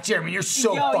be honest, Jeremy. You're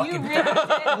so Yo, you fucking really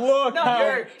fat. did. Look No, how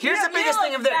you're- Here's you the biggest don't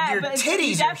thing of look that. fat, Your but titties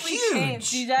you are definitely huge.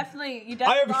 changed. You definitely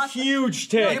I have lost.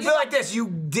 huge You tits. be like this. You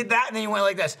did that, and then you went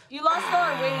like this. You lost a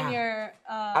lot of weight in your.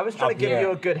 I was trying to give here.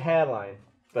 you a good hairline,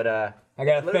 but I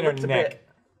got a it thinner looked a neck. bit-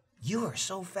 You are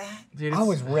so fat. Dude, I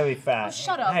was really fat. Oh,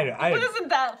 shut up. I wasn't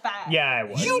that fat. yeah, I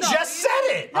was. You just said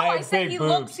it. No, I I, have said big he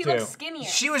boobs, looks too. skinnier.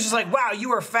 She was just like, "Wow, you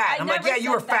were fat." I I'm like, never "Yeah,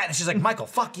 you were said fat." that. And she's like, "Michael,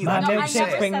 fuck you." My No, I milkshakes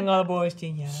never bringing said all the boys to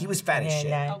you. He was fat as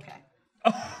shit.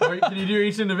 Okay. Can you do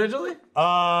each individually? He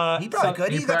probably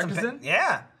could. you He's got some practicing?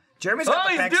 Yeah. Jeremy's got Oh,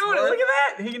 the he's pecs doing it. for Look at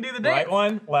that. He can do the dance. Right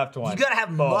one, left one. You gotta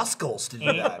have muscles to do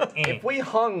that. If we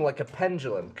hung like a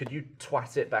pendulum, could you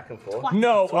twat it back and forth?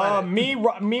 No, Twat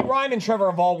it. me, Ryan, and Trevor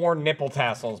have all worn nipple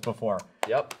tassels before.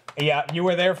 Yep. Yeah, you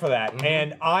were there for that,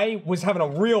 and I was having a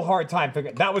real hard time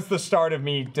figuring. That was the start of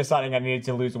me deciding I needed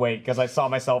to lose weight because I saw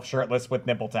myself shirtless with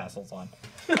nipple tassels on,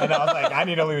 and I was like, I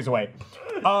need to lose weight.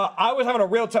 I was having a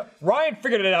real tough. Ryan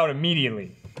figured it out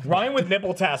immediately. Ryan with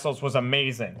nipple tassels was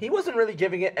amazing. He wasn't really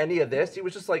giving it any of this. He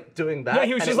was just like doing that. Yeah,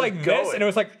 he was and just it like this, going. and it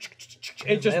was like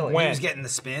it just Really? He went. was getting the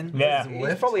spin. Yeah.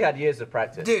 He's probably had years of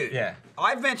practice. Dude, Yeah.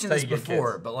 I've mentioned That's this how you get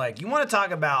before, kids. but like, you want to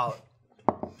talk about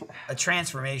a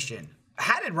transformation.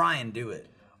 How did Ryan do it?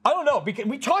 I don't know because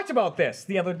we talked about this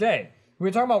the other day. We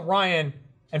were talking about Ryan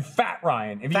and Fat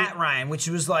Ryan. If Fat Ryan, which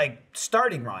was like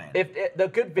starting Ryan. The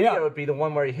good video Yeah. would be the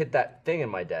one where he hit that thing in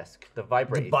my desk, the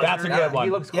vibrating. buzzer. That's a good one.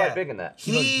 He looks quite big in that.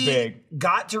 He looks big.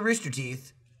 got to Rooster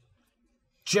Teeth,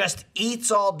 just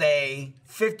eats all day,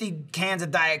 50 cans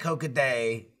of Diet Coke a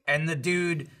day, and the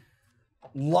dude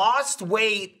lost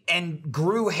weight and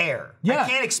grew hair. Yeah, I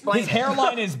can't explain his it.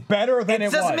 hairline is better than it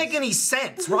was. It doesn't make any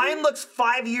sense. Ryan looks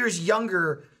 5 years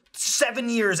younger 7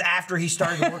 years after he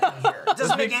started working here. It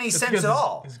doesn't make any It's sense because at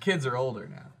all. His kids are older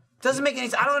now. Doesn't make any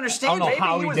sense. I don't understand. I don't know Maybe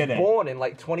how he he was did it. born in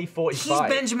like 2045.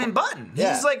 He's Benjamin Button.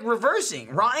 Yeah. He's like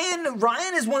reversing.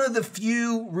 Ryan is one of the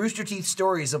few Rooster Teeth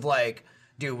stories of like,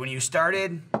 dude, when you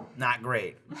started, not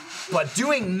great. But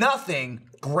doing nothing,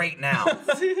 great now.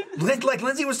 Like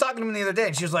Lindsay was talking to me the other day,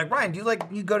 and she was like, Ryan, do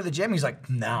you go to the gym? He's like,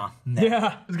 nah.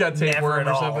 Yeah. He's got tapeworm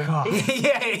or something.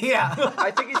 yeah. I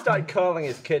think he started curling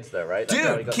his kids though, right? That's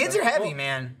how he Dude, got kids there. are heavy,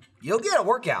 man. You'll get a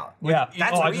workout. Yeah.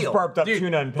 That's I real. just burped up Dude,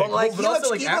 tuna and But pickles. like, but he also,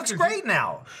 looks, like, he looks after great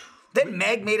now. Then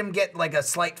Meg made him get like a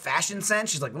slight fashion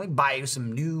sense. She's like, let me buy you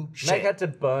some new shit. Meg had to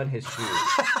burn his shoes.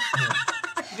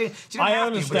 She didn't have to, I but she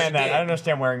understand that. did. I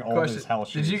understand wearing old Question. as hell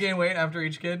shoes. Did you gain weight after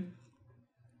each kid?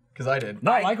 Because I did.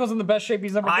 No, Michael's in the best shape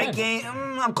he's ever I been. gained.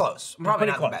 I'm close. I'm probably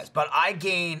pretty not close. the best, but I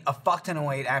gained a fuck ton of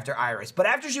weight after Iris. But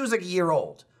after she was like a year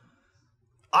old,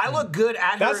 I look good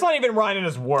at her. That's not even Ryan at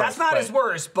his worst. That's not but- his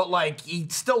worst, but like he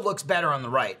still looks better on the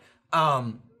right.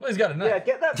 Well, he's got a knife. Yeah,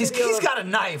 get that He's video. got a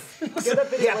knife. Get that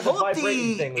video Yeah, where the pull up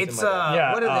vibrating thing the. was It's in my desk.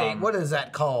 Yeah, what are they? What is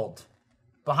that called?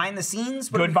 Behind the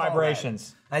scenes. What do Good we call that?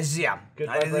 vibrations. Yeah. Good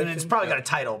It's vibrations? probably got a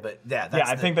title, but yeah. That's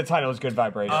Yeah, I think the title is Good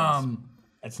Vibrations.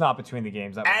 It's not between the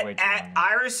games. That was way At, too at long.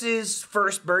 Iris's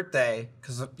first birthday,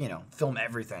 because film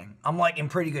everything, I'm like in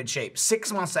pretty good shape.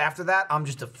 6 months after that, I'm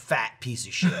just a fat piece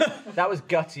of shit. That was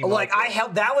gutty. Like Michael. I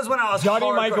held. That was when I was. Johnny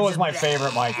hardcore, Michael was just- my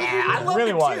favorite Michael. Yeah, I It loved really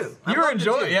it was. too. You were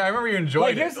enjoying. Yeah, I remember you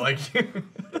enjoyed Like, it.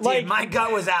 Like, Dude, my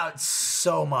gut was out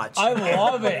so much. I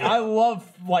love it. I love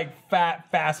like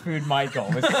fat fast food Michael.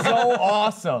 It's so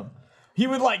awesome. He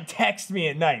would like text me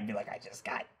at night and be like, "I just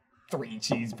got 3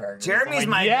 cheeseburgers." Jeremy's I'm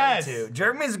my like, yes. go-to.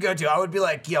 Jeremy's a go-to. I would be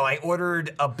like, yo, I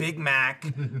ordered a Big Mac,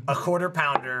 a quarter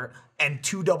pounder, and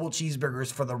 2 double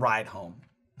cheeseburgers for the ride home.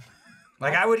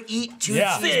 Like I would eat 2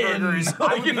 Yeah. cheeseburgers.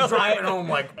 I would be driving home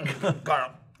like,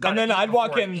 gotta And then eat I'd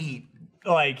walk before I in eat.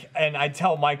 like, and I'd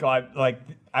tell Michael,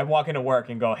 I walk into work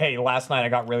and go, "Hey, last night I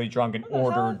got really drunk and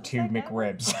ordered 2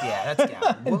 McRibs." Yeah, that's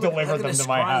Gavin. Look, delivered look them at the to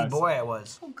my scrawny house. boy I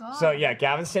was. Oh God. So yeah,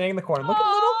 Gavin's standing in the corner. Look at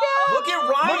little Gavin. Look at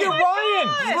Ryan. Look at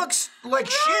Ryan. He looks like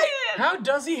shit. how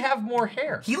does he have more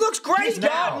hair? He looks great He's now.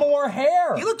 got more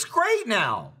hair. He looks great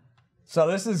now. So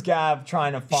this is Gav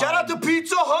trying to find. Shout out to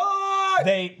Pizza Hut.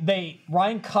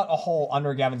 Ryan cut a hole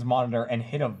under Gavin's monitor and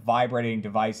hit a vibrating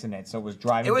device in it, so it was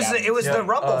driving. It was Gavin's the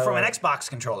rumble from an Xbox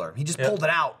controller. He just pulled it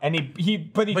out. And he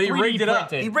rigged it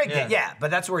up. He rigged it, yeah,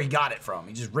 but that's where he got it from.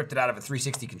 He just ripped it out of a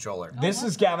 360 controller. This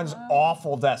is Gavin's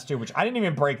awful desk too, which I didn't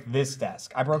even break this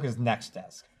desk. I broke his next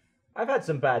desk. I've had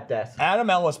some bad desks. Adam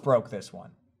Ellis broke this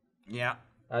one. Yeah.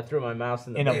 I threw my mouse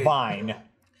in the a vine.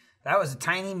 That was a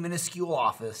tiny, minuscule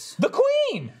office. The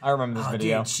Queen! I remember this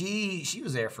video. Dude, she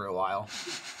was there for a while.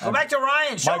 Go back to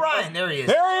Ryan. Show Ryan. There he is.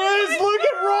 There he is. Look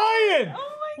at Ryan.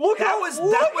 Look at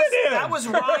him. That was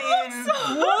Ryan.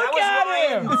 Look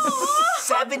at him.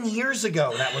 7 years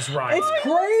ago. That was Ryan. It's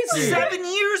crazy. 7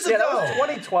 years Yeah, ago. that was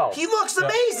 2012. He looks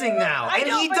amazing now, and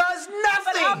he does nothing.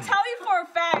 But I'll tell you for a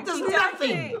fact, Does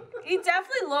nothing. He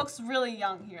definitely looks really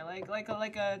young here, like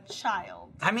a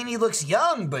child. I mean, he looks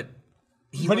young, but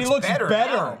he looks better.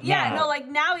 now. Yeah, no, like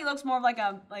now he looks more of like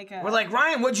a. We're like,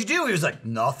 Ryan, what'd you do? He was like,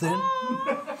 nothing.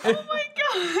 Oh my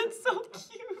god, it's so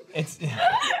cute. It's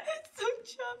so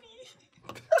chubby.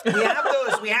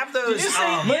 We have those. Did you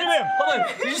say look at him. Hold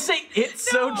on. Did you say it's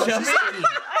so chubby?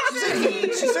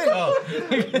 She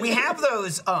said, we have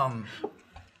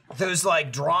those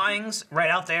like drawings right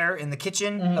out there in the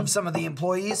kitchen of some of the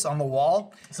employees on the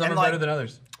wall. Some are better than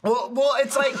others. Well,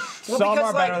 it's like some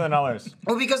are better than others.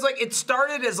 Well, because like it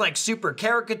started as like super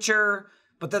caricature,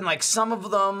 but then like some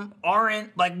of them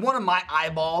aren't. Like one of my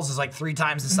eyeballs is like 3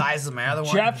 times the size of my other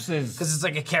one. Jeff's is because it's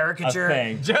like a caricature.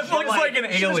 Jeff looks like an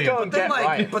alien.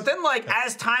 But then like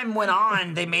as time went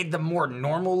on, they made them more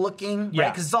normal looking,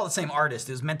 right? Because it's all the same artist.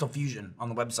 It was Mental Fusion on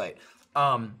the website.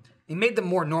 He made them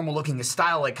more normal looking. His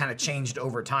style like kind of changed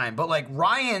over time. But like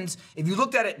Ryan's, if you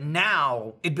looked at it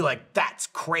now, it'd be like, that's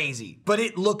crazy. But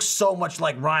it looks so much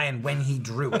like Ryan when he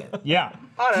drew it. Yeah.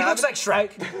 He looks like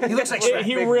Shrek. He looks like Shrek.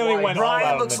 He really went all out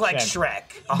Ryan on looks the like chin. Shrek.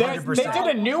 100%. They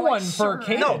did a new one for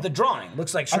Caden. No, the drawing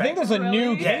looks like Shrek. I think there's a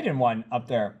new Caden one up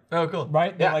there. Oh, cool.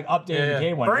 Right? They like updated the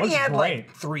Caden one. Bernie It looks had great.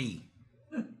 like 3.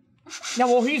 Yeah,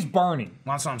 well, he's Bernie.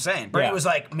 That's what I'm saying. Bernie was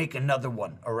like, make another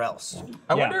one or else.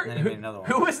 I wonder Then he made another one.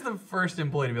 who was the first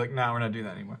employee to be like, nah, we're not doing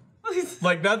that anymore.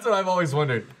 Like that's what I've always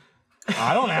wondered.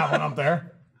 I don't have one up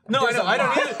there. No, I know. I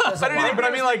don't either. But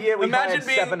I mean, like, we imagine hired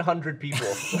being 700 people.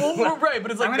 Well, right,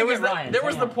 but it's like there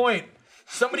was the point.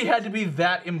 Somebody had to be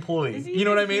that employee. You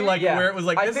know what I mean? Like where it was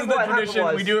like, this is the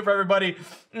tradition. We do it for everybody.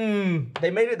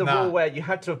 They made it the rule where you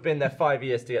had to have been there 5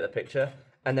 years to get the picture.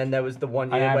 And then there was the one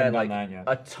year where like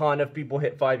a ton of people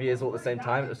hit 5 years all at the same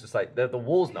time. It was just like the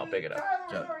wall's not big enough.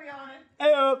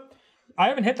 Hey, I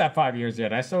haven't hit that 5 years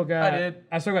yet. I still got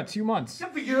 2 months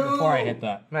before I hit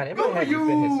that. Man, in my head you've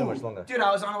been here so much longer. Dude,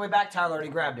 I was on the way back. Tyler already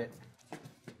grabbed it.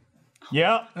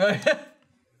 Yeah.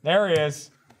 There he is.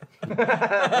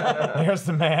 There's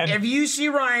the man. If you see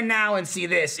Ryan now and see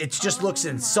this, it just looks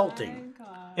insulting.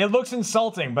 It looks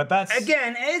insulting, but that's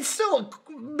again, it's still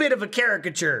a bit of a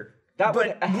caricature.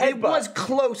 But it was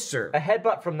closer. A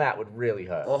headbutt from that would really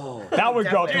hurt. Oh, that would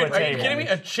go to a Dude, are you table. kidding me?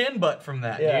 A chin butt from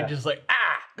that, dude. Just like,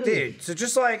 Dude, so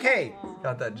just like, hey,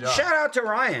 got that job. Shout out to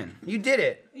Ryan. You did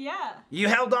it. Yeah. You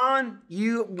held on.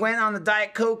 You went on the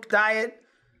Diet Coke diet,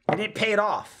 and it paid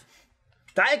off.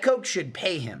 Diet Coke should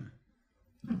pay him.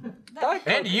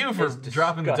 And you for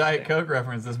dropping the Diet Coke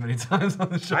reference this many times on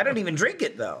the show. I don't even drink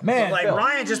it though. Man, so like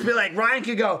Ryan just be like, Ryan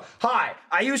could go, hi,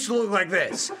 I used to look like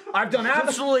this. I've done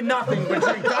absolutely nothing but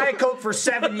drink Diet Coke for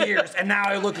 7 years, and now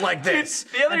I look like this.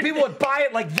 And people would buy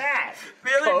it like that.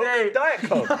 The other day, Diet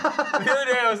Coke. The other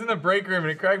day I was in the break room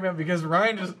and it cracked me up because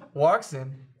Ryan just walks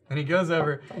in and he goes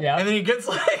over and then he gets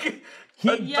like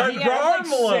an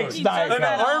armload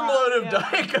of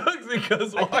Diet Cokes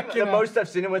because the most I've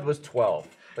seen him with was 12.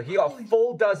 Like he got a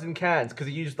full dozen cans because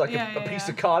he used like a piece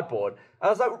of cardboard. I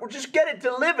was like, well, just get it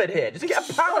delivered here. Just get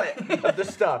a pallet of the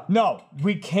stuff. No,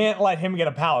 we can't let him get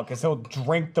a pallet because he'll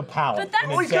drink the pallet.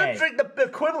 But we could drink the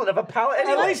equivalent of a pallet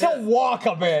anyway. At least he'll walk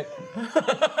a bit.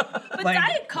 But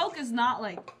Diet Coke is not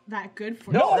like that good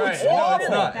for you. No, it's awful. It's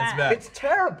not. It's bad. It's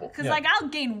terrible. Because like I'll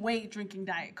gain weight drinking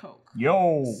Diet Coke.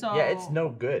 Yo. So yeah, it's no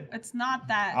good. It's not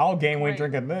that. I'll gain weight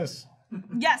great. drinking this.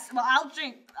 Yes, well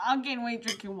I'll gain weight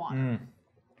drinking water.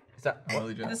 Is that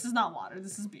This is not water.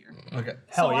 This is beer. Okay.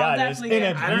 Hell So yeah, I'll it is. definitely In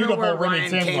a get- I don't know beautiful where Remy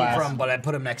Ryan Tim came glass. from, but I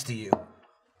put him next to you.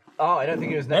 Oh, I don't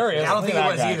think he was next. There he is. I don't think he Look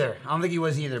at was that guy. either. I don't think he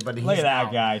was either, but he's Look at that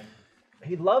now. guy.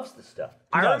 He loves the stuff.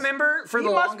 I does. remember for He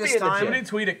the must longest be in the time. gym. Somebody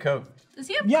tweet at Coke. Does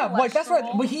he have Yeah, like that's right.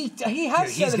 cholesterol? Well, he has Dude, he's said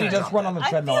that he gonna does drop run on the I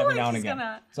treadmill feel every like now and he's again.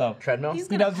 gonna- So Treadmill? He's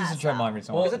he gonna does use a pass treadmill out. every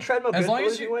so often. Is a treadmill as good long for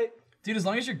as losing you- weight? Dude, as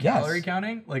long as you're Yes. calorie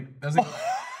counting, like that's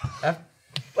like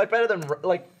Like better than running.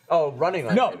 Like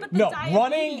No, But the no, diabetes-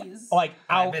 running like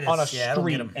out Diabetes, on a yeah, I don't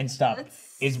get street 'em. and stuff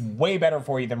It's- is way better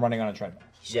for you than running on a treadmill.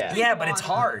 Yeah. Yeah, but it's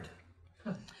hard.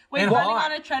 Wait, And running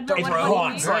hot. on a treadmill. It's What do you hot.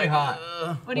 mean? It's Very hot.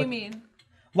 What do you mean?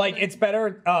 Like it's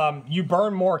better. You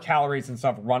burn more calories and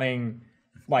stuff running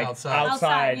like Outside.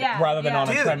 outside yeah, rather than yeah. on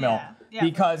a Dude, treadmill. yeah.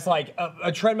 Because like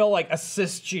a treadmill like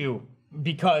assists you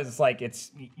because like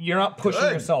you're not pushing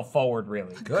Good. yourself forward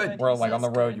really. Good. Where like on the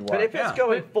road you are. But if it's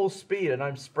going full speed and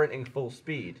I'm sprinting full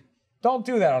speed, Don't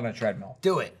do that on a treadmill.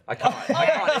 Do it. I can't. I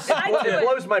can't. I do It it.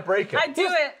 blows my breaker. I do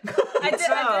it. I did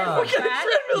it for Brad.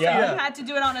 Yeah. You had to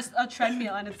do it on a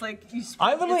treadmill, and it's like you.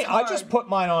 I literally, it's I hard. just put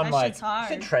mine on That like, shit's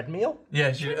hard. Treadmill?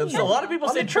 Yeah, so a lot of people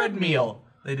say treadmill.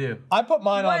 They do. I put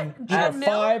mine on What? either Treadmill?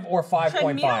 5 or 5.5.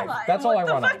 Treadmill? That's all I run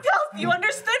What on. the fuck else? You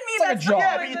understood me? like a That's jog.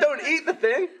 Yeah, but you don't eat the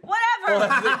thing. Whatever.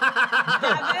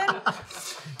 Gavin.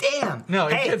 Damn. No,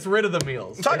 it Hey, gets rid of the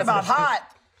meals. talking about hot.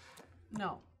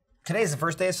 No. Today's the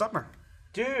first day of summer.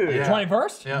 Dude. Yeah.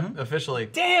 21st? Yeah, officially.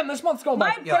 Damn, this month's going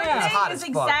My by Yeah, it's birthday hot is as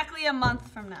fuck. exactly a month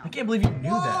from now. I can't believe you knew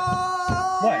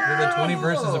that. What? The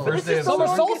 21st is the first day of Summer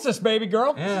summer. solstice, baby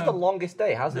girl. This is the longest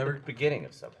day. How's it Never- the beginning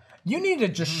of summer? You need to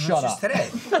just shut Just up. today.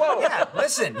 Yeah,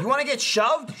 listen, you want to get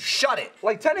shoved? Shut it.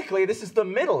 Like, technically, this is the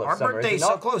middle of Our summer. birthday's is it so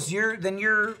not? close.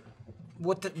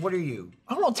 What are you?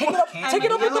 I don't know. Take it up. Can't Take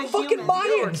it up be with the a fucking human.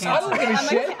 Mayans. I don't give a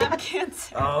shit. I'm a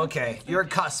Cancer. Oh, okay. You're a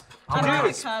cusp. I'm I'm on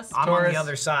a the cusp. I'm on Taurus. the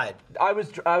other side. I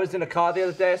was in a car the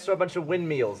other day. I saw a bunch of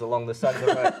windmills along the side of the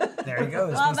road. There he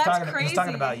goes. Well, he's, that's talking, he's crazy.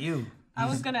 talking about you. I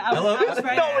was gonna. I was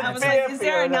right. No, I was it's like, is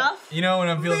there fair, enough? You know when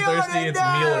I'm feeling Fiona, thirsty, it's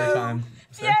no. mealer time.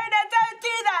 Fiona, don't do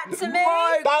that to me.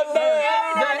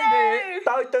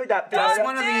 Don't do that. That's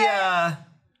Fiona.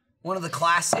 one of the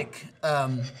classic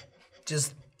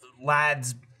just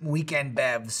lads weekend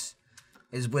bevs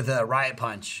is with a Riot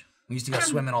Punch. We used to go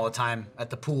swimming all the time at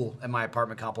the pool at my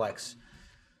apartment complex.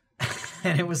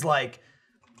 And it was like,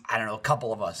 I don't know, a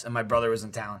couple of us, and my brother was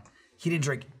in town. He didn't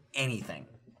drink anything.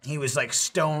 He was like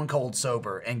stone cold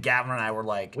sober, and Gavin and I were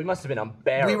like, We must have been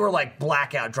unbearable. we were like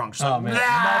blackout drunk. So Oh, man.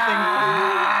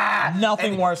 nothing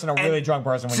Nothing worse than a really drunk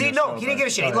person when See, you're no, sober. he didn't give a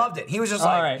shit. He But- loved it. He was just All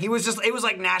like, right. it was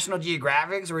like National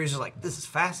Geographic, where he was just like, this is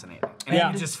fascinating. And Yeah.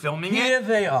 he was just filming Here it.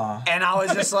 they are. And I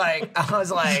was just like,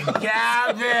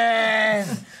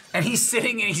 Gavin! And he's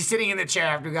sitting in the chair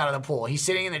after we got out of the pool. He's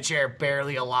sitting in the chair,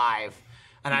 barely alive.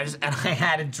 And I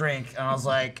had a drink, and I was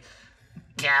like,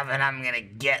 Gavin, I'm gonna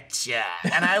get ya.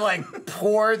 And I like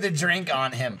poured the drink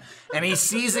on him, and he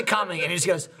sees it coming, and he just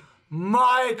goes,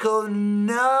 Michael,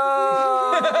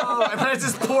 no! And then I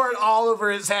just poured all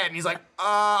over his head, and he's like,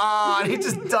 and he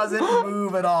just doesn't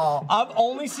move at all. I've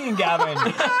only seen Gavin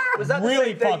Was that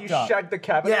really the same day fucked you up. shagged the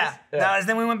cabinet? Yeah, that was,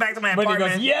 then we went back to my But he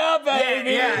apartment. goes, yeah,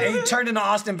 baby. Yeah, he turned into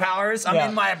Austin Powers. I'm Yeah.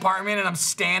 in my apartment and I'm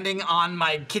standing on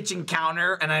my kitchen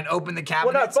counter and I'd open the Well,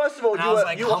 cabinets. no, first of all, and you I was, were,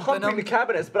 like, you were humping humping the them.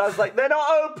 cabinets, but I was like, they're not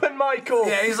open, Michael.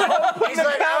 Yeah, he's like, Open the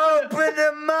cabinets. open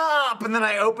them up. And then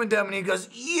I opened them and he goes,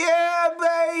 yeah,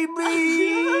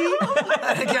 baby.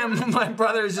 And again, my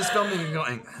brother is just filming and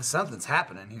going, something's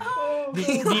happening here.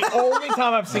 The only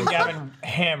time I've seen Gavin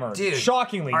hammered, Dude,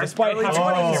 shockingly, our despite early having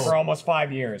been here 20s. for almost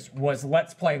 5 years, was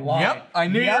Let's Play Live. Yep, I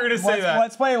knew you were gonna say that.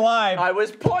 Let's Play Live. I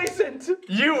was poisoned.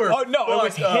 You were. Oh no, it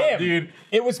was fucked up, him, dude.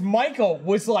 It was Michael.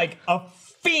 Was like a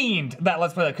fiend that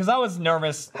Let's Play because I was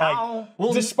nervous. How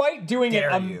Like, despite doing it,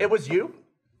 dare you? It was you?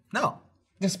 No.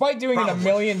 despite doing it a Probably.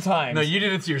 million times. No, you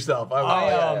did it to yourself.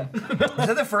 I, Was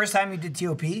that the first time you did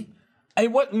TOP?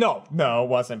 no, it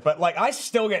wasn't. But like, I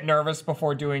still get nervous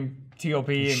before doing TOP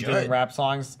and should. doing rap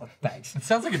songs. Thanks. It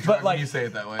sounds like a drug But like, when you say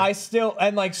it that way. I still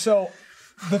and like so.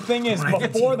 The thing is, When I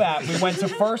did before TOP. that, we went to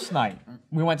first night.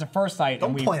 Don't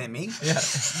and we. point at me.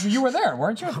 You were there,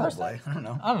 weren't you? At first Probably. night. I don't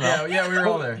know. I don't know. yeah, we were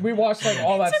all there. We watched like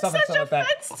all that stuff and such stuff like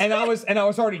that. offense to And I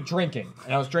was already drinking.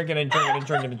 And I was drinking and drinking and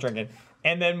drinking and drinking.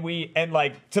 And then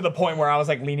like to the point where I was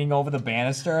like leaning over the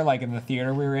banister, like in the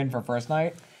theater we were in for first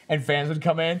night, and fans would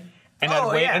come in. And Oh,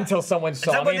 I'd wait yeah. until someone Is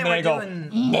saw that me, what and they then I'd were go,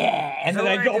 doing? nah, and then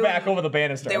what I'd they go were back doing? over the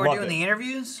banister. They I were loved doing it. the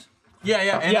interviews?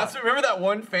 yeah, and Yeah. remember that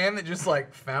one fan that just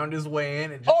like found his way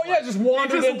in and just, Oh yeah, just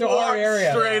wandered into our walked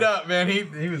area. straight up, man. He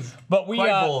was But we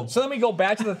quite bold. so then we go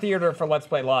back to the theater for Let's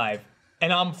Play Live,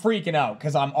 and I'm freaking out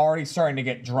because I'm already starting to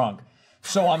get drunk.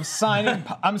 So I'm signing.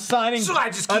 So I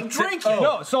just keep drinking.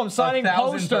 No, so I'm signing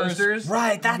 1,000 posters.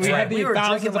 Right, that's We right. had the We were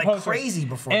thousands drinking of like posters. crazy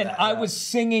before And that. I was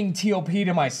singing TOP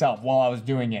to myself while I was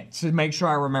doing it to make sure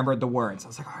I remembered the words. I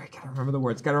was like, all right, gotta remember the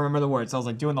words, gotta remember the words. So I was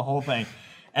like doing the whole thing.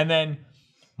 And then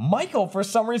Michael, for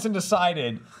some reason,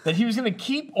 decided that he was gonna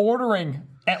keep ordering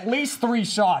at least 3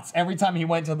 shots every time he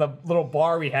went to the little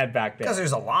bar we had back there. Because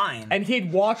there's a line. And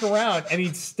he'd walk around and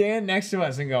he'd stand next to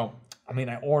us and go, I mean,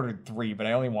 I ordered 3, but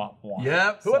I only want 1.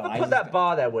 Yep. Whoever put that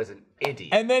bar there was an idiot.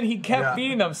 And then he kept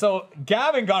feeding them. So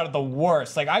Gavin got it the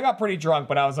worst. Like, I got pretty drunk,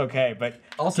 but I was okay. But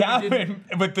Also, Gavin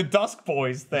with the Dusk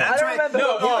Boys thing. That's right. remember-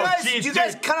 You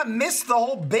guys kind of missed the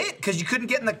whole bit because you couldn't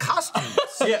get in the costumes.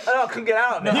 I couldn't get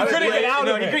out of it. He couldn't get out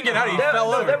of it. He couldn't get out. He There,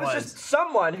 fell over. there was just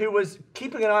someone who was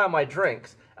keeping an eye on my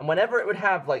drinks, and whenever it would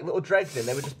have like little dregs in,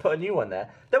 they would just put a new one there.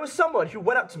 There was someone who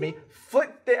went up to me,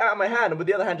 flicked it out of my hand, and with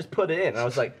the other hand just put it in. And I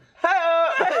was like,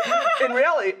 hey! In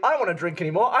reality, I don't want to drink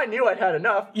anymore. I knew I'd had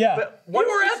enough. Yeah. But once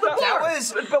were at the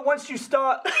bar. But once you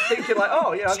start thinking like,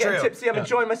 oh, you know, I'm getting true. tipsy, I'm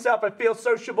enjoying myself, I feel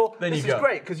sociable. Then this you is go.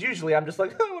 great because usually I'm just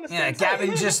like, I want to. Yeah,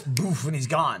 Gavin just boof and he's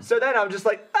gone. So then I'm just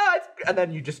like, and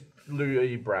then you just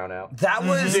you brown out. That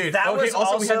was Dude, that okay, was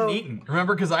also, we hadn't also eaten.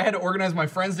 Remember, because I had to organize my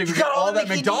friends to go get got all all the that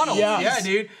Mickey McDonald's. D's. Yeah,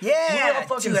 dude. We were all Yeah,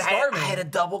 fucking dude, starving. I had a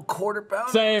double quarter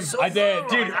pounder. Same, So I did.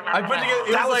 good. Dude, I put together.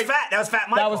 It That was like, fat. That was Fat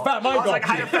Michael. That was Fat Michael. I was like,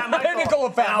 hi to Fat Michael. Pinnacle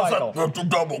of Fat And I was Michael. like, that's a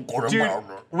double quarter Dude,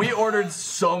 pounder. we ordered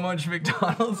so much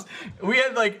McDonald's. We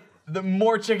had like the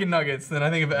more chicken nuggets than I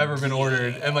think have ever been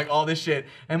ordered, and like all this shit.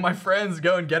 And my friends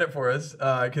go and get it for us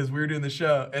because we were doing the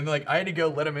show, and like I had to go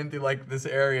let them in through like this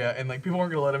area, and like people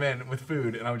weren't gonna let them in with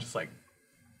food, and I was just like,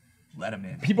 let them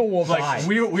in. People will die. Like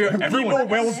we everyone People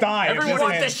will die. if Everyone this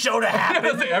want ends. this show to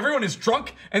happen. Everyone is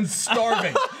drunk and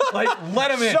starving. Like let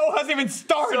them in. Show hasn't even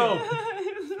started.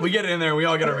 So we get in there, we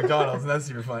all get our McDonald's, and that's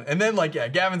super fun. And then like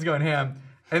Gavin's going ham,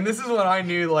 and this is when I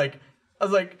knew like I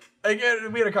was like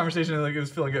again we had a conversation and like it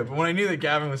was feeling good, but when I knew that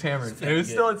Gavin was hammered, and it was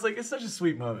still it's such a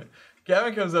sweet moment.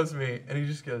 Gavin comes up to me and he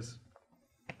just goes,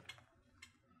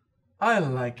 "I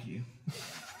like you,"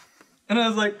 and I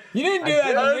was like, You didn't do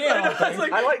that to me. I don't think. I was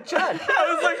like, I like Chad.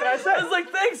 I was like,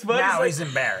 thanks, bud. Now He's he's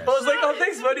embarrassed. I was like, oh,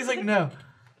 thanks, bud. He's like, no,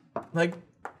 like,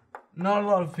 not a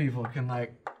lot of people can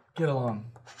like get along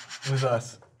with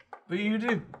us, but you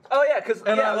do. Oh yeah, because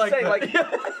And I I was like saying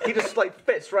that. like he just like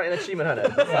fits right in Achievement Hunter.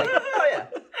 It's like, oh yeah,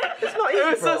 it's not easy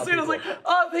It was for a lot so of sweet. I was people. like,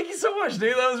 oh, thank you so much,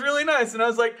 dude. That was really nice. And I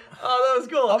was like, oh, that was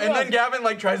cool. And then Gavin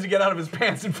like tries to get out of his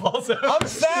pants and falls out. I'm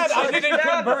sad I didn't Yeah,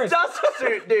 the converse. dusk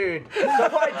suit, dude. So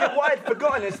what I'd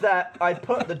forgotten is that I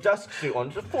put the dusk suit on,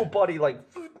 just full body, like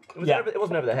it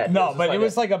wasn't over the head. No, just but it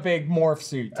was this. like a big morph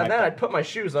suit. And then I put my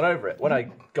shoes on over it. When I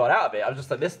got out of it, I was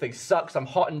just like, this thing sucks. I'm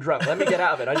hot and drunk. Let me get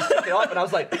out of it. I just took it off and I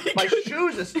was like, my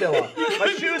shoes are still on.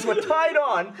 My shoes were tied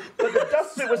on, but the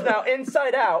dust suit was now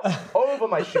inside out over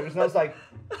my shoes. And I was like,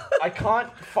 I can't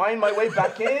find my way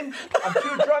back in. I'm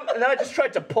too drunk. And then I just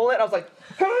tried to pull it. And I was like,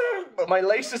 but my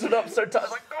laces were up so tight. I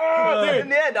was like, oh. In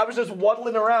the end, I was just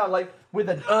waddling around like with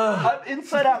an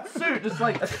inside out suit, just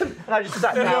like, and I just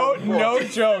sat down. No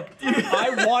joke.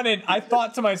 I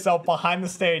thought to myself behind the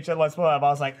stage at Let's Play Live, I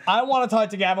was like, I want to talk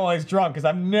to Gavin while he's drunk because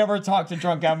I've never talked to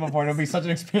drunk Gavin before. It'll be such an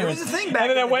experience. It was a thing back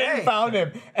and then I in the went day. and found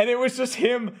him, and it was just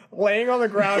him laying on the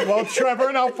ground while Trevor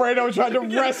and Alfredo tried to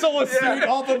wrestle a suit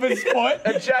off of his foot.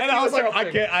 And, Jackie I was was like, I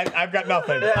helping. can't. I've got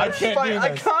nothing. Yeah, I it's can't fine. do I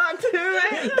this. can't do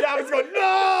it. Gavin's going,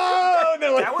 no. And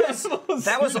they're like,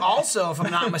 That was also, if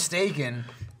I'm not mistaken,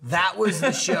 that was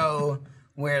the show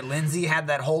where Lindsay had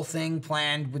that whole thing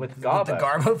planned with the Garbo.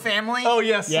 Garbo family. Oh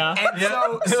yes. Yeah.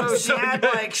 And so she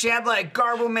had like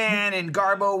Garbo Man and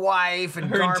Garbo Wife and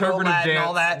Her Garbo interpretive Lad and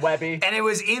all dance. that. Webby. And it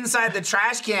was inside the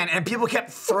trash can, and people kept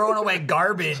throwing away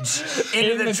garbage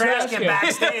into In the the trash trash can can.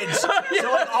 backstage. So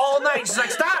like all night, she's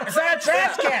like, "Stop! It's not a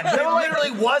trash can." But it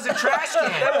literally was a trash There were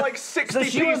can. like 60 So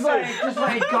she was pieces. like, just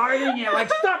like guarding it,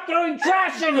 like, stop throwing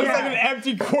trash in It's like an here.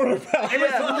 empty quarter pound. It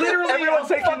was literally Everyone a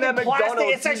taking their fucking plastic.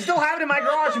 McDonald's. It's like, still have it in my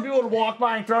garage, and people would walk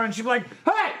by and throw it, and she'd be like,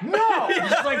 hey, no! And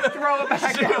just like throw it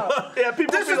back out. Yeah,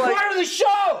 people This would is be like, part of the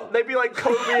show! they'd be like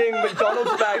Kobeing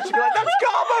McDonald's bags. She'd be like, that's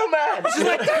Garbo Man. She's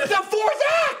like, there's the fourth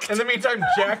act! In the meantime,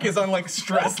 Jack is on like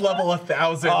stress level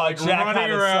 1,000, like Jack had running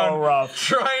it around, so rough.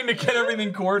 trying to get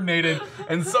everything coordinated,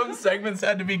 and some segments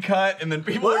had to be cut, and then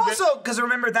people Well, are getting- also, because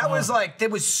remember, that was like, there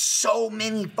was so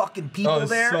many fucking people there's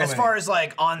there so as many. far as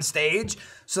like on stage.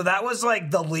 So that was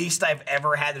like the least I've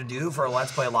ever had to do for a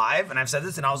Let's Play Live. And I've said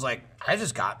this, and I was like, I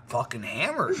just got fucking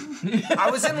hammered. I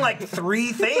was in like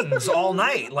 3 things all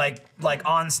night, like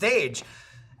on stage.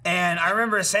 And I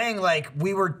remember saying like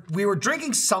we were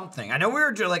drinking something. I know we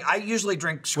were like I usually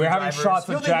drink We're having screwdrivers. shots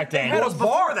of Jack Daniels. It was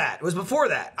before that. It was before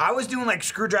that. I was doing like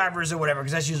screwdrivers or whatever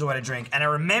because that's usually what I drink. And I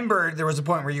remember there was a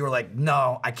point where you were like,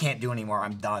 "No, I can't do anymore.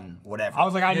 I'm done. Whatever." I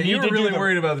was like, I Yeah, need you to were really do the,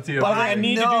 worried about the TO. I was like, I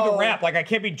need to do know- the rap. Like, I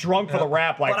can't be drunk for the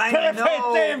rap. Like, But I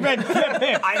know- David.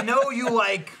 I know you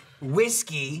like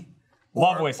whiskey.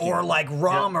 Love whiskey. Or like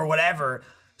rum or whatever.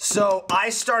 So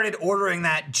I started ordering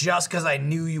that just because I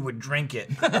knew you would drink it.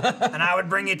 And I would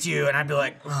bring it to you and I'd be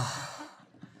like, "Ugh,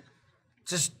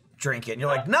 just drink it. And you're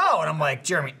like, no. And I'm like,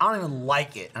 Jeremy, I don't even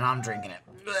like it. And I'm drinking it.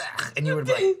 Ugh. And you would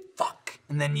be like, fuck.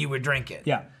 And then you would drink it.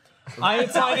 Yeah. I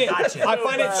find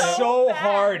it so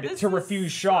hard to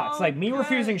refuse shots. Like me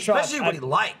refusing shots. Especially what he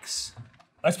likes.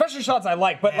 Especially shots I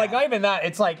like, but like not even that.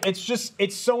 It's like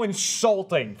it's so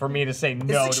insulting for me to say no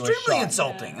to a shot. It's extremely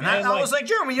insulting, and I was like,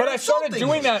 Jeremy, you're But I started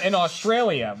doing that in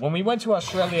Australia when we went to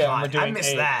Australia and we're doing. I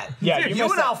missed that. Yeah, you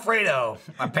and Alfredo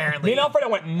apparently. Me and Alfredo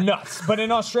went nuts, but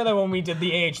in Australia when we did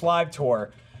the AH Live tour,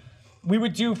 we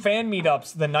would do fan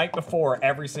meetups the night before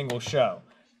every single show,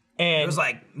 and it was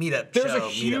like meetup. There's a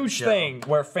huge thing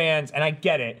where fans, and I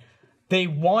get it. They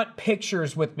want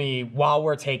pictures with me while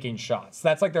we're taking shots.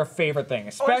 That's like their favorite thing,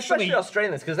 especially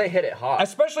Australians because they hit it hard.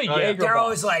 Especially Jaeger bombs. They're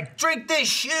always like, drink this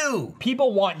shoe.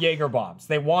 People want Jaeger bombs.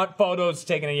 They want photos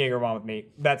taking a Jaeger bomb with me.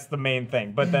 That's the main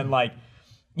thing. But then like,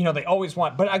 you know, they always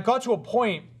want. But I got to a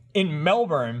point in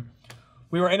Melbourne.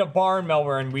 We were in a bar in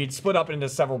Melbourne. We'd split up into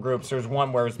several groups. There was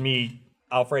one where it was me,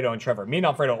 Alfredo, and Trevor. Me and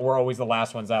Alfredo were always the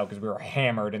last ones out because we were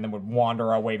hammered and then would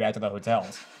wander our way back to the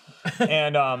hotels.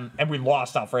 and we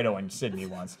lost Alfredo in Sydney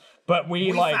once. But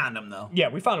we like found him though. Yeah,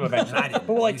 we found him eventually. But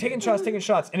we're like taking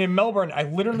shots. And in Melbourne, I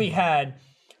literally had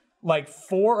like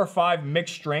 4 or 5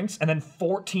 mixed drinks and then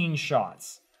 14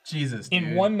 shots. Jesus. In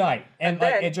dude. one night. And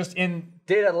like then it just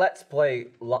did a Let's Play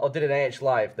or did an AH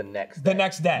Live the next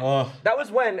day. That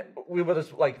was when we were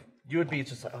just like, you would be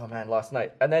just like, oh man, last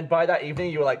night. And then by that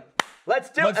evening, you were like,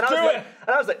 let's do it. And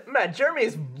I was like, man, Jeremy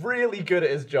is really good at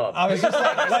his job. I was just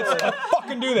like, let's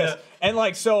fucking do this. And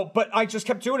like, so, but I just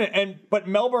kept doing it. But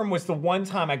Melbourne was the one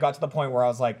time I got to the point where I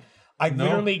was like, I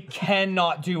literally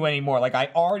cannot do anymore. Like, I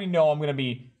already know I'm going to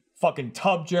be fucking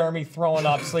Tub Jeremy throwing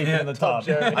up, sleeping in the tub.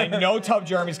 I know Tub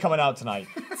Jeremy's coming out tonight.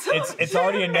 It's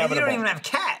already inevitable. And you don't even have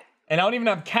Cat. And I don't even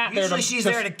have Cat there. Usually she's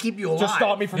there to keep you alive. To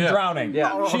stop me from drowning.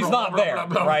 Yeah. She's not there,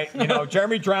 right? You know,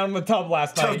 Jeremy drowned in the tub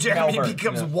last night. So Jeremy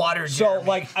becomes water Jeremy. So,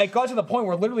 like, I got to the point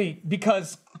where literally,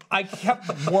 because I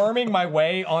kept worming my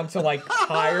way onto, like,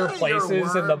 higher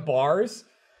places in the bars.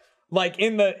 Like,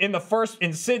 in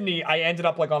Sydney, I ended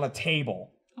up, like, on a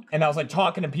table. And I was, like,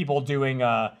 talking to people doing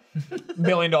 $1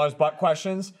 million butt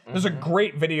questions. There's a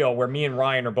great video where me and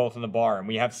Ryan are both in the bar, and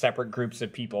we have separate groups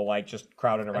of people, like, just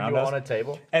crowded around us. On a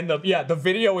table? And the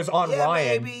video is on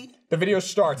Ryan. Baby. The video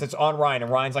starts, it's on Ryan, and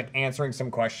Ryan's like answering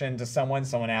some question to someone.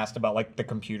 Someone asked about like the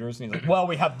computers, and he's like, well,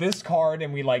 we have this card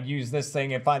and we like use this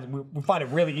thing and we find it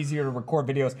really easier to record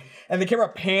videos. And the camera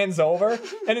pans over,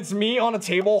 and it's me on a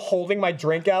table holding my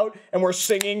drink out, and we're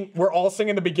all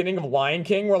singing the beginning of Lion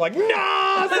King. We're like, no,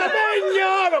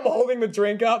 and I'm holding the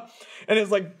drink up, and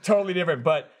it's like totally different.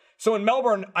 But so in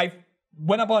Melbourne, I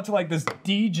went up onto like this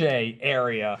DJ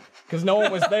area because no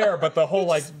one was there, but the whole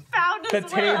like found the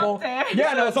table.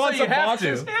 Yeah, no, it's on some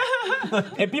boxes.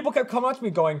 And people kept coming up to me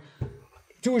going,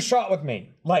 do a shot with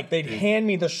me. Like they'd hand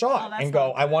me the shot and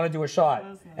go, I want to do a shot.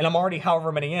 And I'm already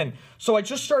however many in. So I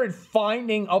just started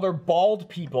finding other bald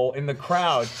people in the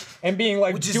crowd and being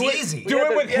like, do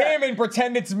it with him and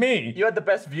pretend it's me. You had the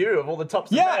best view of all the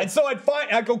tops. Yeah, and so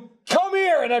I'd go, come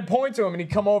here, and I'd point to him, and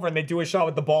he'd come over, and they'd do a shot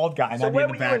with the bald guy, and so I'd be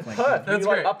in the back. Where were you in Perth? Were you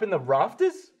like up in the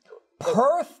rafters?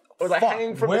 Perth? Or like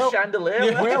hanging from the chandelier?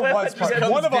 Yeah, where was Perth?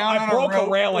 One of them, I broke a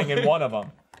railing in one of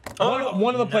them.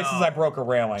 One of the places I broke a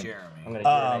railing.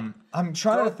 I'm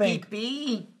trying to think.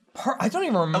 I don't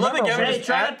even remember. I love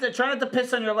that try not to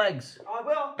piss on your legs. I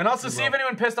will. And also see if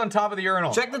anyone pissed on top of the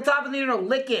urinal. Check the top of the urinal.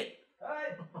 Lick it.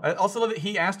 I also love that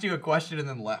he asked you a question and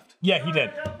then left. Yeah, he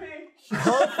did.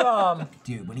 Perth,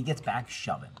 dude, when he gets back,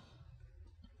 shove him.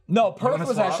 No, Perth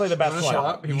was actually the best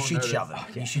one. You should shove him.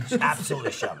 You should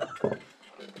absolutely shove him.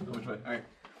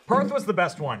 Perth was the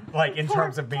best one, like in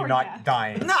terms of me not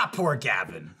dying. Not poor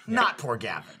Gavin. Yeah. Not poor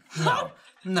Gavin.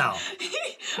 No.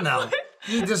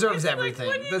 He deserves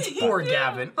everything. That's poor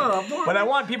Gavin. But I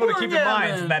want people to keep in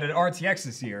mind that at RTX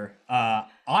this year,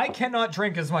 I cannot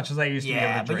drink as much as I used to be able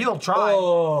to drink. But you'll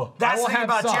try. That's the thing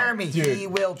about Jeremy. Dude. He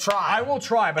will try. I will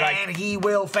try, but he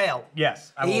will fail.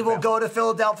 Yes. He will go to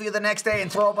Philadelphia the next day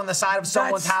and throw up on the side of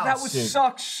someone's house. That would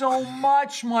suck so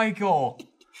much, Michael.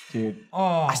 Dude.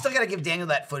 I still gotta give Daniel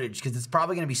that footage because it's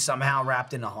probably gonna be somehow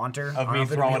wrapped in a Haunter. Of me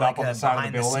throwing up on the side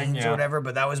of the building, or whatever.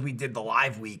 But that was we did the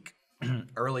live week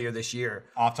earlier this year.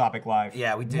 Off Topic Live.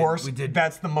 Yeah, we did. Worst. We did.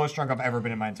 That's the most drunk I've ever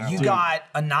been in my entire life. You got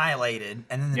annihilated,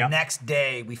 and then the next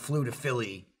day we flew to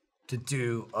Philly to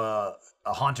do a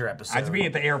Haunter episode. I had to be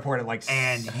at the airport at like 5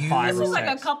 or 6. This was like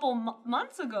a couple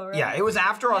months ago, right? Yeah, it was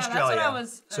after Australia. That's what I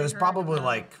was. So it was probably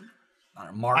like.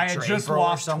 March I had just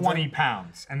lost 20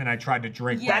 pounds, and then I tried to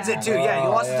drink. That's it too. Yeah, you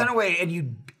lost a ton of weight, and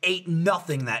you ate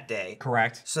nothing that day.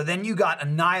 Correct. So then you got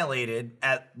annihilated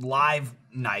at live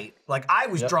night. Like I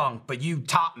was drunk, but you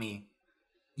topped me.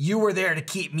 you were there to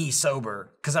keep me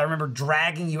sober because I remember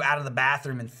dragging you out of the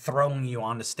bathroom and throwing you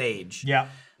onto stage. Yeah.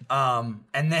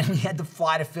 And then we had to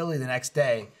fly to Philly the next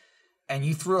day. And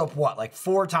you threw up what, like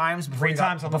 4 times before you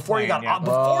got on the plane? Before you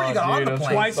got on the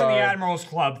plane. Twice in the Admirals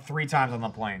Club, 3 times on the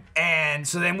plane. And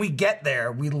so then we get there,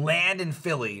 we land in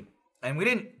Philly, and we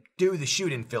didn't do the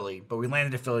shoot in Philly, but we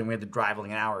landed in Philly and we had to drive like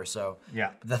an hour or so.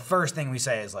 Yeah. The first thing we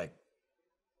say is like,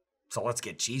 so let's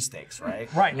get cheesesteaks, right?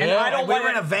 Right. And I don't. We were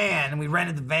in a van, and we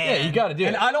rented the van. Yeah, you got to do it.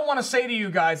 And I don't want to say to you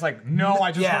guys like, no,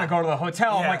 I just want to go to the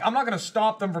hotel. I'm Yeah. like, I'm not going to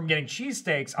stop them from getting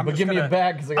cheesesteaks. But give me a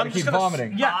bag because I got to keep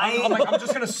vomiting. Yeah, I'm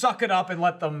just going to suck it up and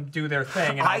let them do their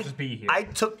thing, and I'll just be here.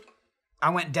 I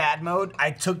went dad mode.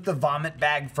 I took the vomit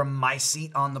bag from my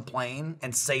seat on the plane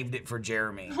and saved it for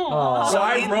Jeremy. Aww. So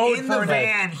I rode in for the an-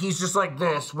 van, he's just like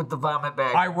this with the vomit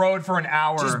bag. I rode for an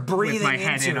hour just breathing with my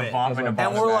head into in a it. vomit And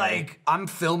bag. we're like, I'm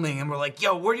filming, and we're like,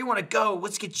 yo, where do you want to go?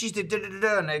 Let's get cheesesteak. Da, da,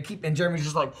 da, da. And Jeremy's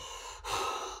just like,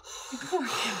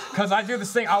 because I do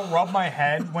this thing, I'll rub my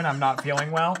head when I'm not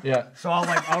feeling well. Yeah. So I'll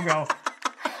go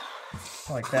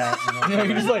like that. You know?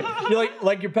 You're just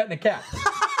like you're petting a cat.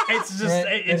 It's just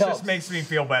Right? it It just helps. makes me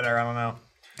feel better. I don't know.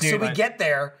 so we get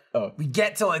there. Oh. We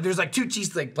get to like there's like 2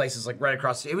 cheesesteak places like right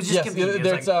across. It was just Yes, convenient.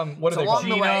 there's it was like, what are so they along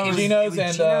called? the way, it was Geno's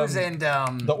Geno's and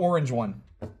and the orange one.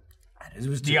 it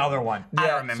was The other one. I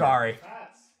don't remember. Sorry.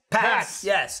 Pat's,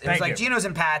 yes. It was Thank like you. Geno's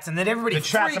and Pat's, and then everybody The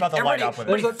chat's freaked, about to light up with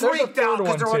it. everybody There's a freaked out third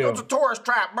because they're one, like, too. it's a tourist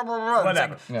trap, blah, blah, blah. It's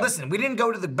Whatever. like, Yeah. listen, we didn't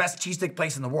go to the best cheesesteak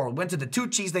place in the world. We went to the 2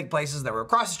 cheesesteak places that were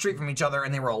across the street from each other,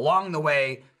 and they were along the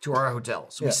way to our hotel.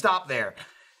 So we stopped there,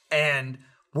 and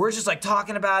we're just like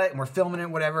talking about it, and we're filming it,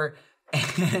 whatever,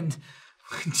 and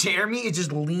Jeremy is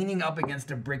just leaning up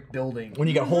against a brick building. When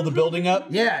you got to hold the building up.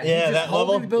 Yeah, he's Yeah, just that holding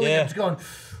level. the building Yeah. up, just going.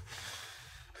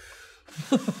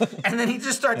 And then he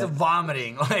just starts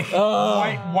vomiting, like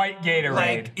White Gatorade.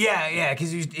 like yeah,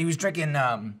 because he was drinking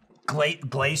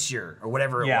Glacier or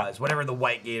whatever it was, whatever the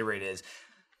white Gatorade is,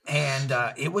 and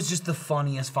it was just the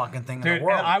funniest fucking thing in Dude, the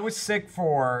world. and I was sick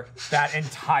for that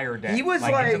entire day. He was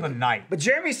into the night. But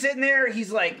Jeremy's sitting there.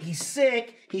 He's like, he's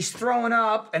sick. He's throwing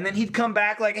up, and then he'd come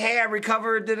back like, "Hey, I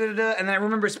recovered." Da, da, da. And I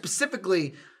remember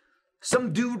specifically,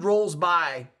 some dude rolls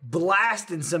by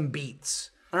blasting some beats.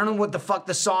 I don't know what the fuck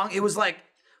the song. It was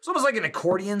almost like an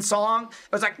accordion song.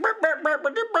 It was like,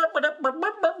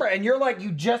 and you're like,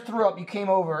 you just threw up. You came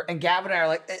over, and Gavin and I are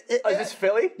like, Is this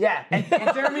Philly? yeah. And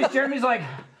Jeremy's like.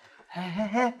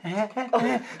 Yeah,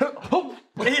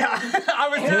 I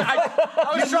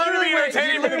was trying to be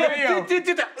entertaining for the video.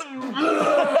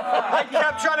 I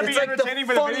kept trying to be It's like entertaining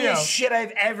the for the video. funniest shit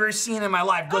I've ever seen in my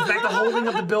life. Goes back to holding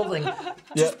up the building,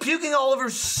 just puking all over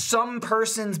some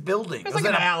person's building. It was like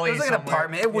an alley It was like an somewhere.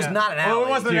 apartment. It was Yeah. not an alley. Well, it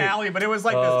wasn't an alley, but it was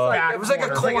like this back It was like a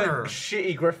corner.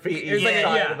 Shitty graffiti It was like a-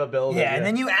 side yeah. of a building. Yeah, and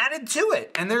then you added to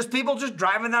it, and there's people just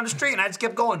driving down the street, and I just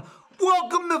kept going,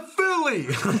 "Welcome to Philly."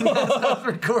 As I was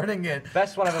recording it.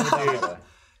 Best one I've ever done. ever.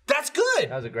 That's good.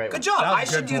 That was a great Good one. job. That was I a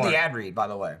should good do point. the ad read, by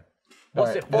the way.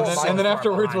 What's it for? And then far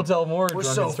afterwards, behind. we'll tell more We're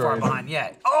drunken so far stories. behind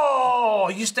yet. Oh,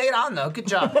 you stayed on though. Good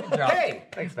job. Hey,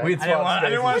 Thanks, We man. had I swapped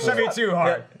didn't want to spaces. shove you too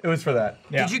hard. It was for that.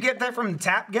 Yeah. did you get that from the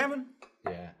tap, Gavin?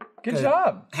 Yeah. Good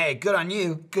job. Hey, good on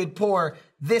you. Good pour.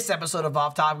 This episode of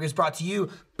Off Topic is brought to you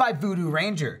by Voodoo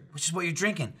Ranger, which is what you're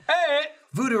drinking. Hey!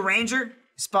 Voodoo Ranger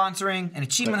is sponsoring an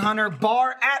Achievement Hunter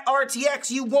bar at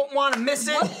RTX. You won't want to miss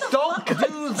it. Don't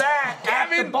do that at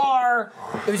the bar.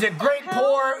 It was a great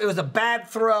pour. It was a bad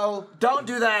throw. Don't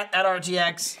do that at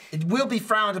RTX. It will be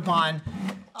frowned upon.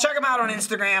 Check them out on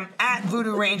Instagram at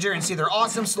Voodoo Ranger and see their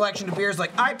awesome selection of beers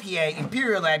like IPA,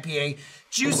 Imperial IPA,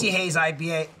 Juicy Haze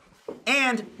IPA,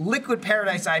 and Liquid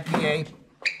Paradise IPA.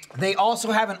 They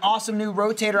also have an awesome new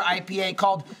rotator IPA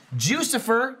called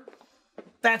Juicifer.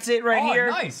 That's it right Oh, here.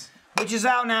 nice. Which is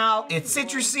out now. It's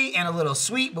citrusy and a little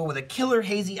sweet, but with a killer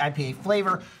hazy IPA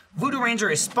flavor. Voodoo Ranger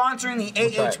is sponsoring the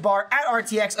AH Bar at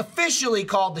RTX, officially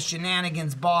called the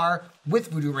Shenanigans Bar with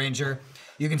Voodoo Ranger.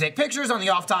 You can take pictures on the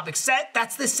off-topic set.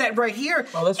 That's this set right here.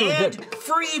 Oh, that's really and good.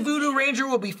 free Voodoo Ranger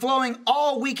will be flowing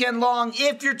all weekend long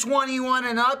if you're 21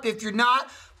 and up. If you're not,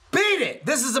 beat it.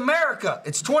 This is America.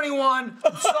 It's 21.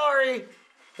 I'm sorry.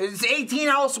 It's 18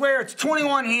 elsewhere. It's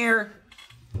 21 here.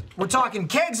 We're talking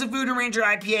kegs of Voodoo Ranger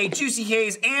IPA, Juicy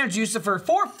Haze, and Juicifer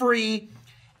for free.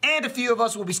 And a few of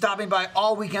us will be stopping by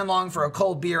all weekend long for a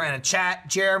cold beer and a chat.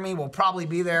 Jeremy will probably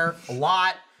be there a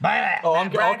lot. Oh, Matt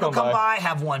Bragg will I'll come by,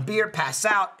 have one beer, pass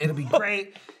out. It'll be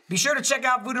great. Be sure to check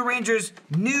out Voodoo Ranger's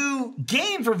new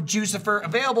game for Juicifer,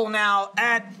 available now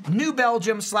at New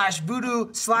Belgium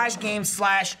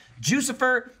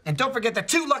 /Voodoo/game/Juicifer. And don't forget the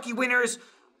 2 lucky winners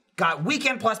got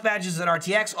Weekend Plus badges at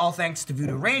RTX, all thanks to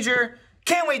Voodoo Ranger.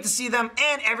 Can't wait to see them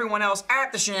and everyone else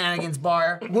at the Shenanigans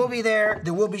Bar. We'll be there.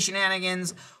 There will be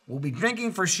shenanigans. We'll be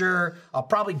drinking for sure. I'll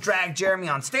probably drag Jeremy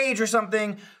on stage or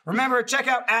something. Remember, check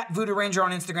out @Voodoo Ranger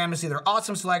on Instagram to see their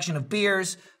awesome selection of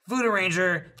beers. Voodoo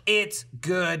Ranger, it's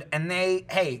good, and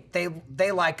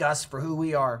they like us for who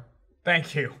we are.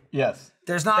 Thank you. Yes.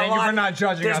 There's not Thank a you lot. for not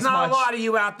judging us There's not much. a lot of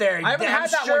you out there. I haven't I'm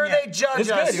had that sure one yet. they judge It's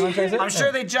us. good. You wanna try some? I'm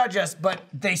sure they judge us, but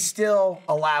they still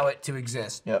allow it to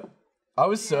exist. Yep. I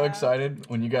was so excited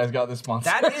when you guys got this sponsor.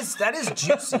 That is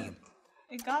juicy.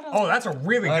 It got a Oh, that's a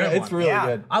really good one. It's really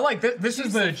good. I like this. This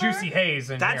is the Juicy Haze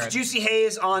in That's here. Juicy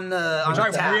Haze on the Which the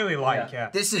I tap. really like, yeah.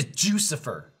 This is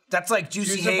Juicifer. That's like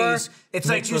Juicy Juicifer? Haze. It's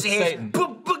like Mixed with Juicy Haze. Satan.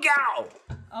 Bow.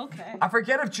 Okay. I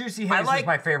forget if Juicy Haze like- is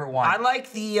my favorite one. I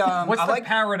like the What's I the like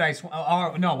Paradise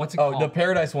one? No, what's it Oh, called? the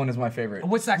Paradise one is my favorite.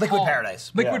 What's that Liquid called?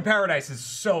 Paradise. Liquid Yeah. Paradise is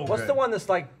so What's good. the one that's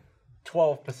like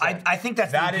 12%? I think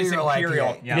that's That the is Imperial Imperial,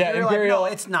 IPA. yeah. Yeah, Imperial. No,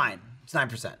 it's 9. It's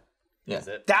 9%. Yeah. Is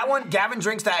it? That one, Gavin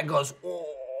drinks that and goes, oh.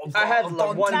 I had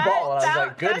like one That, bottle and I was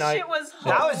like, good that night. shit was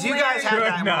That was you guys had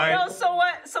hilarious. that night. one. No,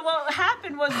 so what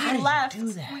happened was we left.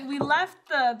 We left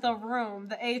the room,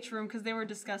 the H room, because they were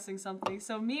discussing something.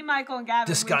 So me, Michael, and Gavin.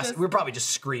 Disgusting. We're probably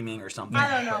just screaming or something. I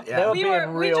don't know. Yeah. They were we being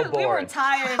were real we were boring.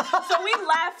 tired, so we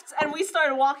left and we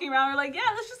started walking around. We're like, yeah,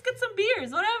 let's just get some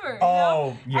beers, whatever.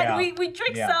 Oh, yeah. And we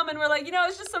drink Yeah. some, and we're like,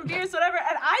 it's just some beers, whatever.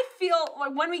 And I feel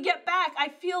like when we get back, I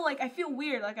feel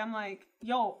weird. Like I'm like,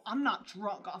 yo, I'm not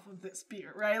drunk off of this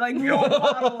beer, right? Like one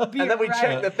bottle of beer. And then we right?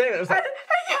 checked the thing and it was like,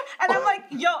 And I'm like,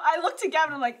 yo, I looked at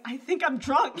Gavin, I'm like, I think I'm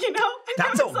drunk, And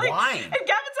That's Gavin's a like, wine. And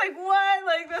Gavin's like, what?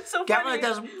 Like, that's so Gavin funny. like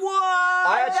does what?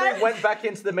 I actually went back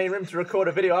into the main room to record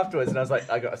a video afterwards and I was like,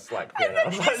 I got a slack beer. I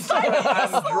was like,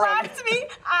 slapped me.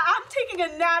 I'm taking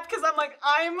a nap because I'm like,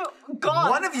 I'm gone.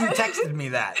 One of you texted me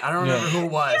that. I don't remember who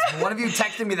it was, but one of you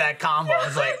texted me that combo. It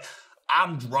was like,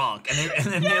 I'm drunk.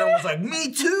 And then the other was like,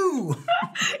 me too.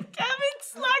 Gavin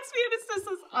slacks me and it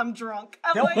says, I'm drunk.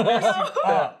 I'm like,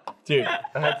 no. Dude.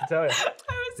 I had to tell you.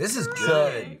 This is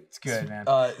good. It's good, man.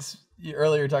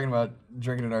 Earlier you were talking about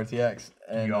drinking at RTX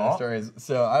and Yeah. stories.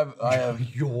 So I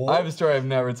have a story I've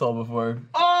never told before.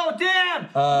 Oh, damn!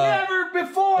 Never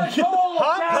before told!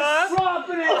 Just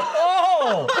dropping it!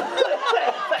 Oh!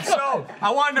 So,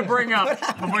 I wanted to bring up,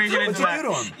 before you get into What'd you that.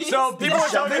 do to him? So, people are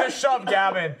telling me to shove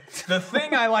Gavin. The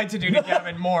thing I like to do to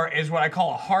Gavin more is what I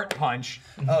call a heart punch.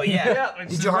 Oh, yeah. Which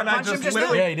Did is you heart when I punch him just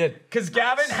literally- now? Yeah, he did. Because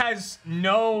Gavin has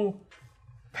no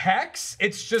pecs.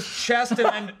 It's just chest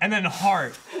and then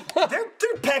heart. They're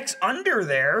pecs under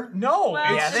there. No, Well,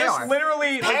 it's Yeah, they just are.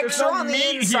 literally like, Pecs there's are no on the meat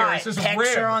here. inside. It's just Pecs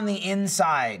rib. are on the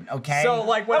inside, okay? So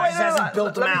like when Oh, I wait, no, no, no.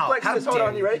 built them Let me out. flex How this. Hold dare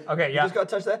on, you ready? Okay, You yeah. just got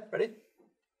to touch that. Ready?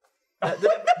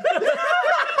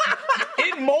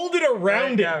 It molded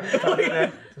around it.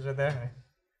 It's right there.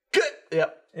 Good.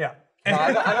 Yep. Yeah. No,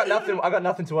 I got nothing. I got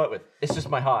nothing to work with. It's just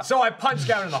my heart. So I punched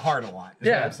Gavin in the heart a lot. Is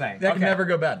what I'm saying. That can never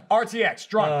go bad. RTX,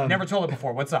 drunk. Never told it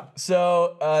before. What's up?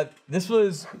 So this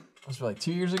was like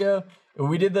 2 years ago.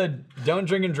 We did the Don't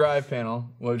Drink and Drive panel,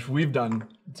 which we've done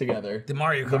together. The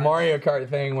Mario Kart. The Mario Kart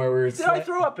thing where we were. Did I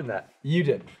throw up in that? You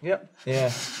did. Yep. Yeah.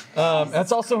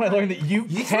 That's also when I learned that you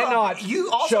cannot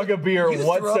chug a beer you threw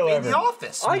up whatsoever. in the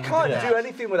office. I can't do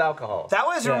anything with alcohol. That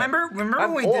was Yeah. remember when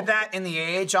I'm we awful. did that in the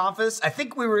AH office? I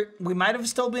think we might have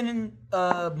still been in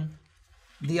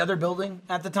the other building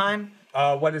at the time.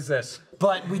 What is this?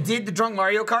 But we did the drunk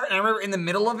Mario Kart, and I remember in the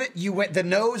middle of it, the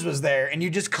nose was there, and you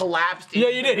just collapsed. Yeah,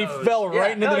 into you the did. He nose. fell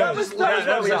right into the that nose. was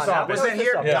what we was saw. on. Was that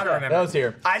here? Yeah, I don't remember. that was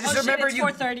here. I just remember it's you.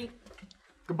 4:30.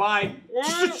 Goodbye.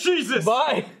 Jesus.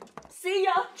 Bye. See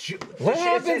ya. What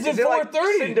happens at Is it like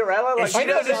 4:30? Cinderella? Like, I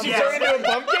know. Does she turn into a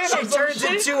pumpkin? or She some turns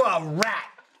shit? into a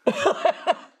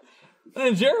rat.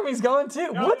 And Jeremy's gone too.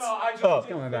 What?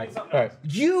 Coming back. All right.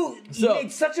 You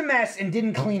made such a mess and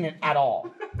didn't clean it at all.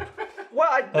 well,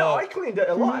 I cleaned it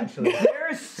a lot actually.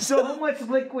 There is so much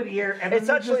liquid here, and It's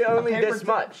then actually just only paper this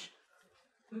much.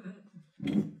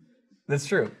 That's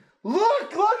true.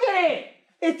 Look at it!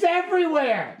 It's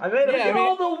everywhere. I made a Yeah, I few, mean-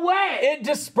 all the way. It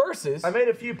disperses. I made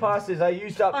a few passes. I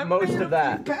used up most of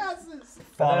that.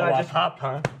 Follow I up just- up,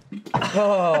 huh?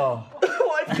 Oh.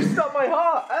 Why have you stopped my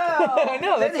heart? Ow. I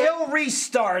know. Then That's he'll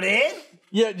restart it.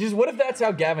 yeah. Just what if that's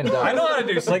how Gavin dies? I know how to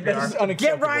do Like that's just CPR. unacceptable.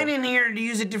 Get Ryan in here to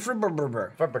use it to That's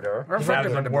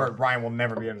a word Ryan will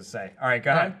never be able to say. All right,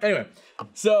 go ahead. Anyway,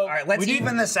 so All right, let's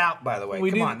even this out. By the way, we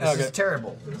come did- on, this okay. is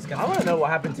terrible. I want to know what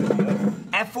happened to the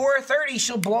At 4:30,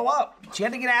 she'll blow up. She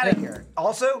had to get out of here.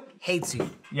 Also, hates you.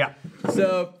 Yeah.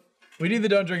 So we do the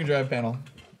Don't Drink and Drive panel.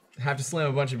 Have to slam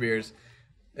a bunch of beers.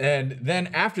 And then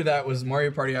after that was Mario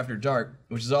Party After Dark,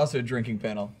 which is also a drinking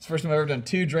panel. It's the first time I've ever done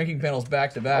 2 drinking panels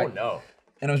back to back. Oh no.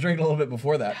 And I was drinking a little bit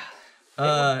before that.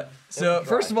 So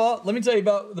first of all, let me tell you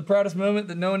about the proudest moment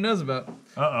that no one knows about.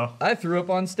 Uh-oh. I threw up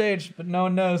on stage, but no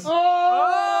one knows.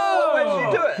 Oh! Why did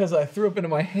you do it? Because I threw up into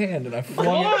my hand and I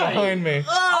flung it behind me.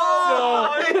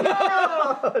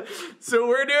 So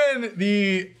we're doing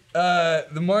the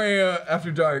Mario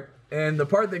After Dark, and the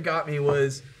part that got me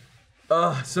was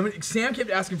Sam kept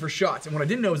asking for shots, and what I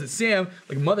didn't know was that Sam,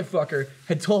 like a motherfucker,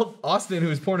 had told Austin, who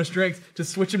was pouring his drinks, to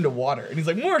switch him to water, and he's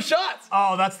like, more shots!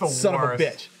 Oh, that's the Son worst. of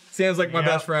a bitch. Sam's like my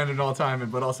best friend and all time,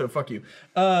 but also fuck you.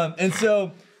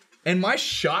 And my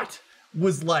shot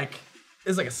was like,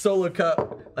 it's like a solo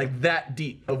cup, like that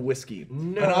deep of whiskey.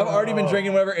 No. And I've already been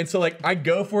drinking whatever, and so like I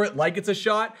go for it like it's a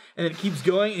shot, and it keeps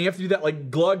going, and you have to do that like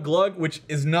glug glug, which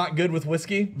is not good with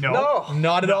whiskey. No.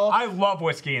 Not at all. I love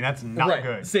whiskey, and that's not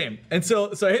good. Same. And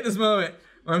so I hit this moment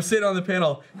where I'm sitting on the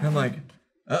panel, and I'm like,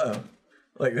 uh-oh.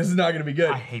 Like, this is not gonna be good.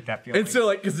 I hate that feeling. And so,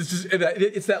 like, because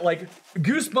it's that like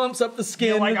goosebumps up the skin.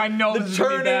 You're like, I know the this is gonna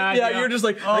be turning. bad, Yeah, yeah. you're just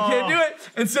like, I can't do it.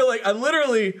 And so, like, I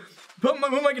literally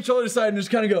move my controller aside and just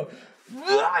kind of go,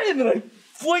 and then I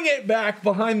fling it back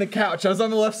behind the couch. I was on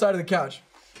the left side of the couch.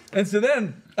 And so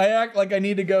then I act like I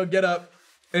need to go get up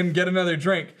and get another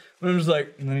drink. And I'm just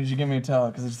like, I need you to give me a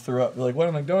towel because I just threw up. They're like, what?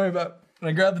 I'm like, don't worry about it. And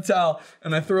I grab the towel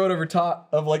and I throw it over top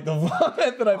of like the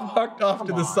vomit that I've hucked off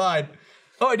to the side.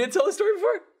 Oh, I did tell the story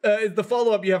before? It's the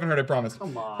follow-up you haven't heard, I promise.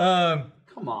 Come on.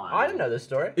 Come on. I didn't know this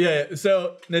story. Yeah,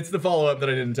 so it's the follow-up that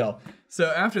I didn't tell. So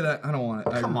after that, I don't want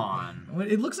it. Come on.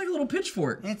 It looks like a little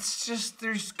pitchfork. It's just,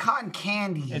 there's cotton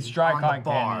candy. It's dry on cotton the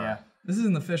bar. candy, yeah. This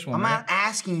isn't the fish one, I'm right? not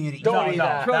asking you to eat Don't it. eat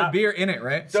that. Probably beer in it,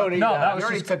 right? Don't eat No, that. that was You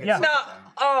already just, took it. yeah. No.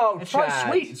 Oh, It's probably Chad.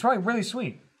 sweet. It's probably really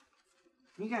sweet.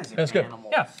 You guys are That's good.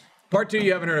 animals. Yeah. Part 2,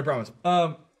 you haven't heard, I promise.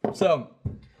 So,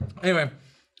 anyway,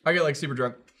 I get like super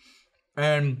drunk.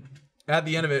 And at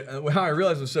the end of it, how I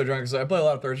realized I was so drunk is I play a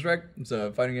lot of Third Strike. It's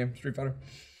a fighting game, Street Fighter.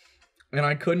 And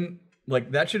I couldn't,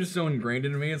 like, that shit is so ingrained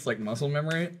into me, it's like muscle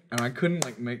memory. And I couldn't,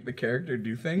 like, make the character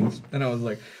do things. And I was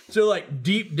like, so, like,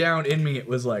 deep down in me, it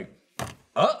was like,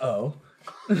 uh-oh.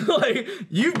 Like,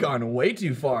 you've gone way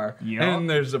too far. Yup. And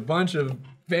there's a bunch of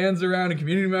fans around and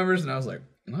community members. And I was like,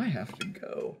 I have to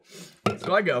go.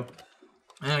 So I go.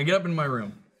 And I get up in my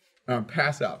room. And I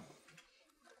pass out.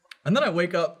 And then I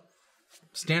wake up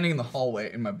standing in the hallway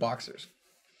in my boxers.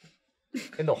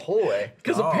 In the hallway?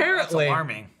 Because That's apparently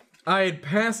alarming. I had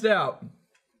passed out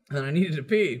and I needed to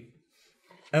pee.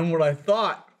 And what I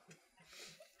thought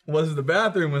was the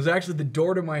bathroom was actually the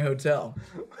door to my hotel.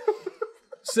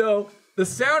 So the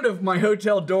sound of my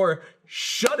hotel door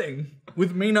shutting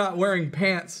with me not wearing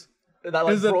pants That,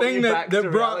 like, is the brought thing you that back to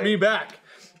brought reality? me back.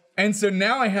 And so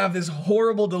now I have this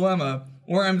horrible dilemma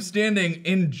where I'm standing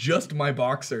in just my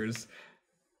boxers.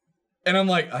 And I'm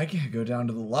like, I can't go down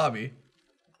to the lobby.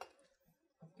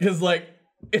 Because, like,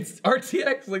 it's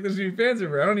RTX, like, there's new fans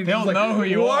over. I don't need to They'll just, like, know who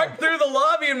you walk are. through the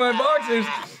lobby in my boxers.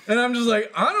 And I'm just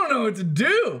like, I don't know what to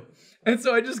do. And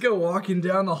so I just go walking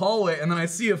down the hallway, and then I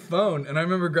see a phone. And I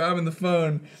remember grabbing the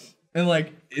phone, and,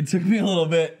 like, it took me a little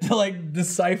bit to, like,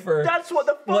 decipher. That's what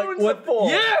the phones are for.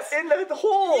 Yes! In the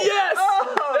hall. Yes!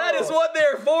 Oh. That is what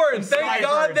they're for, and thank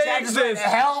God they exist.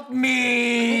 Help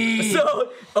me!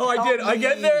 So, I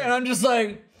get there and I'm just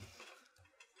like,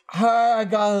 hi, I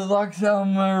got locked out of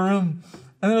my room.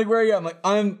 And they're like, where are you? I'm like,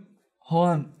 hold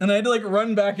on. And I had to like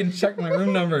run back and check my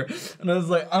room number. And I was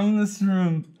like, I'm in this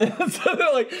room. And so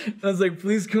they're like, I was like,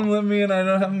 please come let me in. I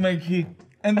don't have my key.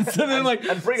 And so then like,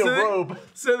 And bring a robe.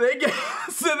 So they get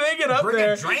up Bring a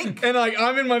there. drink. And like,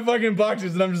 I'm in my fucking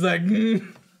boxers and I'm just like,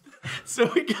 So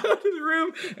we go to the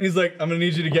room and he's like, I'm gonna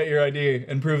need you to get your ID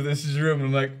and prove this is your room. And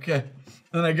I'm like, okay.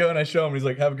 And then I go and I show him. And he's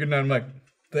like, have a good night. I'm like,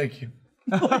 thank you.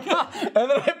 And then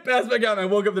I passed back out and I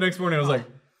woke up the next morning and I was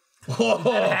like, whoa.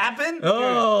 That happened?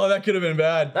 Oh, that could have been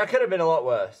bad. That could have been a lot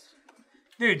worse.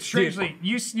 Dude, strangely,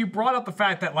 you brought up the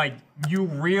fact that like you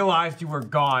realized you were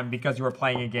gone because you were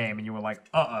playing a game and you were like,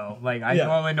 uh-oh, like I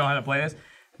normally know how to play this.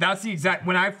 That's the exact,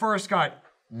 when I first got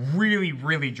really,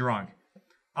 really drunk,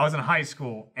 I was in high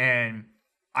school and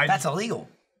That's illegal.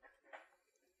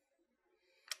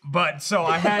 But so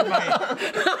I had my,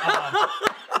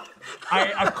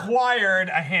 I acquired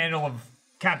a handle of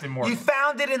Captain Morgan. You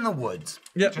found it in the woods.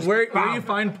 Yeah, where found you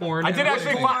find porn? I did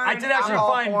actually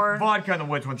alcohol find porn. vodka in the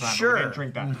woods one time. Sure. But we didn't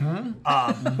drink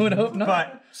that. would hope not.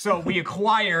 But so we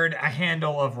acquired a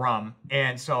handle of rum,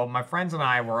 and so my friends and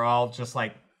I were all just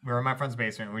like, we were in my friend's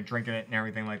basement, and we were drinking it and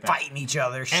everything like that. Fighting each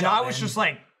other. And I was just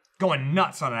like going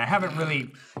nuts on it. I haven't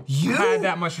really had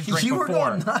that much to drink You before. were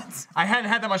going nuts. I hadn't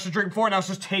had that much to drink before, and I was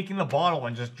just taking the bottle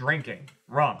and just drinking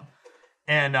rum.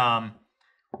 And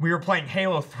we were playing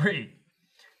Halo 3,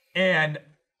 and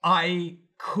I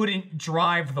couldn't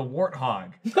drive the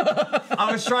Warthog. I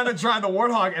was trying to drive the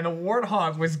Warthog, and the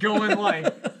Warthog was going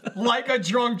like a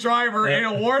drunk driver in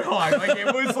a Warthog. Like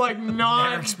it was like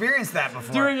not Never experienced that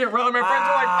before. doing it well. My friends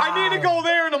were like, I need to go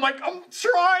there, and I'm like, I'm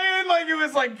trying. Like it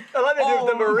was like I like all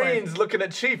the over the place. Marines looking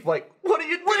at Chief like, what are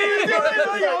you doing? What are you doing?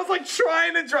 Like, I was like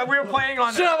trying to drive. We were playing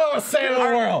on. Shut up, I was saving the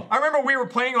world. I remember we were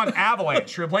playing on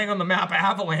Avalanche. We were playing on the map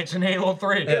Avalanche in Halo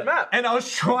 3. Good map. And I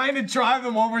was trying to drive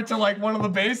them over to like one of the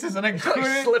bases, and I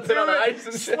couldn't slipping do on the it. ice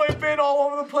and shit. Slipping all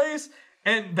over the place.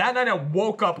 And that night I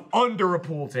woke up under a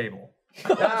pool table.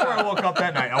 That's where I woke up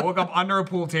that night. I woke up under a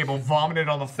pool table, vomited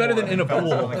on the floor. Better than in a and fell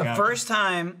pool. on the The couch. first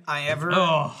time I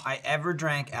ever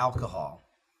drank alcohol,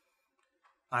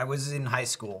 I was in high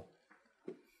school.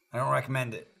 I don't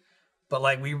recommend it. But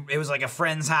like it was like a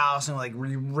friend's house, and like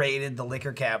we raided the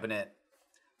liquor cabinet.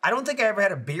 I don't think I ever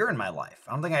had a beer in my life.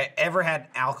 I don't think I ever had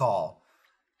alcohol.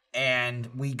 And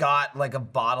we got like a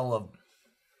bottle of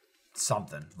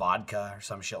something, vodka or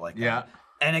some shit like that. Yeah.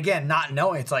 And again, not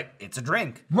knowing, it's like, it's a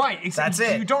drink. Right. That's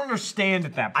it. You don't understand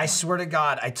at that point. I swear to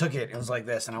God, I took it. It was like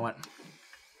this, and I went.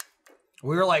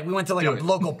 We went to like a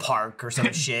local park or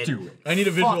some shit. Do it. I need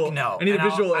a visual. Fuck no. I need a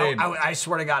And visual aid. I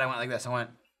swear to God, I went like this. I went,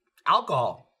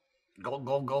 alcohol. Gulp,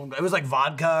 gulp, gulp. It was like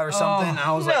vodka or something. And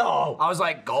I was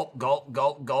like, gulp, gulp,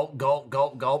 gulp, gulp, gulp,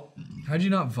 gulp, gulp. How'd you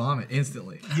not vomit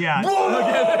instantly? Yeah.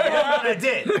 I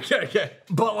did. Okay.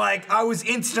 But like, I was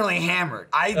instantly hammered.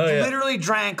 I literally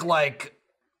drank like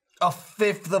a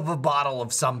fifth of a bottle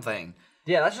of something.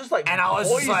 Yeah, that's just like And I was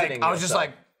just like,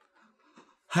 yourself.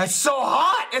 it's so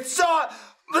hot. It's so hot.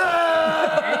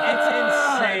 It's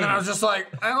insane. And I was just like,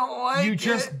 I don't like it. You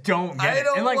just don't get it. I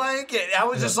don't And, like it. I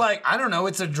was just like, I don't know.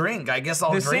 It's a drink. I guess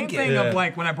I'll the same drink thing it. of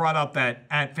like when I brought up that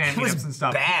at fan It was meetups and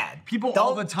stuff. bad. People Don't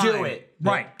all the time. do it.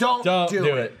 Right. Don't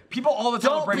do it. People all the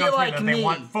time Don't bring be up to me like that me. they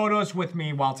want photos with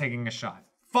me while taking a shot.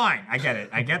 Fine, I get it.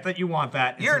 I get that you want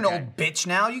that. It's You're an okay. old bitch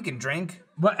now. You can drink.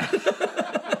 But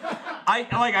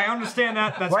I understand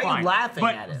that. That's Why are you fine. laughing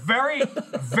but at it?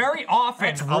 very often,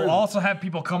 That's I'll rude. also have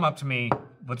people come up to me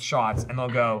with shots, and they'll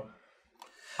go,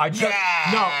 "I just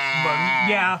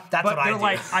That's but what I they're do.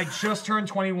 like, I just turned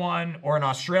 21." Or in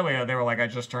Australia, they were like, "I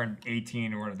just turned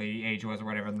 18," or whatever the age was, or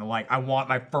whatever. And they're like, "I want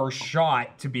my first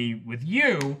shot to be with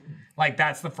you." Like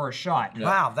that's the first shot.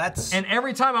 Wow, that's And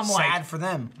every time I'm sad like, for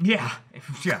them. yeah.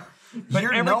 But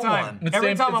You're every no time, one. It's every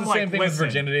same, time it's I'm the like, same thing with listen,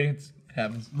 virginity. It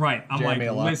happens. right? I'm Jeremy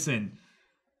a like, lot. listen,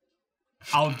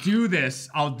 I'll do this.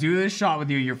 I'll do this shot with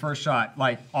you, your first shot,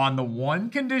 like on the one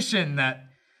condition that,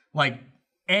 like,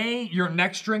 A, your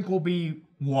next drink will be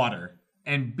water,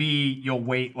 and B, you'll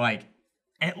wait like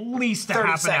at least a 30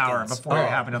 half an hour seconds. before you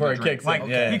have another before it drink. kicks in. Like,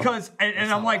 Okay. because,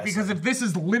 and I'm like, because if this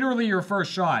is literally your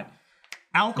first shot,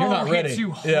 alcohol You're not hits ready.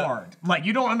 you Yeah. hard. Like,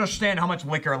 you don't understand how much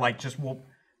liquor, like, just will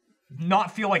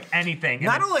not feel like anything. and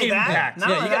Not it only that, impacts. not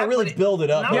Yeah, only you gotta that, really but it- build it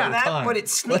up Not over only that, time. but it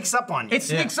sneaks up on you. It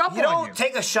sneaks up You on don't you.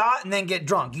 take a shot and then get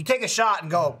drunk. You take a shot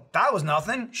and go, that was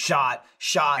nothing. Shot,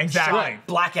 Exactly. shot,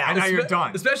 blackout. And now you're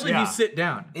done. Especially Yeah. if you sit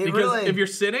down. It Because really- if you're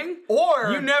sitting,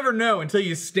 Or- you never know until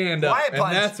you stand up. Quiet And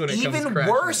punch. that's when it comes Even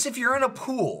crashing. worse if you're in a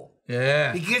pool.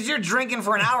 Yeah. Because you're drinking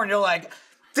for an hour and you're like,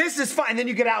 this is fine. Then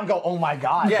you get out and go, oh my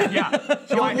God. Yeah.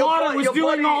 The water was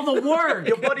doing all the work.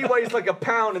 Your body weighs like a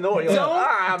pound in the water. You're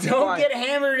like, Don't fine. get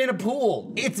hammered in a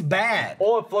pool. It's bad.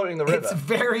 Or floating the river. It's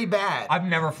very bad. I've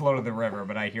never floated the river,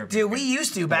 but I hear people Dude, we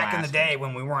used to back in the blasted. day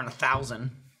when we weren't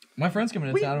 1,000. My friend's coming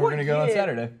to Wait, town and what we're going to go on year?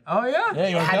 Saturday. Oh, yeah? Yeah,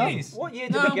 you want to Had come? me. What year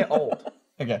did we get old?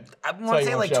 Okay. I That's why want to you say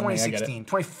won't like shove me, I get it. 2016,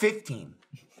 2015.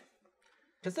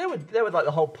 Because there were like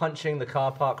the whole punching the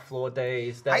car park floor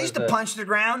days. There I was used to the- punch the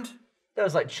ground. There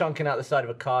was like chunking out the side of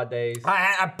a car days.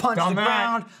 I punch Done the that.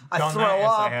 ground. I Done throw that, yes,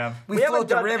 I up. have. We We haven't float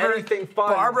the done river. anything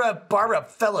fun. Barbara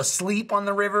fell asleep on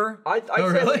the river. I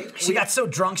really? say She got so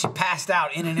drunk she passed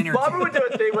out in an inner Barbara would tube.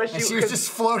 do a thing where And she was just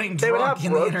floating they would have drunk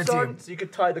in the inner ropes on, tube. so you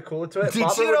could tie the cooler to it. Dude,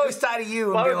 Barbara she would would always just- tie to you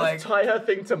and Barbara be would like, just tie her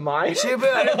thing to mine. she'd be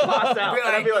like, pass out. be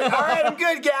And I'd be like, all right, I'm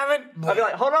good, Gavin. I'd be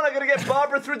like, hold on, I gotta get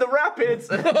Barbara through the rapids.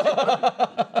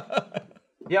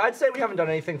 Yeah, I'd say we haven't done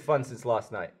anything fun since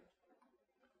last night.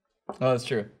 Oh, that's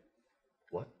true.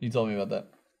 What? You told me about that.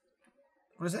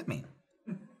 What does that mean?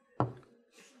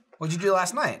 What'd you do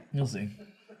last night? You'll see.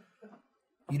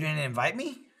 You didn't invite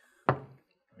me? Oh,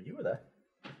 you were there.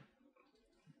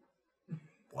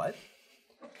 What?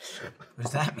 What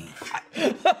does that mean?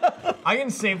 I can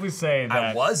safely say that.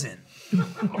 I wasn't.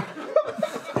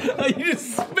 You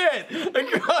just spit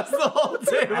across the whole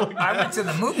table. I went to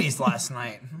the movies last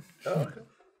night.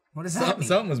 What does that mean?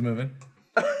 Something was moving.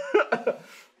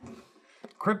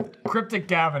 Cryptic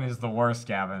Gavin is the worst,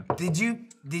 Gavin. Did you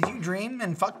dream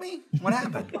and fuck me? What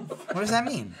happened? What does that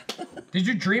mean? Did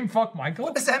you dream fuck Michael?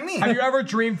 What does that mean? Have you ever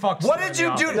dream fucked? What did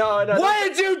you do? No. What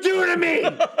did you do to me?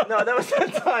 No, that was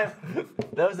the time.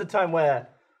 That was the time where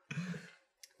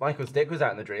Michael's dick was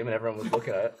out in the dream and everyone was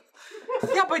looking at it.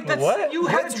 Yeah, but that's you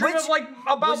had a dream of like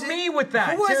about me with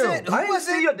that Who was too. it? Who I didn't was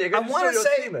see it? your dick, I just saw your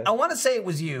semen. I want to say it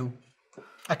was you.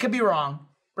 I could be wrong,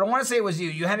 but I want to say it was you.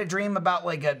 You had a dream about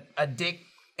like a dick,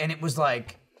 and it was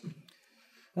like.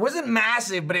 It wasn't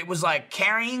massive, but it was like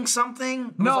carrying something.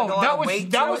 It No, was like a lot of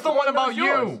weight that to was it. the one about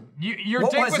yours. Your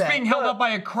What dick was was that? being held up by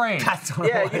a crane. That's what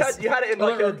Yeah, it was. you had it in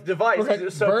like a device because it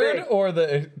was so Bird big. or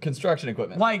the construction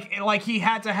equipment? Like he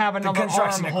had to have another arm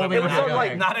construction holding equipment. it It was on, together.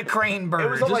 like, Not a crane bird. It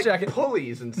was on Just like checking.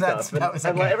 pulleys and That's- stuff, that was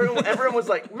and like okay. everyone was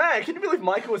like, "Man, can you believe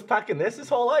Michael was packing this his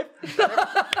whole life?"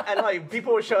 And like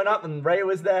people were showing up, and Ray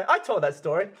was there. I told that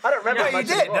story. I don't remember. No, it you much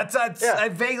did. anymore. That's yeah. I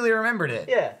vaguely remembered it.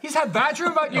 Yeah. He's had that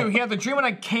dream about you. He had the dream when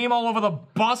I came all over the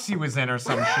bus he was in or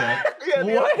some shit. Yeah,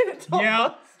 what?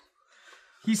 Yeah.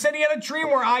 He said he had a dream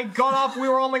where I got off, we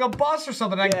were on like a bus or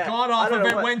something. I Yeah, got I off don't of know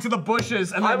it, what- went to the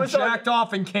bushes, and I then was on- jacked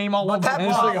off and came all over that the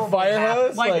And it's bus. like a fire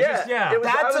hose? Like, Yeah, just, yeah. it was-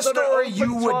 That's I was a on an story open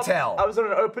you would top- tell. I was on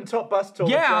an open top bus tour.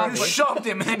 Yeah, You shoved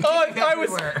him and Oh, kicked him I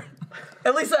was- everywhere.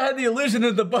 At least I had the illusion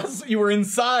of the bus. You were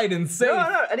inside and safe.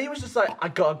 No, and he was just like, "I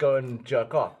gotta go and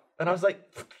jerk off," and I was like,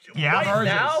 Yeah, right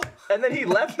urges. now? And then he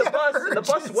left the bus, and the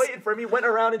bus urges. waited for him. He went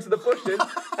around into the bushes,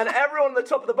 and everyone on the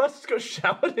top of the bus just got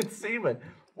showered in semen.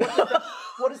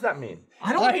 What does that mean?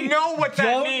 I don't know what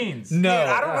that means. No.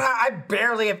 I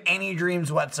barely have any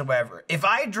dreams whatsoever. If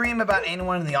I dream about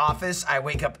anyone in the office, I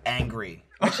wake up angry.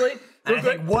 Actually, And I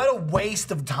think, what a waste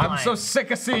of time. I'm so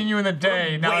sick of seeing you in the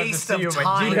day. Now I have to waste see of you in my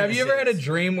time. dreams. Dude, have you ever had a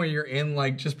dream where you're in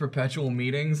like just perpetual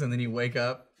meetings and then you wake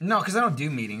up? No, because I don't do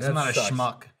meetings. I'm That not sucks. a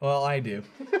schmuck. Well, I do.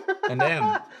 And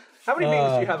am. how many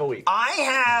meetings do you have a week? I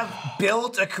have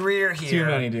built a career here. Too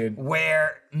many, dude.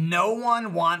 Where no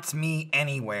one wants me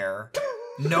anywhere.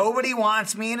 Nobody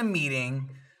wants me in a meeting.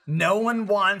 No one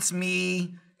wants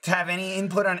me to have any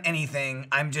input on anything.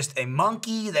 I'm just a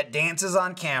monkey that dances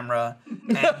on camera,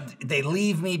 and they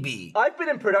leave me be. I've been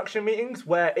in production meetings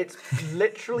where it's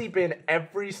literally been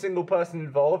every single person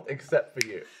involved except for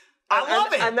you. I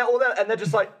love it. And they're all there, and they're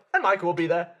just like, and Michael will be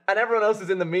there, and everyone else is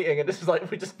in the meeting, and this is like,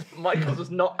 Michael's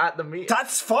just not at the meeting.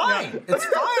 That's fine. It's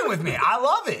fine with me. I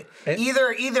love it.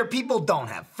 Either people don't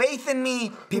have faith in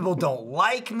me, people don't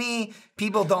like me,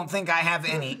 people don't think I have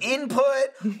any input,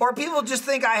 or people just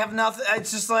think I have nothing.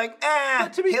 It's just like,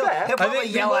 But to be he'll, fair, he'll probably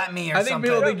yell at me or I think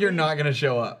something. people think you're not going to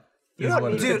show up. You is don't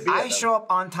what it need is. Dude, be I at them. show up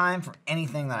on time for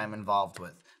anything that I'm involved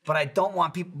with. But I don't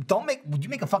want people. Would you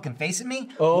make a fucking face at me?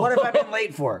 What have I been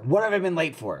late for? What have I been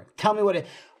late for? Tell me what it.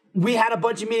 We had a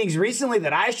bunch of meetings recently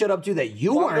that I showed up to that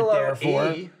you weren't Bungalow there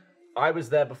for. E, I was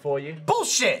there before you.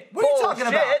 Bullshit. What are you talking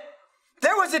about? Bullshit.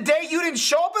 There was a day you didn't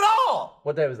show up at all.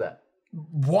 What day was that?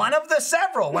 One of the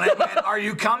several. When I went, are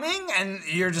you coming? And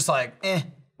you're just like,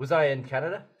 Was I in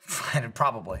Canada?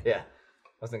 probably. Yeah, I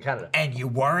was in Canada. And you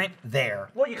weren't there.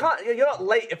 Well, you can't. You're not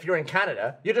late if you're in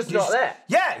Canada. You're just not there.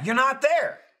 Yeah, you're not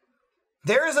there.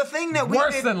 There is a thing that we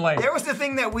Worse did. than late. There was the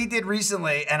thing that we did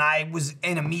recently, and I was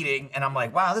in a meeting, and I'm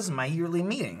like, wow, this is my yearly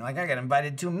meeting. Like, I got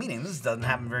invited to a meeting. This doesn't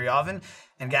happen very often.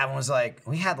 And Gavin was like,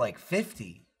 we had like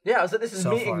 50. Yeah, I was like, this is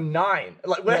So meeting far. 9.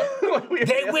 Like, where?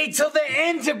 They wait till the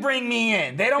end to bring me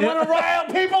in. They don't want to rile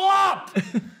people up.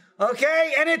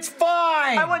 Okay? And it's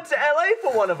fine. I went to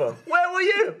LA for one of them. Where were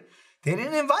you? They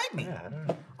didn't invite me.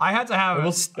 I had to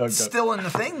have Still in the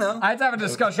thing, though. I had to have a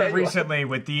discussion Okay. recently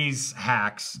with these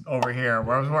hacks over here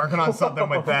where I was working on something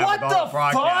with them. What with all the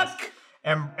broadcasts. fuck?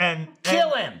 And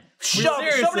Kill him. Somebody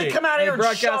Seriously. come out Hey, here and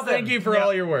broadcast, shove him. thank you for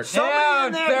all your work. Somebody Yeah,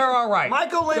 in there. they're all right.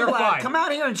 Michael They're Lindblad, fine. come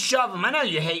out here and shove him. I know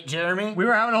you hate Jeremy. We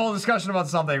were having a whole discussion about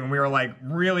something, and we were like,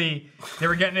 really, they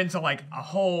were getting into like a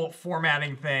whole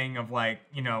formatting thing of like,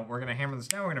 you know, we're gonna hammer this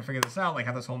down, we're gonna figure this out, like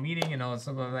have this whole meeting and all this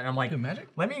stuff. And I'm like,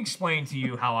 let me explain to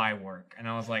you how I work. And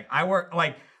I was like, I work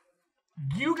like,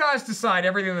 you guys decide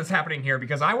everything that's happening here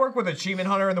because I work with Achievement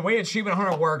Hunter, and the way Achievement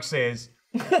Hunter works is,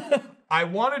 I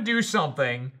want to do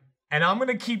something. And I'm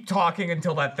gonna keep talking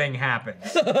until that thing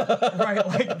happens, right?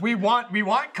 Like we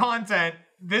want content.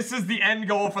 This is the end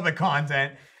goal for the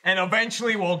content, and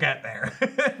eventually we'll get there.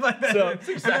 So,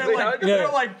 exactly how it goes. they're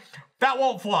like, that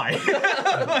won't fly.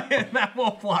 That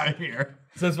won't fly here.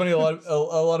 So it's funny. A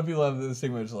lot of people have this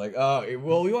stigma. It's like, oh,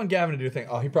 well, we want Gavin to do a thing.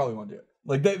 Oh, he probably won't do it.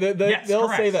 Like Yes, they'll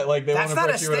correct. say that. Like they want That's to not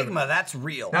a press you or whatever. stigma. That's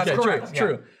real. That's Okay, correct.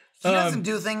 True. He doesn't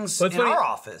do things But in it's funny, our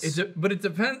office. But it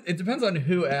depends on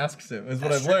who asks him. Is what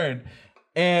That's I've true. learned.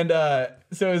 And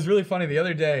so it was really funny the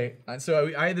other day.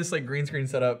 So I had this like green screen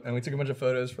set up, and we took a bunch of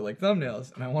photos for like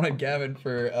thumbnails. And I wanted Gavin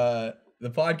for the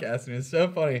podcast, and it was so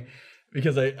funny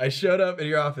because I showed up at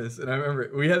your office, and I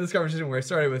remember we had this conversation where I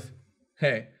started with,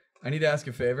 "Hey, I need to ask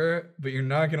a favor, but you're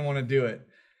not gonna want to do it."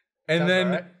 And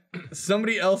then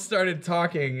somebody else started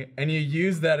talking, and you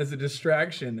used that as a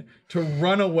distraction to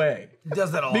run away. He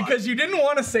does that a lot. Because you didn't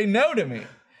want to say no to me.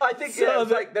 I think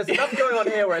it's like there's enough going on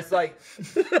here where it's like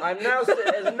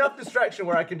there's enough distraction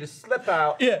where I can just slip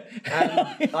out. Yeah.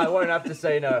 And I won't have to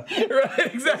say no.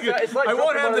 Right, exactly. It's like I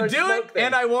won't dropping have one to of those do smoke it, things.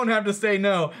 and I won't have to say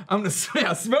no. I'm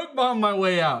gonna smoke bomb my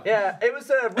way out. Yeah, it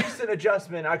was a recent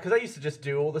adjustment because I used to just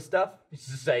do all the stuff. I used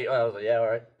to say, I was like, yeah, all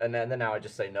right, and then now I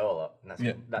just say no a lot. And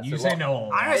that's You a say lot. no a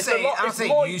lot. I don't It's a lot- say it's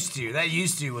more- used to. That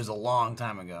used to was a long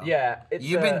time ago. Yeah, it's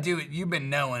You've been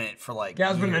knowing it for like.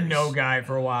 Gav's been a years. no guy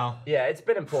for a while. Yeah, it's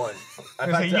been important. I've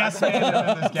There's a had to- yes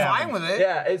man in this Gavin. Fine with it.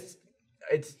 Yeah, it's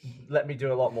let me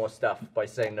do a lot more stuff by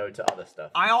saying no to other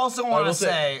stuff. I also want to will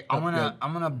say I'm good.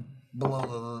 gonna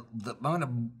blow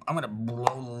I'm gonna blow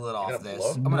the lid off gonna this.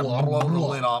 blow? I'm gonna blow the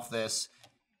lid off this.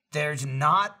 There's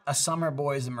not a Summer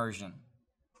Boys immersion.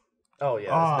 Oh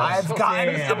yeah, I've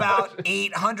gotten damn. about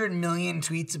 800 million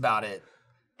tweets about it.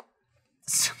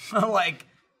 So, like,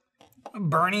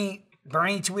 Bernie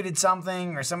tweeted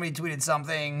something, or somebody tweeted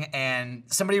something, and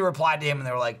somebody replied to him, and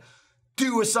they were like,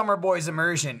 "Do a Summer Boys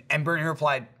immersion," and Bernie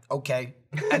replied, "Okay,"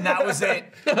 and that was it.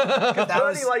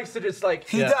 Bernie likes to just like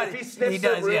He does. if he sniffs He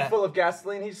does, a room yeah. full of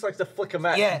gasoline, he just likes to flick a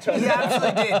match. Yeah, and turn he it on.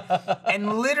 absolutely did.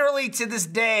 And literally to this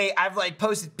day, I've like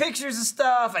posted pictures of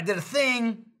stuff. I did a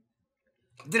thing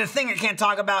I can't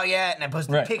talk about yet, and I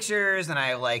posted pictures, and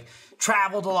I like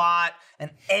traveled a lot, and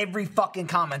every fucking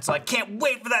comment's like, "Can't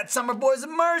wait for that Summer Boys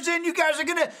immersion. You guys are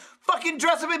gonna fucking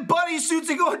dress up in bunny suits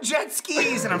and go on jet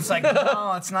skis." And I'm just like,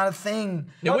 no, it's not a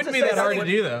thing. It wouldn't be that hard to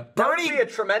do though. That would be a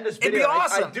tremendous It'd video. be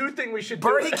awesome. I do think we should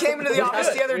Bernie do it. came into the office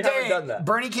the other We haven't day. done that.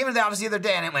 Bernie came into the office the other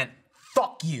day, and it went,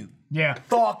 "Fuck you." Yeah.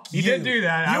 Fuck you. You did do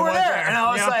that. You I were was there. there. And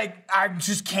I was Yeah. like, I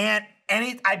just can't.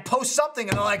 I'd post something,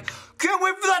 and they're like, "Can't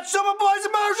wait for that Summer Boys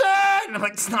immersion." And I'm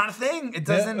like, it's not a thing. It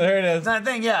doesn't. there it is. It's not a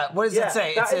thing. Yeah. What does it say?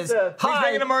 It that says, is a- Please "Hi."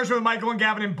 make an immersion with Michael and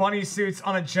Gavin in bunny suits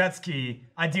on a jet ski,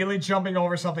 ideally jumping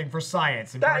over something for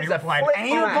science. And That Bernie is a replied, flip And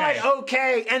he replied,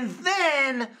 "Okay." And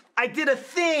then I did a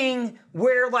thing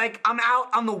where like I'm out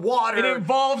on the water. It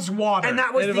involves water. And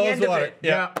that was It the involves end water. of it.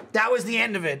 Yeah. That was the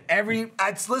end of it.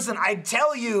 Listen, I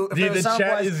tell you, if there The was some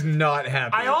chat place- is not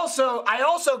happy. I also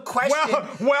questioned.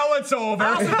 well, it's over.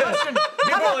 I also questioned.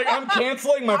 People are like, I'm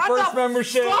canceling my How first the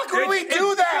membership. fuck would we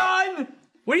do that? Done.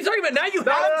 What are you talking about? Now you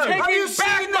no, have no. to Have take you it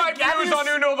back seen my the have views you- on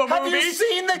Uno the Have movie. you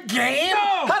seen the game?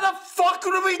 No. How the fuck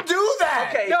would we do that?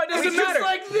 Okay. No, it doesn't It's matter. just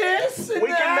like this. And We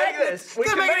can that. make this. We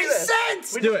Doesn't can make make any this.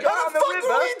 sense. We Do just it. go How on the the fuck river.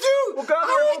 would we do? We'll go on How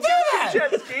the do river. we do We'll that?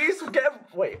 get jet skis. We'll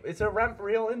get. Wait, is a ramp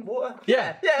real in water?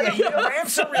 Yeah. Yeah. that's real.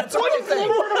 Ramps are it's a real thing.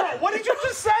 What did you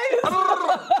just say?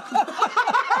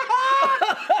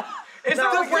 Is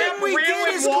No, the we ramp can't- we real did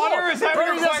with is water? cool. Is that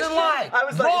Bernie your doesn't question? lie. I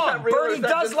was like, is Wrong. that real or Bernie is that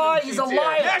does just lie. from He's a GTA?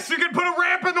 liar. Yes, you can put a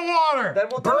ramp in the water. Then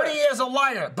we'll do Bernie it. is a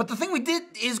liar. But the thing we did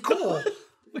is cool.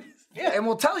 Yeah, and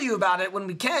we'll tell you about it when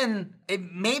we can.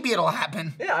 Maybe it'll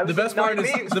happen. Yeah, I was The best in part 9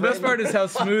 is meetings the for best him. part is how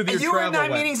smooth your And you were in travel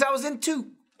 9 went. meetings. I was in 2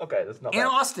 Okay, that's not in bad.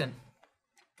 Austin,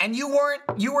 and you weren't.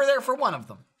 You were there for one of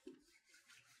them.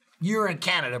 You were in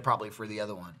Canada probably for the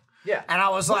other one. Yeah. And I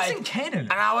was What's like, in Canada?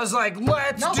 And I was like,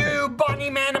 let's do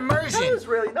Bunny Man immersion. That was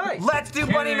really nice. Let's do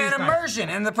Bunny Man is nice. immersion.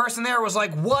 And the person there was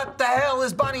like, what the hell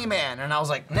is Bunny Man? And I was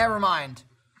like, never mind.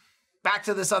 Back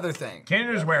to this other thing.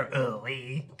 Canada's where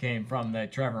we came from,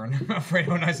 that Trevor and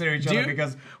Fredo and I said to each other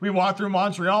because we walked through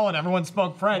Montreal and everyone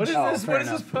spoke French. What is this? fair What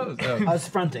is this pose? Oh, I was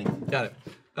fronting. got it.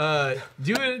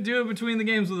 Do it between the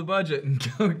games with a budget and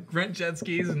go rent jet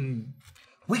skis and.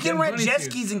 We can Get rent bunny jet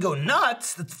suits. skis and go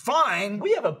nuts. That's fine.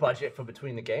 We have a budget for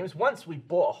between the games. Once we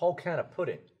bought a whole can of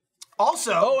pudding.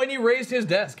 Also, Oh, and you raised his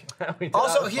desk. Here's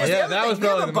here's Yeah, the that other was thing. We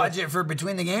have probably a the most- budget for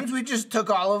between the games. We just took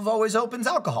all of Always Open's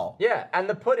alcohol. Yeah, and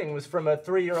the pudding was from a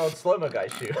 3-year-old slow-mo guy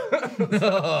shoe.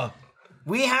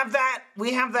 We have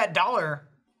that dollar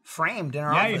framed in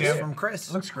our Yeah, you office do. from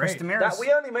Chris. Looks Chris great. Damaris.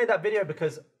 We only made that video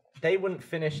because they wouldn't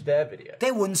finish their video.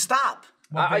 They wouldn't stop.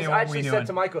 What I video were we actually doing? said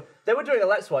to Michael, they were doing a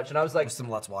Let's Watch, and I was like, Some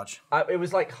Let's Watch. it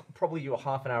was like probably you were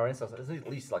half an hour in, so I was like, there's at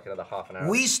least like another half an hour.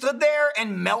 We stood there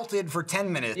and melted for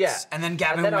 10 minutes. Yeah. And then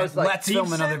Gavin And then I went, was like, let's film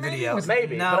Thief another Sim, maybe? video.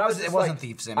 Maybe, No, but I it was it just wasn't like-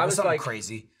 Thief Sim. I It was was something like-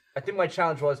 crazy. I think my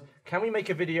challenge was, can we make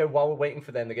a video while we're waiting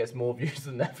for them that gets more views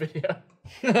than that video?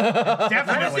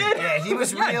 Definitely. Yeah, he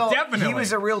was real. definitely. He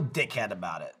was a real dickhead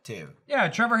about it too. Yeah,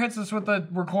 Trevor hits us with the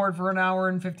record for an hour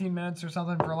and 15 minutes or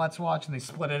something for Let's Watch, and they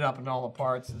split it up into all the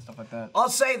parts and stuff like that. I'll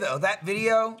say though, that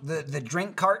video, the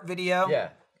drink cart video. Yeah.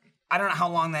 I don't know how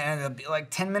long that ended up. Like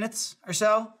 10 minutes or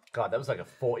so. God, that was like a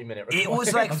 40-minute recording. It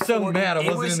was like I'm so mad I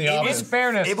wasn't in the office. In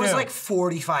fairness, It was too. like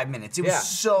 45 minutes. It was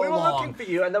so we were long. looking for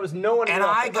you, and there was no one in And the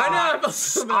I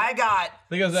office. got, I got. I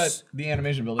think I was at the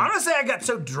animation building. I'm gonna say I got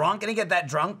so drunk. I didn't get that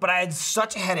drunk, but I had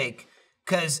such a headache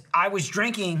because I was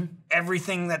drinking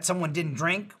everything that someone didn't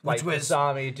drink, which Like was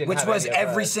Masami didn't have was any of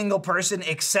every hers. single person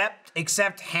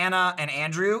except Hannah and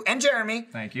Andrew and Jeremy.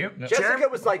 Thank you. Jessica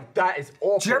was like, that is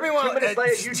awful. Jeremy 2 went- minutes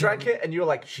later, you drank it, and you were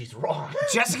like, she's wrong.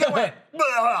 Jessica went,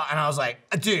 "Blah," and I was like,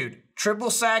 dude,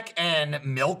 triple sec and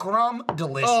milk rum,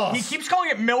 delicious. He keeps calling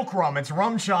it milk rum. It's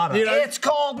rum chata. It's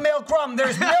called milk rum.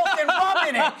 There's milk and rum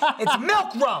in it. It's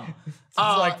milk rum. It's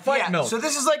like fight milk. So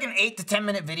this is like an 8 to 10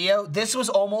 minute video. This was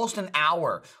almost an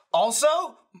hour.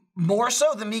 Also, more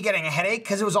so than me getting a headache,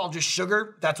 because it was all just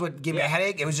sugar. That's what gave me a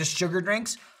headache. It was just sugar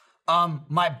drinks.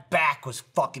 My back was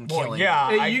fucking killing me.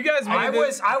 Hey, you guys made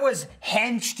this. I was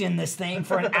henched in this thing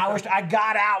for an hour. I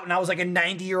got out and I was like a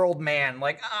 90-year-old man.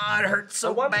 Like, it hurt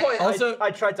so At one bad. point, Also-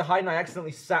 I tried to hide, and I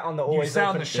accidentally sat on the always sat on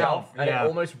open the shelf, and yeah. it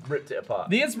almost ripped it apart.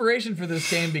 The inspiration for this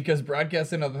came because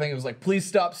Broadcast another thing. It was like, please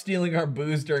stop stealing our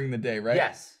booze during the day, right?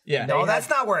 Yes. Yeah. No, that's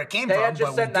not where it came They from, had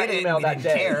just but sent we that did it. email We that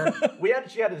didn't day. care. We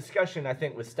actually had a discussion, I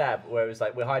think, with Stab, where it was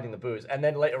like, we're hiding the booze, and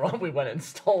then later on we went and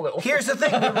stole it all. Here's the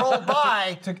thing: we rolled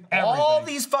by. Took All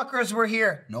everything. these fuckers were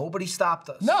here. Nobody stopped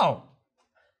us. No.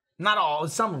 Not all.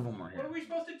 Some of them were here. What are we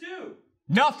supposed to do?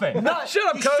 Nothing. Shut up,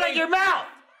 You Cody. shut your mouth.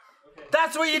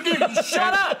 That's what you do. You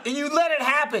shut up and you let it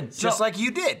happen, just like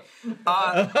you did.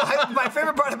 My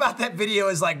favorite part about that video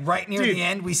is like right near the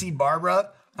end, we see Barbara,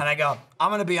 and I go,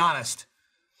 "I'm gonna be honest.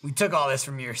 We took all this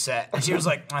from your set," and she was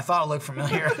like, "I thought it looked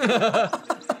familiar."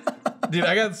 Dude,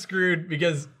 I got screwed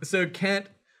because Kent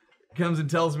comes and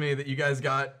tells me that you guys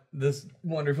got this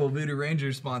wonderful Voodoo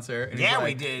Rangers sponsor. And he's Yeah, like,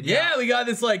 we did, Yeah, we got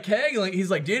this like keg. Like,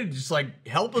 he's like, dude, just like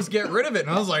help us get rid of it. And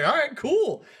I was like, all right,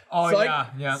 cool. Oh, so yeah,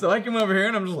 yeah. So I come over here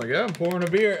and I'm just like, yeah, I'm pouring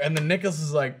a beer. And then Nicholas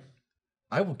is like,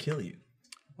 I will kill you.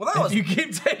 Well, that was You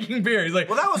keep taking beer. He's like,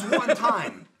 well, that was one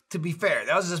time. To be fair,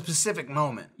 that was a specific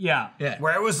moment. Yeah. yeah.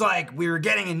 Where it was like we were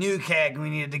getting a new keg, and we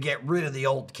needed to get rid of the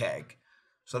old keg.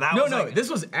 So that No, was no, like, this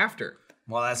was after.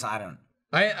 well, that's I don't.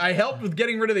 I helped with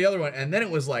getting rid of the other one, and then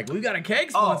it was like, we got a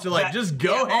keg sponsor, like, that- just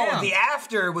go yeah, ham. Oh, the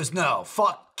after was no.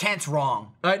 Fuck, Kent's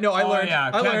wrong. No, I Oh, learned. yeah.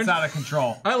 I Kent's learned. out of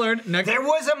control. I learned. Next, There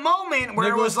was a moment where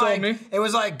Nicholas told me. it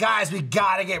was like, guys, we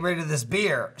gotta get rid of this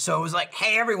beer. So it was like,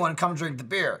 hey, everyone, come drink the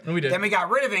beer. And we did. Then we got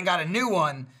rid of it and got a new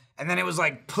one. And then it was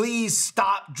like, please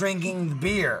stop drinking the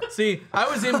beer. See, I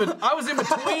was in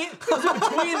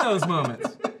between those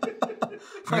moments.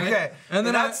 Right? Okay. And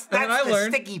then that's I the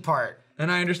learned, sticky part.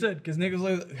 and I understood because Nick was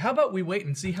like, "How about we wait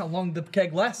and see how long the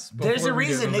keg lasts?" There's a before we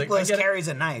do it?" reason I was like, Nicholas I get it. carries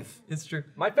a knife. It's true.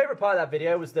 My favorite part of that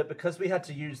video was that because we had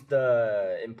to use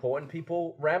the important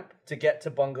people ramp to get to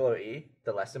Bungalow E,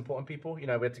 the less important people, we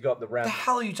had to go up the ramp. What the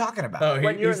hell are you talking about? Oh,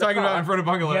 When you're he's in the talking about car, in front of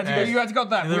bungalow. You have to go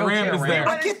that the ramp wheelchair is ramp. there.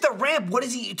 I get the ramp. What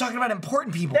is he talking about?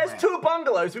 Important people. There's ramp? 2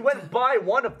 bungalows. We went by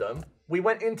one of them. We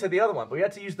went into the other one, but we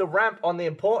had to use the ramp on the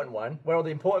important one, where all the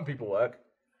important people work.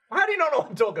 How do you not know what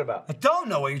I'm talking about? I don't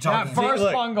know what you're That talking about. first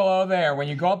look. bungalow there, when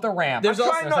you go up the ramp, There's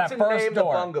also- Try not that to first name the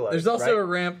door. bungalows. There's also right? a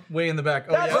ramp way in the back.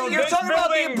 Oh, That's yeah. what You're talking about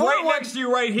the building important right one. next to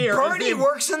you right here. Bernie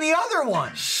works in the other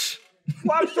one.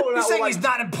 Well, I'm talking You're about saying like, he's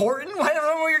not important? I don't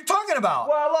know what you're talking about.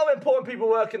 well, a lot of important people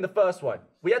work in the first one.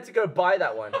 We had to go buy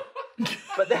that one.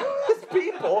 But there was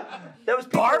people.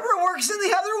 Barbara works in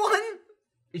the other one?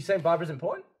 You saying Barbara's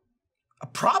important?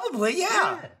 Probably,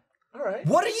 yeah. All right.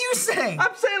 What are you saying?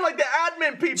 I'm saying like the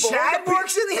admin people. Chad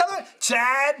works in the other.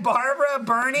 Chad, Barbara,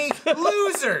 Bernie,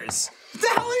 losers. What the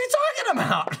hell are you talking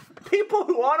about? People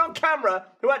who aren't on camera,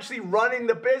 who are actually running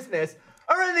the business,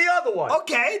 are in the other one.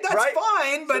 Okay, that's Right?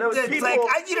 fine, So there but was it's people-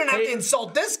 like you don't have to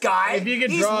insult this guy. If you could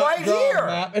He's draw, right draw a here.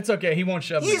 map, it's okay. He won't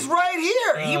shove He's me. right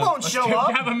here. He won't show You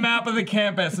up. have a map of the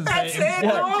campus and That's say it.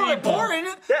 They're all important people.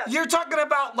 important. Yeah. You're talking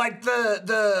about like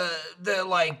the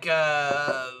like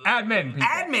Admin people.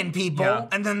 admin people, Yeah.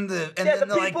 and then the the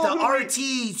like people the who we-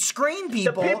 RT screen The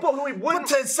people. people who we wouldn't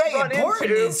But to say run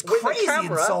important into is with a crazy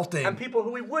camera, insulting. and people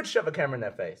who we would shove a camera in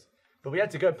their face. But we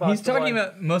had to go past. He's the talking one-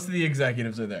 about most of the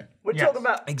executives are there. We're Yes. talking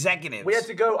about Executives. We had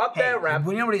to go up Hey, their ramp.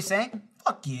 you know what he's saying?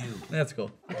 Fuck you. That's cool.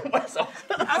 Pat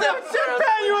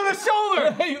you on the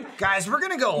shoulder. Guys, we're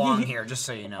gonna go on here, just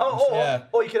so you know. Yeah.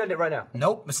 Or you can end it right now.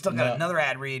 Nope, I still got No. another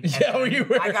ad read. Yeah, and you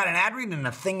were. I got an ad read and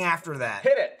a thing after that.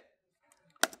 Hit it.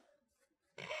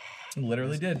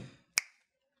 Literally did.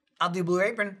 I'll do Blue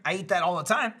Apron. I eat that all the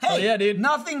time. Hey, Oh, yeah, dude.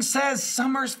 Nothing says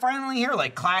summer's finally here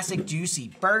like classic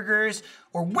juicy burgers,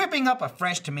 or whipping up a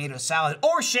fresh tomato salad,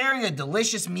 or sharing a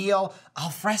delicious meal al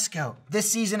fresco.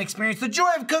 This season, experience the joy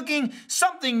of cooking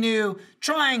something new,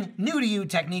 trying new to you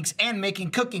techniques, and making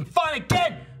cooking fun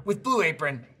again with Blue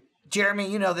Apron.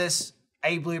 Jeremy, you know this.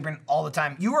 I eat Blue Apron all the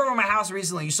time. You were over my house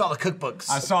recently. You saw the cookbooks.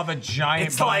 I saw the giant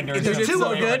It's like, binders. there's two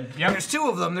of them. Yep. There's two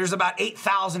of them. There's about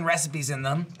 8,000 recipes in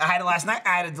them. I had it last night. I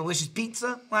had a delicious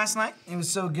pizza last night. It was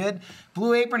so good.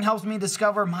 Blue Apron helps me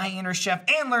discover my inner chef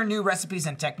and learn new recipes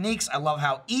and techniques. I love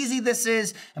how easy this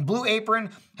is. And Blue Apron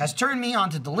has turned me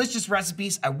on to delicious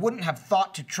recipes I wouldn't have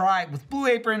thought to try. With Blue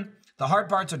Apron, the hard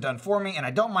parts are done for me, and I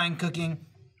don't mind cooking.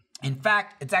 In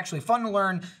fact, it's actually fun to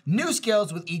learn new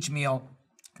skills with each meal.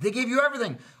 They give you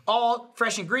everything, all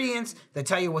fresh ingredients. They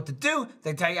tell you what to do.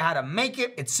 They tell you how to make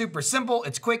it. It's super simple.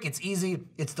 It's quick. It's easy.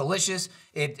 It's delicious.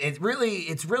 It's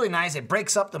really nice. It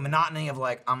breaks up the monotony of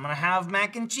like, I'm gonna have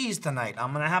mac and cheese tonight.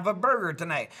 I'm gonna have a burger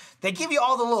tonight. They give you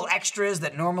all the little extras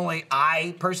that normally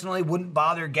I personally wouldn't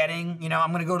bother getting. You know,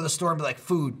 I'm gonna go to the store and be like,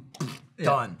 food.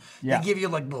 Done. Yeah. They give you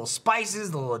like little spices,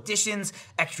 the little additions,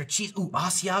 extra cheese. Ooh,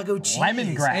 Asiago cheese.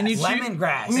 Lemongrass. And you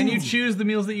Lemongrass. And you choose the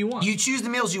meals that you want. You choose the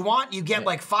meals you want. You get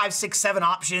like 5, 6, 7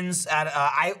 options.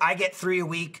 I get 3 a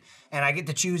week, and I get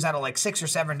to choose out of like 6 or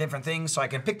 7 different things, so I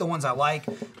can pick the ones I like.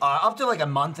 Up to like a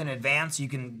month in advance, you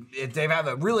can. They have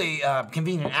a really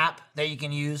convenient app that you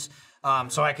can use.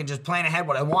 So I can just plan ahead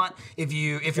what I want. If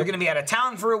you're gonna be out of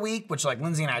town for a week, which like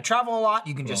Lindsay and I travel a lot,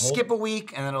 you can just skip a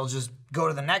week and then it'll just go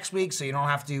to the next week, so you don't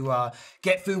have to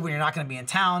get food when you're not gonna be in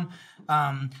town.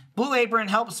 Blue Apron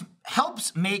helps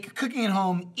make cooking at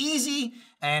home easy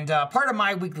and part of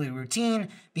my weekly routine.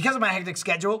 Because of my hectic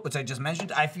schedule, which I just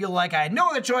mentioned, I feel like I had no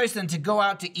other choice than to go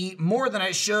out to eat more than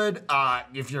I should.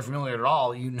 If you're familiar at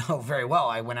all, you know very well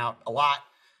I went out a lot,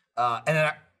 and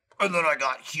then I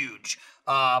got huge.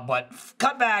 But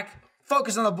cut back,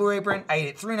 focus on the Blue Apron. I eat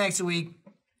it 3 nights a week.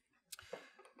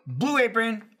 Blue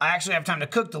Apron, I actually have time to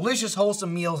cook delicious,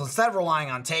 wholesome meals instead of relying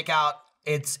on takeout.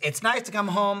 It's nice to come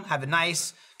home, have a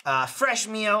nice, fresh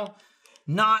meal,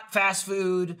 not fast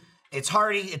food. It's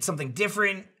hearty. It's something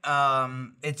different.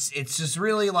 It's just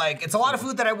really like, it's a lot of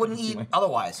food that I wouldn't eat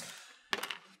otherwise.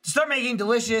 To start making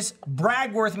delicious,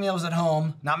 brag-worth meals at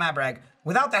home, not Matt Bragg,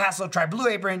 without the hassle, try Blue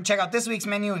Apron. Check out this week's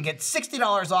menu and get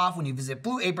 $60 off when you visit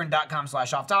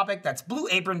blueapron.com/offtopic. That's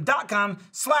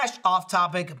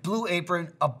blueapron.com/offtopic. Blue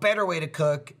Apron, a better way to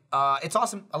cook. It's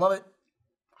awesome. I love it.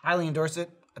 Highly endorse it.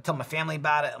 I tell my family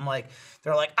about it.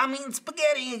 They're like, I'm eating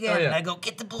spaghetti again. Oh, yeah. And I go,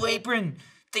 get the Blue Apron.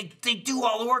 They do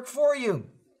all the work for you.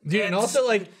 Dude, and also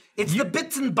like, it's the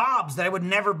bits and bobs that I would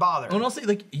never bother. and also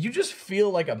like, you just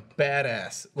feel like a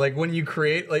badass. Like when you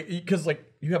create, like, because like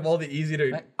you have all the easy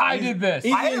did this.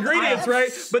 easy ingredients,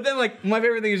 right? But then like my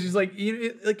favorite thing is just like,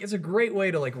 it's a great way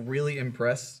to like really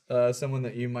impress someone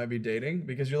that you might be dating,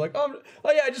 because you're like, oh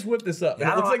yeah, I just whipped this up. And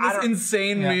I it looks don't- like I this don't-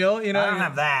 insane meal, you know? I don't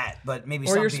have that, but maybe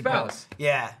Or some your people. spouse.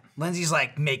 Yeah. Lindsay's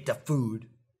like, make the food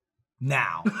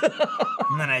now.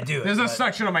 And then I do it. There's a but-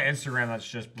 section on my Instagram that's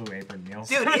just Blue Apron meals.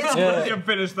 Dude, it's You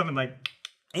finish them and like.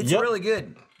 It's really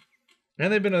good.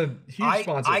 And they've been a huge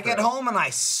sponsor. I for get us. home and I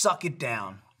suck it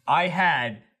down. I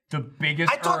had the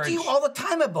biggest I talk to you all the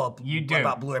time about You do.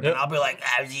 about Blue Apron. Yep. I'll be like,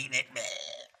 I was eating it.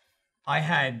 I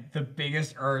had the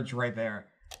biggest urge right there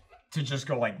to just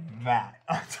go like that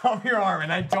on top of your arm,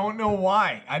 and I don't know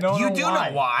why. I don't You know do why.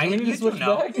 know why. Do we need to You do switch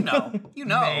know. back? You know. You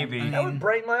know. Maybe. I mean, That would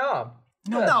break my arm.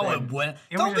 no, it wouldn't.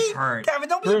 It Don't would be, just hurt. Gavin,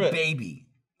 don't be Prove a it. baby.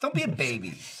 Don't be a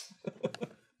baby.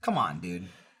 Come on, dude.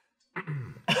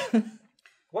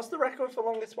 What's the record for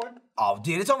longest one? Oh,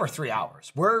 dude, it's over 3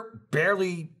 hours. We're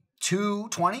barely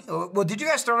 2:20. Well, did you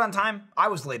guys start on time? I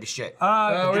was late as shit. We're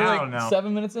I like don't know.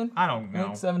 7 minutes in? I don't know.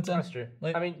 Like 7, 10. That's true.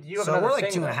 Like, I mean, you have So another we're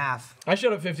like thing, 2.5. I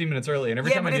showed up 15 minutes early, and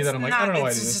every Yeah, time I but do it's that, I'm like, not, I don't know why I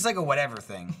it's do this. just like a whatever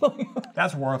thing.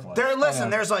 That's worthless. Listen,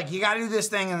 there's like, you gotta do this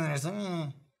thing, and then there's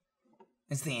like,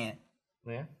 it's the end.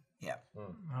 Yeah. Yeah.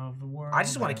 Of the world. I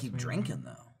just want to keep drinking,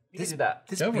 though. You can do that.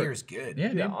 This Go for beer it. is good. Yeah,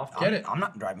 dude. off. Get it. I'm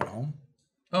not driving home.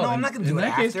 Oh, No, I'm then- not gonna do in it that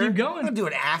after. case, keep I'm going. gonna do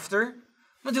it after. I'm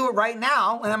gonna do it right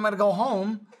now, and I'm gonna go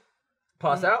home.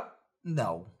 Pass out?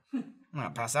 No. I'm not gonna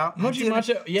pass out. Won't you Dude, watch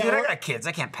it? Yeah, Dude, I or- got kids.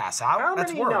 I can't pass out. How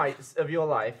That's many work. nights of your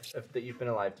life that you've been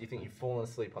alive do you think you've fallen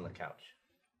asleep on the couch?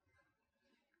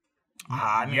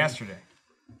 I mean, Yesterday.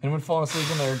 Anyone falling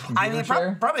asleep in their computer I mean,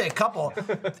 chair? probably a couple.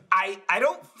 I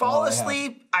don't fall Oh, I have.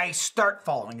 asleep. I start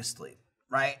falling asleep.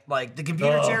 Right? Like the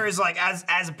computer chair is like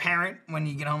as a parent when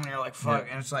you get home and you're like fuck,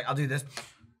 and it's like I'll do this.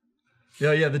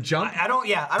 Yeah, the jump. I don't.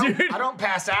 Yeah, I don't. I don't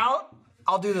pass out.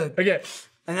 I'll do the. Okay,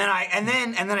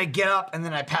 And then I get up and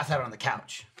then I pass out on the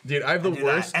couch. Dude, I have the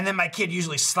worst. And then my kid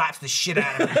usually slaps the shit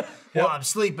out of me while I'm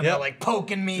sleeping. They're like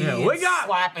poking me, and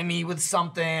slapping me with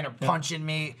something or punching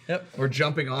me. Yep. Or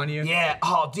jumping on you. Yeah.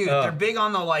 Oh, dude, they're big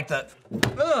on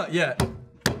yeah.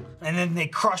 And then they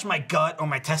crush my gut or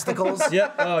my testicles.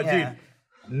 Yep. Oh, dude.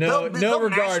 No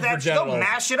regard for genitals. They'll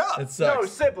mash it up. It sucks. No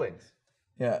siblings.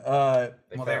 Yeah.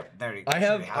 Well, there. I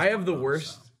have the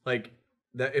worst, like,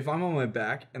 that if I'm on my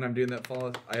back and I'm doing that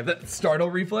fall, I have that startle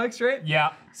reflex, right?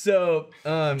 Yeah. So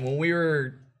when we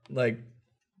were like,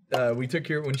 we took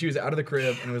care when she was out of the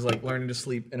crib and was like learning to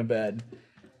sleep in a bed.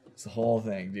 It's the whole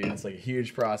thing, dude. It's like a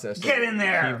huge process. Get in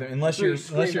there. Unless you're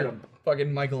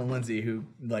fucking Michael and Lindsay who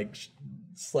like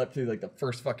slept through like the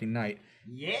first fucking night.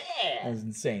 Yeah. That was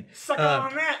insane. Suck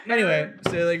on that. Anyway,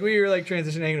 so like we were like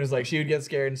transitioning and it was like she would get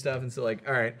scared and stuff, and so like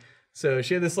all right. So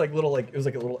she had this like little it was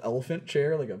like a little elephant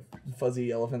chair, like a fuzzy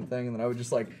elephant thing, and then I would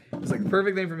just like it was like the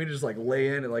perfect thing for me to just like lay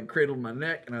in and like cradle my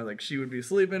neck, and I was like she would be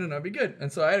sleeping and I'd be good.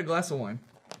 And so I had a glass of wine.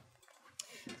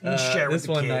 Share with this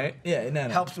the one kid. night. Yeah, no.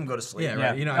 Helps him go to sleep. Yeah,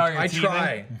 right. You know, I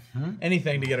try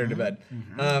anything to get her to bed.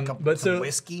 But so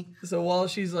whiskey. So while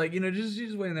she's like, you know,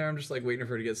 she's waiting there, I'm just like waiting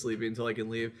for her to get sleepy until I can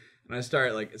leave. And I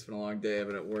start like it's been a long day. I've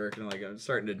been at work, and like I'm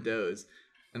starting to doze.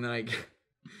 And then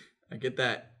I get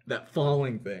that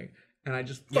falling thing. And I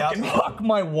just fucking huck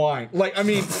my wine. Like, I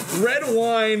mean, red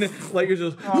wine, like it's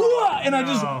just, and I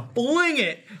just fling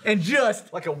it and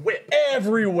just like a whip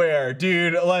everywhere,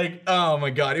 dude. Like, oh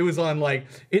my God. It was on like,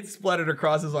 it splattered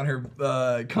across, it was on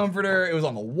her comforter, it was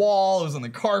on the wall, it was on the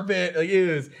carpet, like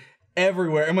it was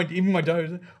everywhere. And even my daughter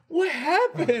was like, what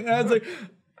happened? And I was like,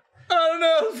 I don't know,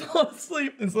 I was falling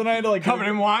asleep. And so then I had to like covered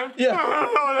in wine? Yeah. I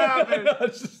don't know what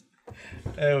happened.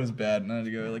 It was bad, and I had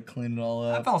to go like clean it all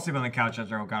up. I fell asleep on the couch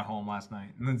after I got home last night,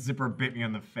 and then Zipper bit me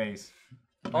on the face.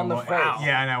 On the face?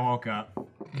 Yeah, and I woke up.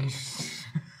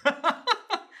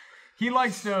 He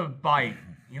likes to bite.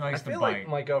 He likes to bite. I feel like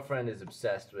my girlfriend is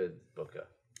obsessed with Booker.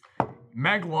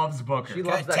 Meg loves Booker. She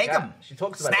loves that cat. She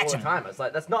talks about it all the time. It's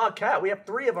like, that's not our cat. We have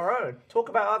 3 of our own. Talk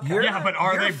about our cat. Yeah, but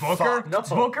are they Booker? No.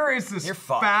 Booker is this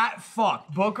fat fuck.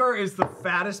 Booker is the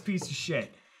fattest piece of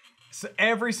shit. So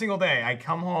every single day I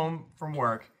come home from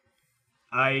work,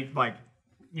 I like,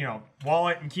 you know,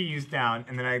 wallet and keys down,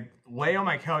 and then I lay on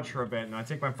my couch for a bit and I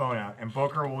take my phone out, and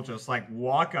Booker will just like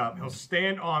walk up, he'll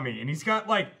stand on me, and he's got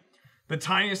like the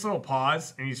tiniest little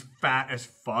paws, and he's fat as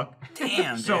fuck.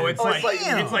 Damn. So it's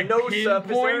it's like no surface area.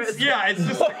 pinpoints. Yeah, it's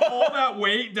just like all that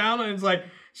weight down, and it's like,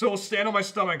 so he'll stand on my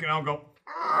stomach and I'll go,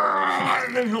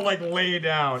 and then he'll like lay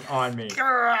down on me. And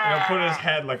he'll put his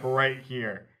head like right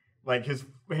here. Like his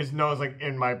nose like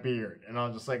in my beard, and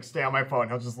I'll just like stay on my phone.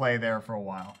 He'll just lay there for a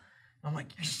while. I'm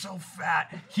like, you're so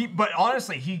fat. But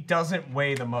honestly, he doesn't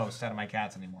weigh the most out of my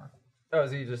cats anymore. Oh,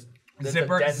 is he just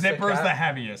Zipper's the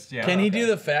heaviest? Yeah. Can he do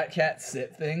the fat cat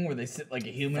sit thing where they sit like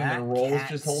a human and the rolls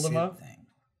just hold him up?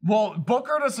 Well,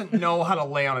 Booker doesn't know how to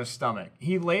lay on his stomach.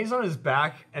 He lays on his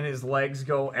back and his legs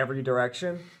go every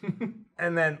direction.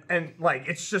 and like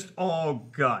it's just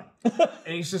all gut.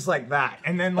 And he's just like that.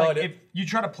 And then like if you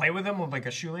try to play with him with like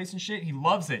a shoelace and shit, he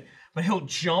loves it. But he'll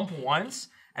jump once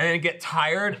and then get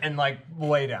tired and like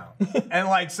lay down. And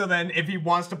like so then if he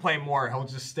wants to play more, he'll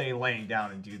just stay laying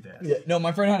down and do this. Yeah, no,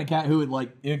 my friend had a cat who would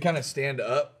like it would kind of stand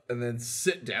up and then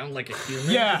sit down like a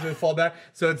human. Yeah. It would fall back.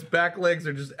 So its back legs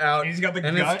are just out. And he's got the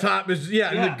and gut. its top is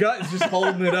and the gut is just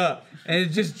holding it up. And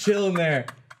it's just chilling there.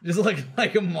 Just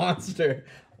like a monster.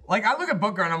 Like I look at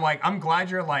Booker and I'm like, I'm glad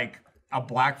you're like a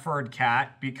black furred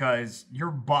cat because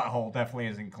your butthole definitely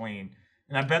isn't clean.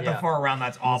 And I bet the fur around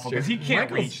that's awful because he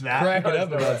can't reach that. Crack it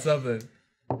up about something.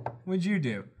 What'd you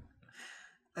do?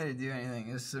 I didn't do anything.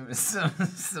 It's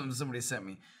somebody sent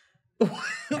me.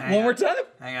 One more time?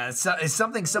 Hang on. It's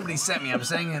something somebody sent me. I'm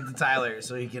saying it to Tyler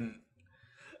so he can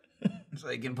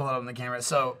pull it up on the camera.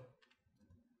 So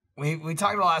we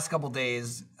talked the last couple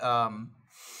days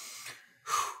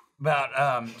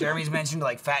about Jeremy's mentioned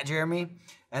like Fat Jeremy,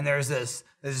 and there's this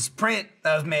print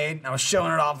that was made, and I was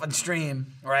showing it off on stream,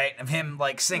 right, of him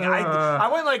like singing.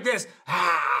 I went like this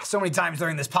so many times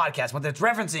during this podcast. What that's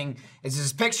referencing is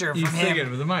this picture from him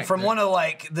with the mic, from one of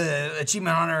like the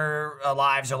Achievement Hunter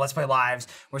lives or Let's Play lives,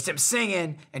 where it's him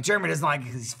singing, and Jeremy doesn't like it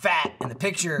because he's fat in the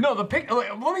picture. No, the pic.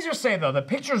 Let me just say though, the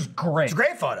picture's great. It's a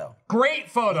great photo. Great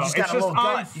photo. You just got a little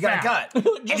gut. You got a gut.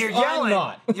 And you're yelling.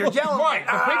 You're yelling. Right.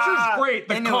 The picture's great.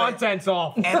 The content's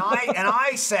awful. And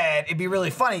I said it'd be really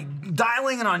funny. Dial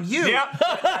feeling it on you. Yep.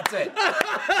 That's it.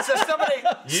 So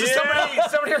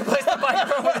somebody replaced the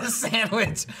microphone with a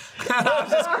sandwich.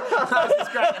 I was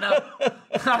just cracking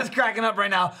up. I was cracking up right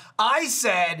now. I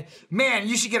said, man,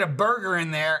 you should get a burger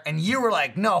in there. And you were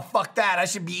like, no, fuck that. I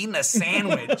should be eating a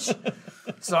sandwich.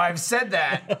 So I've said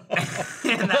that.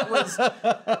 And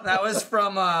that was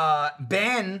from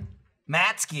Ben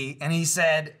Matsky. And he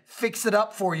said, fix it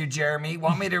up for you, Jeremy.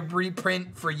 Want me to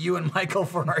reprint for you and Michael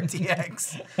for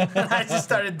RTX? And I just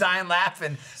started dying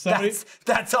laughing.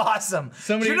 That's awesome.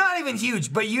 You're not even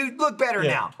huge, but you look better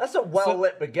now. That's a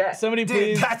well-lit baguette. Somebody Dude,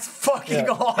 please. that's fucking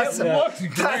awesome. It looks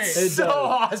great. That's so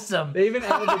awesome. They even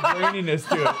added the graininess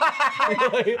to it.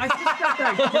 I just got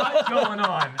that gut going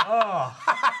on. Oh.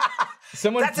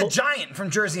 That's a giant from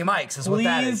Jersey Mike's is what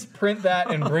that is. Please print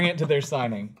that and bring it to their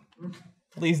signing.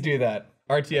 Please do that.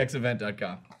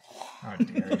 RTXevent.com. How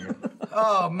dare you.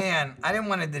 Oh man, I didn't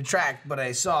want to detract, but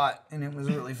I saw it and it was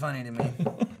really funny to me.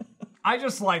 I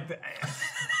just like the,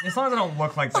 as long as I don't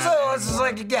look like that. So it's just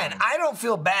like, again, I don't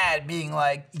feel bad being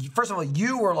like, first of all,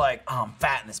 you were like, oh, I'm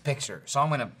fat in this picture, so I'm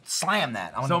gonna slam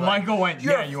that. So Michael went,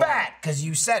 you're you fat because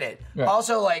you said it. Right.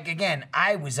 Also, like, again,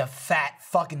 I was a fat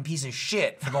fucking piece of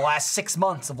shit for the last 6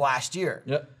 months of last year.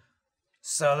 Yep.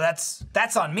 So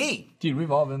that's on me. Dude,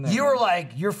 we've all been there. You were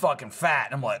like, you're fucking fat.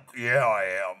 And I'm like, yeah, I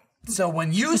am. So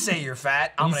when you say you're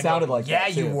fat, I'm gonna sounded go, like yeah,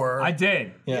 that, you too. were. I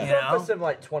did. Yeah. You know? For some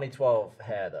like 2012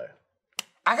 hair though.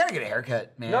 I gotta get a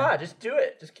haircut, man. Nah, just do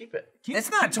it. Just keep it.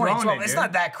 It's not keep growing 2012. it, It's dude.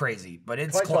 not that crazy, but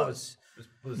it's 2012 close.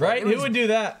 Right? Who would do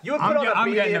that? You would put on a I'm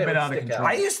beanie getting a and it bit would out of stick control.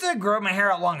 I used to grow my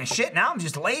hair out long as shit. Now I'm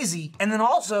just lazy. And then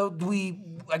also,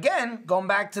 again, going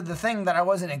back to the thing that I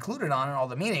wasn't included on in all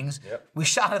the meetings, we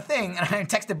shot a thing, and I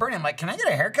texted Bernie, I'm like, can I get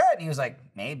a haircut? And he was like,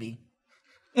 maybe.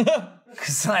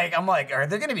 Because, like, I'm like, are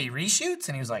there going to be reshoots?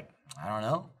 And he was like, I don't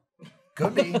know.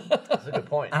 Could be. That's a good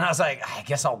point. And I was like, I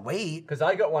guess I'll wait. Because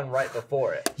I got one right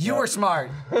before it. You were smart.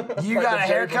 You Like got the a day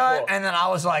haircut, before. and then I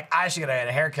was like, I should get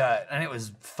a haircut, and it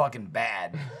was fucking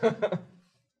bad.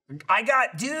 I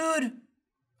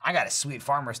got a sweet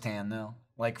farmer's tan though.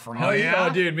 Like for me. Oh, yeah?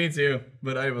 Oh, dude, me too.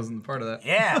 But I wasn't part of that.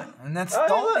 Yeah, and that's Oh,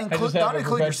 don't look.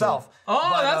 include yourself. Oh,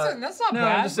 But, that's not No,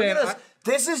 bad. I'm just saying. Look at this.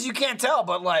 This is you can't tell,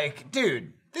 but like,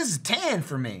 dude, this is tan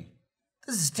for me.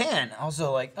 This is tan.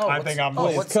 Also, like, oh, I what's- think I'm oh,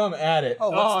 pleased. what's, Come at it. oh,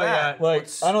 what's that? yeah. Like,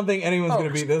 What's- I don't think anyone's gonna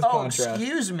beat this contrast.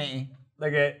 Excuse me.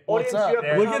 Look at What's Audience, up? you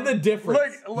have Look at the difference.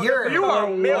 You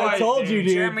are I told you,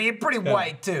 dude. Jeremy, you're pretty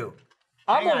white too.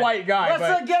 I'm Hang a on. white guy,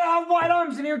 but get our white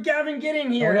arms in here, Gavin. Get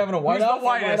in here. We're having a white who's the off.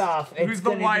 whitest? It's Who's the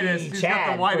gonna whitest? be Who's got Chad,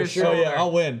 the for whitest sure. Oh shoulder? yeah,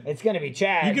 I'll win. It's gonna be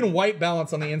Chad. You can white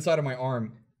balance on the inside of my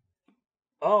arm.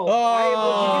 Oh, why would you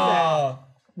do that? Oh,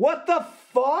 What the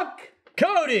fuck?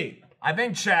 Cody. I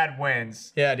think Chad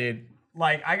wins. Yeah, dude.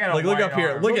 Like I got a Like, look white up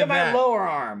here. arm. Look Look at at my that. lower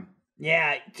arm.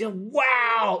 Yeah.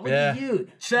 Wow. Look Yeah. at you.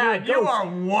 Chad, You're a you ghost. are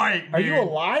white. Are dude. you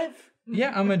alive?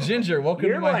 Yeah, I'm a ginger. Welcome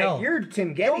You're to my like hell. you're Tim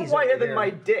You're Geddes. whiter over than here. my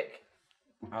dick.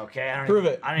 Okay, I don't Prove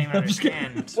even, it. I don't even I'm just kidding.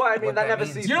 understand. Well, I mean, what that never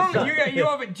means. sees You the don't. sun.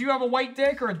 Do you have a white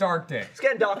dick or a dark dick? It's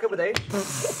getting darker with age,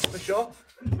 for sure.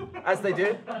 As they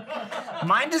do.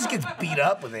 Mine just gets beat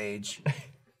up with age.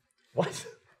 What?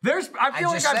 I feel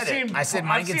like just I've said it. seen. I said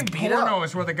mine I've gets seen beat up.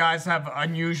 pornos where the guys have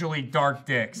unusually dark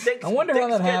dicks. Dicks, I wonder how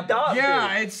dicks that get happened. dark,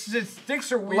 Yeah, dude. it's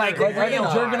dicks are weird. Like, Like, are they Real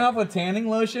jerking hard. off with tanning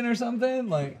lotion or something?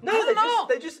 Like, No,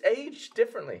 they just age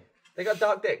differently. They got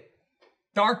dark dick.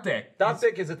 dark dick. Dark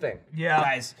dick is a thing. Yeah.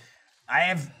 Guys,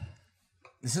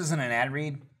 this isn't an ad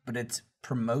read, but it's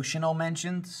promotional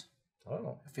mentions.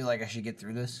 Oh. I feel like I should get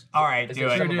through this. All right, Is do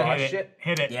there it. some of our Hit it. shit?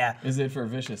 Hit it. Yeah. is it for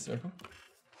Vicious Circle?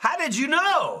 How did you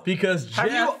know? Because Jeff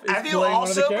Have is you playing one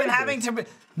of the also been characters. having to?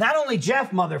 Not only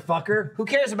Jeff, motherfucker. Who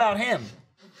cares about him?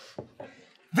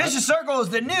 Vicious Circle is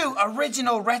the new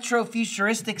original retro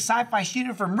futuristic sci-fi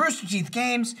shooter from Rooster Teeth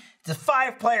Games. It's a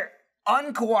 5-player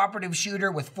uncooperative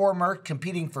shooter with 4 mercs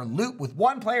competing for loot, with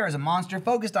 1 player as a monster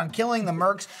focused on killing the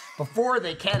mercs before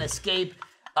they can escape.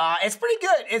 It's pretty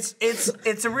good.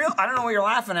 It's a real. I don't know what you're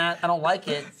laughing at. I don't like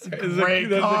it. Great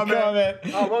There's a comment.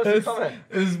 Oh, what was the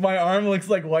comment? My arm looks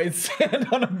like white sand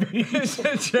on a beach.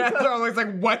 Chad's arm looks like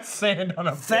wet sand on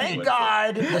a Thank beach.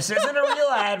 God this isn't a real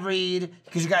ad read,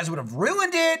 because you guys would have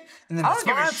ruined it, and then I don't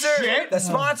give a shit. the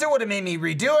sponsor would have made me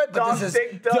redo it. But Dog this is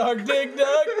dick, dog. Dog dig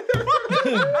dug.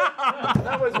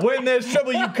 That was When there's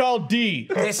trouble, you call D.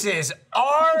 this is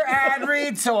our ad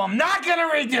read, so I'm not gonna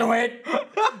redo it.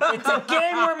 It's a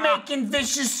game we're making,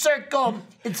 Vicious Circle.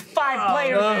 It's 5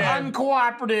 players, man.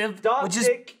 uncooperative, Dark which is.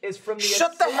 dick is from the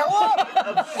Shut the hell up!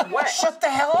 of sweat. Shut the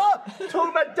hell up!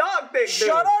 Talking about dark dick, dude.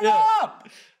 Shut up!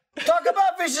 Talk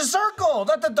about Vicious Circle,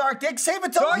 not the Dark Dick. Save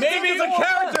it till Maybe it's a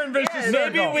character in Vicious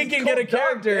Circle. Maybe we can get a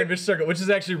character in Vicious Circle, which is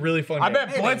actually really fun. I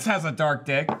bet Blitz has a dark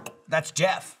dick. That's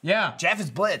Jeff. Yeah. Jeff is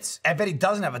Blitz. I bet he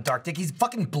doesn't have a dark dick. He's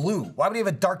fucking blue. Why would he have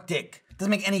a dark dick? Doesn't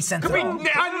make any sense at all. A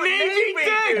navy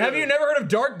dick! Have you never heard of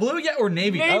dark blue yet or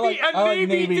navy? I like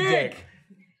navy dick.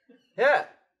 Yeah.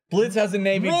 Blitz has a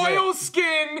navy dick. Royal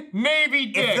skin navy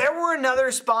dick. If there were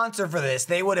another sponsor for this,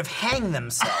 they would have hanged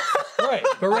themselves. Right,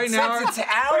 but right now Since it's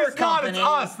our It's not, company, it's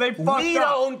us. They fucked we up.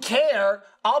 don't care.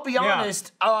 I'll be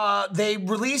honest. They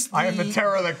released the. I am the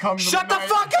terror that comes. Shut the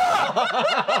fuck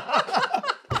up!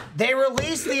 They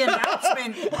released the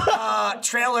announcement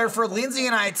trailer for Lindsay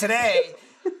and I today.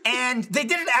 And they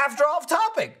did it after Off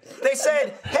Topic. They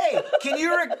said, hey, can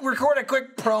you record a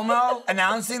quick promo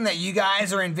announcing that you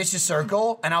guys are in Vicious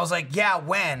Circle? And I was like, yeah,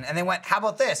 when? And they went, how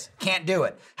about this? Can't do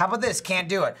it. How about this? Can't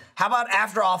do it. How about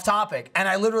after Off Topic? And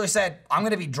I literally said, I'm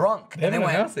going to be drunk. They haven't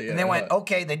announced it yet, and they went,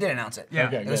 okay, they did announce it. Yeah.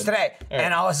 Okay, It was good. today. All right.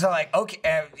 And I was like, okay,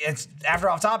 it's after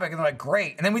Off Topic. And they're like,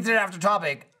 great. And then we did it after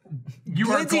Topic. You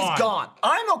are Lindsay's gone.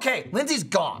 I'm okay. Lindsay's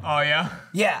gone. Oh yeah.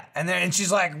 Yeah, and she's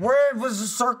like, "Where was the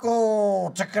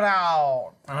circle? Check it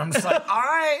out." And I'm just like, "All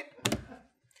right,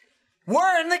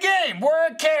 we're in the game. We're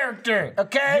a character,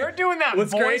 okay?" You're doing that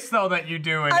What's voice great? though that you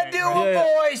do. In I it, do right?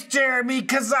 a voice, Jeremy,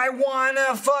 because I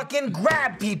wanna fucking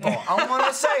grab people. I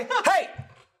wanna say, "Hey,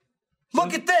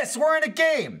 look at this. We're in a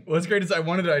game." What's great is I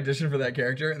wanted to audition for that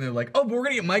character, and they're like, "Oh, but we're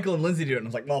gonna get Michael and Lindsay to do it." And I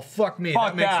was like, "Well, fuck me. Fuck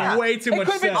that makes that. way too much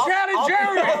sense." I'll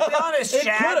be honest, It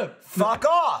Chad. could've. Fuck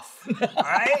off. All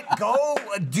right, go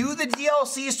do the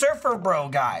DLC Surfer Bro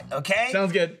guy. Okay.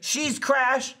 Sounds good. She's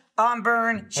Crash. I'm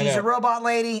Burn. She's know. a robot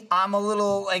lady. I'm a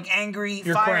little like angry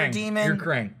You're fire Krang. demon. You're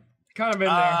Krang. Kind of in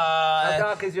there. How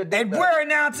dark is your dick? And though? we're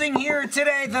announcing here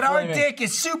today that our dick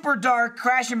is super dark.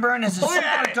 Crash and Burn is a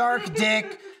super dark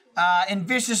dick. In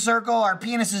Vicious Circle, our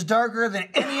penis is darker than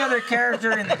any other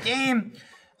character in the game.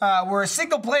 We're a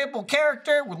single playable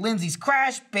character with Lindsay's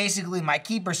Crash, basically my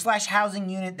keeper / housing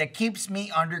unit that keeps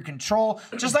me under control.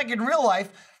 Just like in real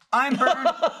life, I'm Burn,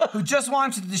 who just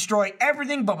wants to destroy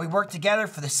everything, but we work together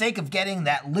for the sake of getting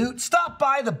that loot. Stop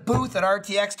by the booth at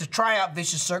RTX to try out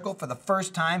Vicious Circle for the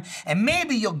first time, and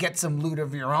maybe you'll get some loot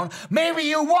of your own. Maybe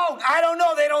you won't. I don't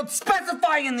know. They don't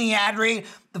specify in the ad read.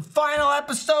 The final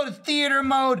episode of Theater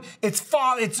Mode, it's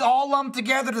all lumped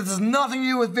together. This has nothing to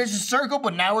do with Vicious Circle,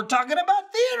 but now we're talking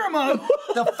about Theater Mode.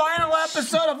 The final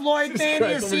episode of Lloyd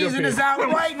Mania season is out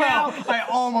right now. I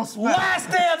almost fell.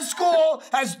 Last day of school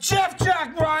as Jeff,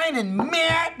 Jack, Ryan, and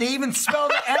Matt. They even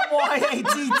spelled it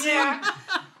M-Y-A-T-T.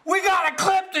 We got a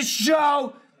clip to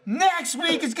show. Next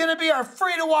week is going to be our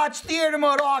free-to-watch Theater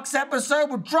Mode Aux episode.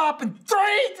 We're dropping 3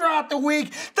 throughout the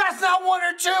week. That's not 1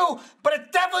 or 2, but it's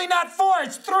definitely not 4.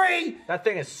 It's 3. That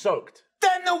thing is soaked.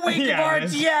 Then the week Yeah, it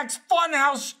of is. RTX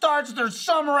Funhouse starts their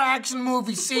summer action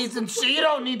movie season, so you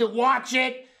don't need to watch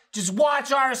it. Just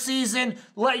watch our season.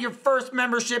 Let your first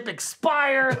membership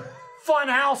expire.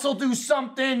 Funhouse will do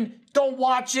something. Don't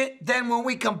watch it. Then when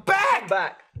we come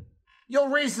back, you'll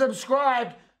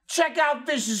resubscribe. Check out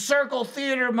Vicious Circle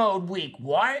Theater Mode Week.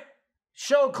 What?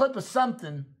 Show a clip of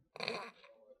something.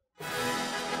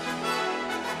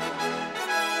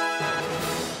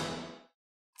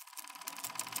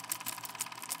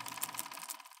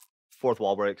 Fourth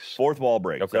wall breaks. Fourth wall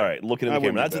breaks. Okay. All right, looking at I the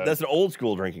camera. wouldn't do That's an old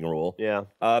school drinking rule. Yeah.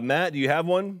 Matt, do you have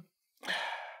one?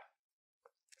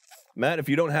 Matt, if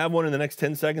you don't have one in the next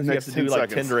 10 seconds, Next you have to do 10 like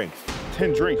seconds. 10 drinks.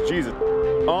 10 drinks, Jesus.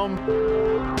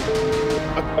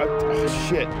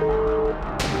 Shit. 3, 2.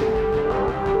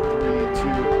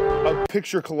 A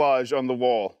picture collage on the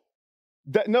wall.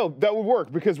 That would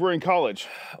work because we're in college.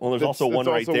 Well, there's also one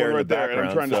right there in the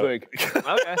background. And I'm trying to think.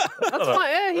 Okay. That's fine.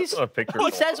 Yeah, he's a picture.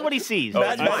 he says what he sees.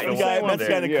 Matt's That's the fine. guy. Matt's the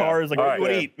guy in the car is like, what do you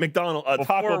want to eat? McDonald's,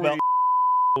 Taco Bell.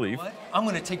 What? I'm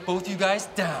gonna take both you guys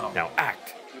down. Now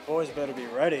act. You boys better be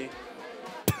ready.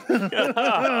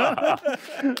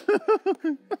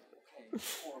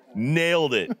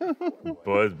 Nailed it.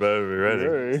 Boys better be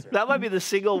ready. That might be the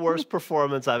single worst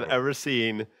performance I've ever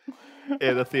seen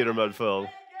in a theater mode film.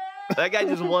 That guy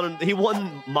just won. He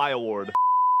won my award.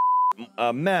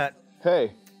 Matt.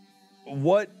 Hey.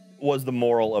 What was the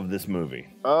moral of this movie?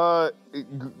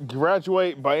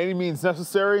 Graduate by any means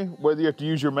necessary, whether you have to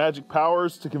use your magic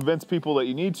powers to convince people that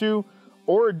you need to,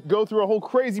 or go through a whole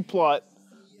crazy plot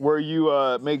where you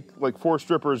make like 4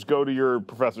 strippers go to your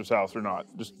professor's house or not.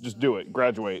 Just do it.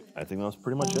 Graduate. I think that was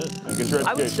pretty much it. And get your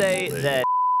I would say that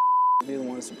Be the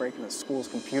ones to break into the school's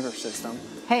computer system.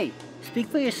 Hey, speak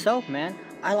for yourself, man.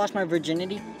 I lost my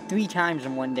virginity 3 times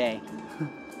in one day.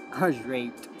 I was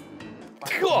raped.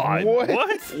 God,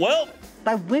 what? Well,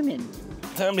 by women.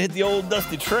 Time to hit the old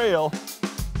dusty trail.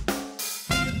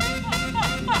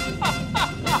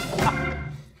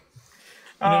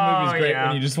 And that movie's great yeah.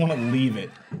 when you just want to leave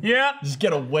it. Yeah. Just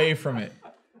get away from it.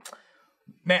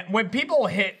 Man, when people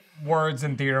hit words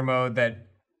in theater mode that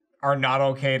are not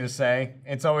okay to say,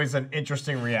 it's always an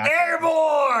interesting reaction.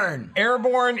 Airborne!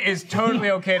 Airborne is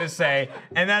totally okay to say,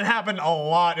 and that happened a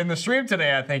lot in the stream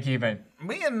today, I think, even.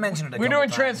 We haven't mentioned it We're doing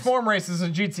transform races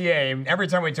in GTA, and every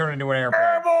time we turn into an airplane.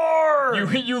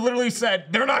 Airborne! You literally said,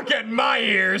 they're not getting my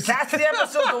ears. That's the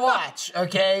episode to watch,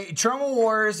 okay? Troma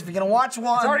Wars, if you're gonna watch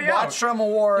one, watch Troma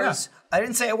Wars. Yeah. I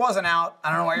didn't say it wasn't out. I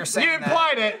don't know why you're saying that. You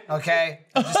implied it. Okay?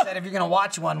 I just said if you're gonna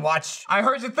watch one, watch. I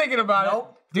heard you thinking about it.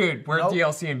 Nope. Dude, we're at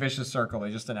DLC in Vicious Circle. They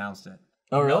just announced it.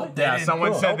 Oh, really? Yeah,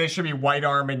 someone said they should be White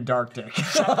Arm and Dark Dick.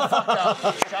 Shut the fuck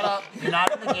up. Shut up. You're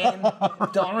not in the game.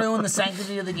 Don't ruin the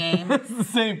sanctity of the game. It's the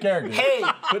same character. Hey,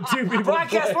 but two people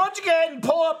Broadcast, why don't you go ahead and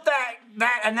pull up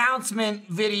that announcement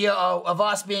video of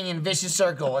us being in Vicious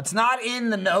Circle. It's not in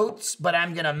the notes, but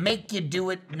I'm gonna make you do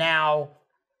it now.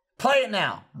 Play it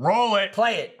now. Roll it.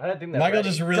 Play it. I don't think Michael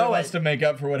just really wants to make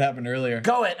up for what happened earlier.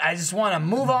 Go it. I just want to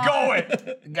move on. Go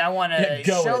it. I want to Yeah,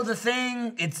 go show it. the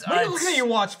thing. It's. What are you looking at your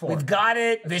watch for? We've got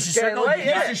it. Vicious getting Circle. late,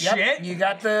 You got, piece of shit. You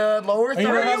got the lower you third.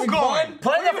 Where are you going?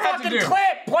 Play What do the you have to fucking do?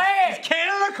 clip. Play it.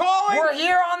 Canada calling? We're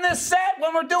here on this set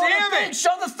when we're doing Damn the thing. it.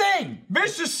 Show the thing.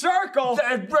 Vicious Circle.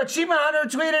 Achievement Hunter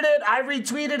tweeted it. I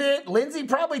retweeted it. Lindsay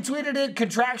probably tweeted it.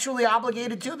 Contractually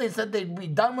obligated to. They said they'd be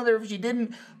done with her if she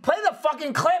didn't. Play the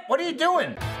fucking clip. What are you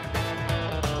doing?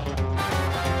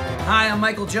 Hi, I'm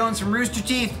Michael Jones from Rooster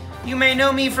Teeth. You may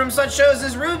know me from such shows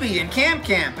as Ruby and Camp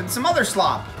Camp and some other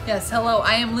slop. Yes, hello,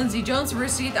 I am Lindsay Jones from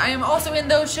Rooster Teeth. I am also in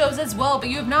those shows as well, but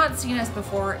you have not seen us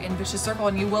before in Vicious Circle,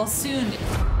 and you will soon.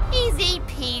 Easy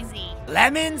peasy.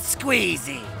 Lemon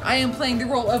squeezy. I am playing the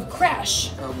role of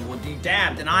Crash. Oh, well, you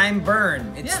dabbed, and I'm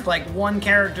Burn. It's like one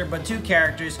character, but two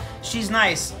characters. She's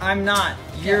nice. I'm not.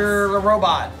 You're a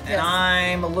robot, and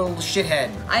I'm a little shithead.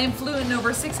 I am fluent in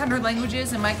over 600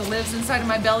 languages, and Michael lives inside of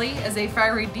my belly as a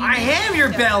fiery demon. I am your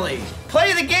belly.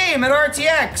 Play the game at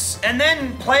RTX, and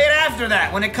then play it after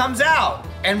that when it comes out.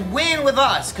 And win with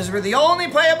us, because we're the only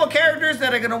playable characters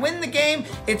that are gonna win the game.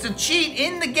 It's a cheat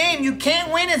in the game. You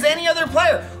can't win as any other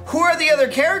player. Who are the other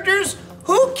characters?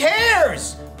 Who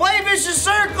cares? Play Vicious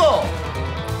Circle.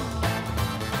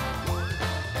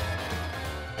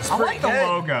 I like the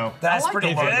logo. That's I like pretty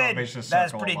the logo good. of Vicious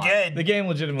That's Circle pretty a lot. good. The game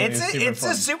legitimately is super It's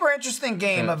fun. a super interesting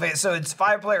game of it. So it's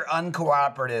 5-player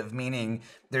uncooperative, meaning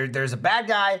there's a bad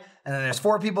guy and then there's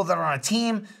 4 people that are on a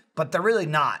team, but they're really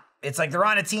not. It's like they're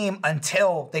on a team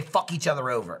until they fuck each other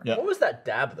over. What was that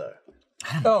dab though?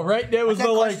 Oh, right? That was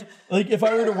the like if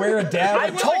I were to wear a dab.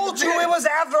 I told you it was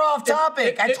after off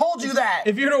topic. I told you that.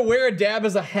 If you were to wear a dab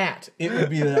as a hat, it would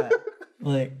be that.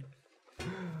 Like,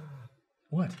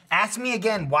 what? Ask me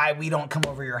again why we don't come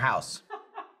over your house.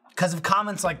 Because of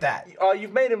comments like that. Oh,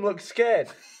 you've made him look scared.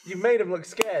 You made him look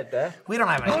scared there. We don't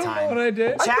have any time. What I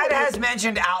did? Chad has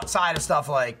mentioned outside of stuff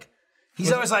like,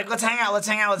 he's always like, let's hang out, let's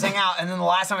hang out, let's hang out. And then the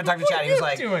last time I talked to Chad, he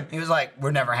was like,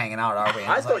 we're never hanging out, are we?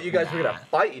 And I thought you guys were gonna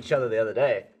fight each other the other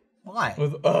day. Why?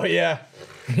 Oh yeah,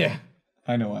 yeah.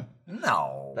 I know why.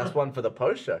 No. That's one for the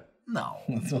poster. No.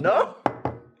 No?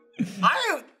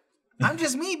 I'm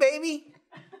just me, baby.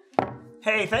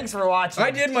 Hey, thanks for watching.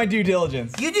 I did my due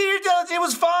diligence. You did your diligence. It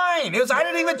was fine. I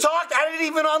didn't even talk. I didn't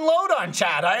even unload on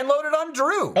Chad. I unloaded on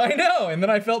Drew. I know, and then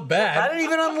I felt bad. I didn't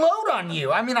even unload on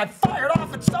you. I mean, I fired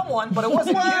off at someone, but it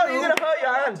wasn't You're you. gonna hurt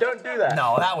your hand. Don't do that.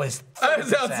 No, that was. I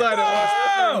was outside of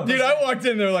us. Dude, I walked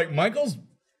in, they're like, Michael's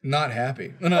not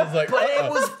happy. And I was like, But it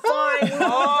was fine.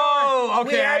 Oh, okay,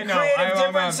 We had I know. creative I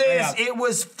differences. yeah. It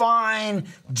was fine.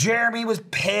 Jeremy was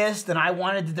pissed, and I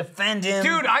wanted to defend him.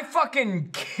 Dude, I fucking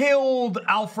killed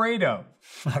Alfredo.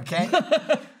 Okay.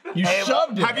 You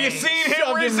shoved him. Have you seen him Shoved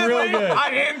him recently? real good. I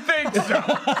didn't think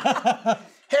so.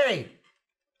 Hey,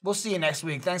 we'll see you next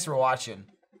week. Thanks for watching.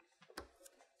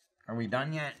 Are we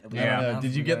done yet?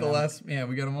 Did you get the last? Yeah,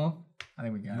 we got them all. I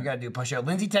think we got We it. gotta do a push out.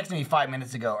 Lindsay texted me 5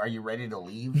 minutes ago. Are you ready to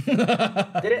leave? Did it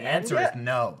The end answer is yet?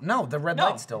 no. No, the red No,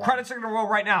 light's still on. credits are gonna roll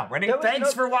right now. Ready?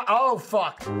 Thanks for watching. Oh,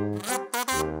 fuck.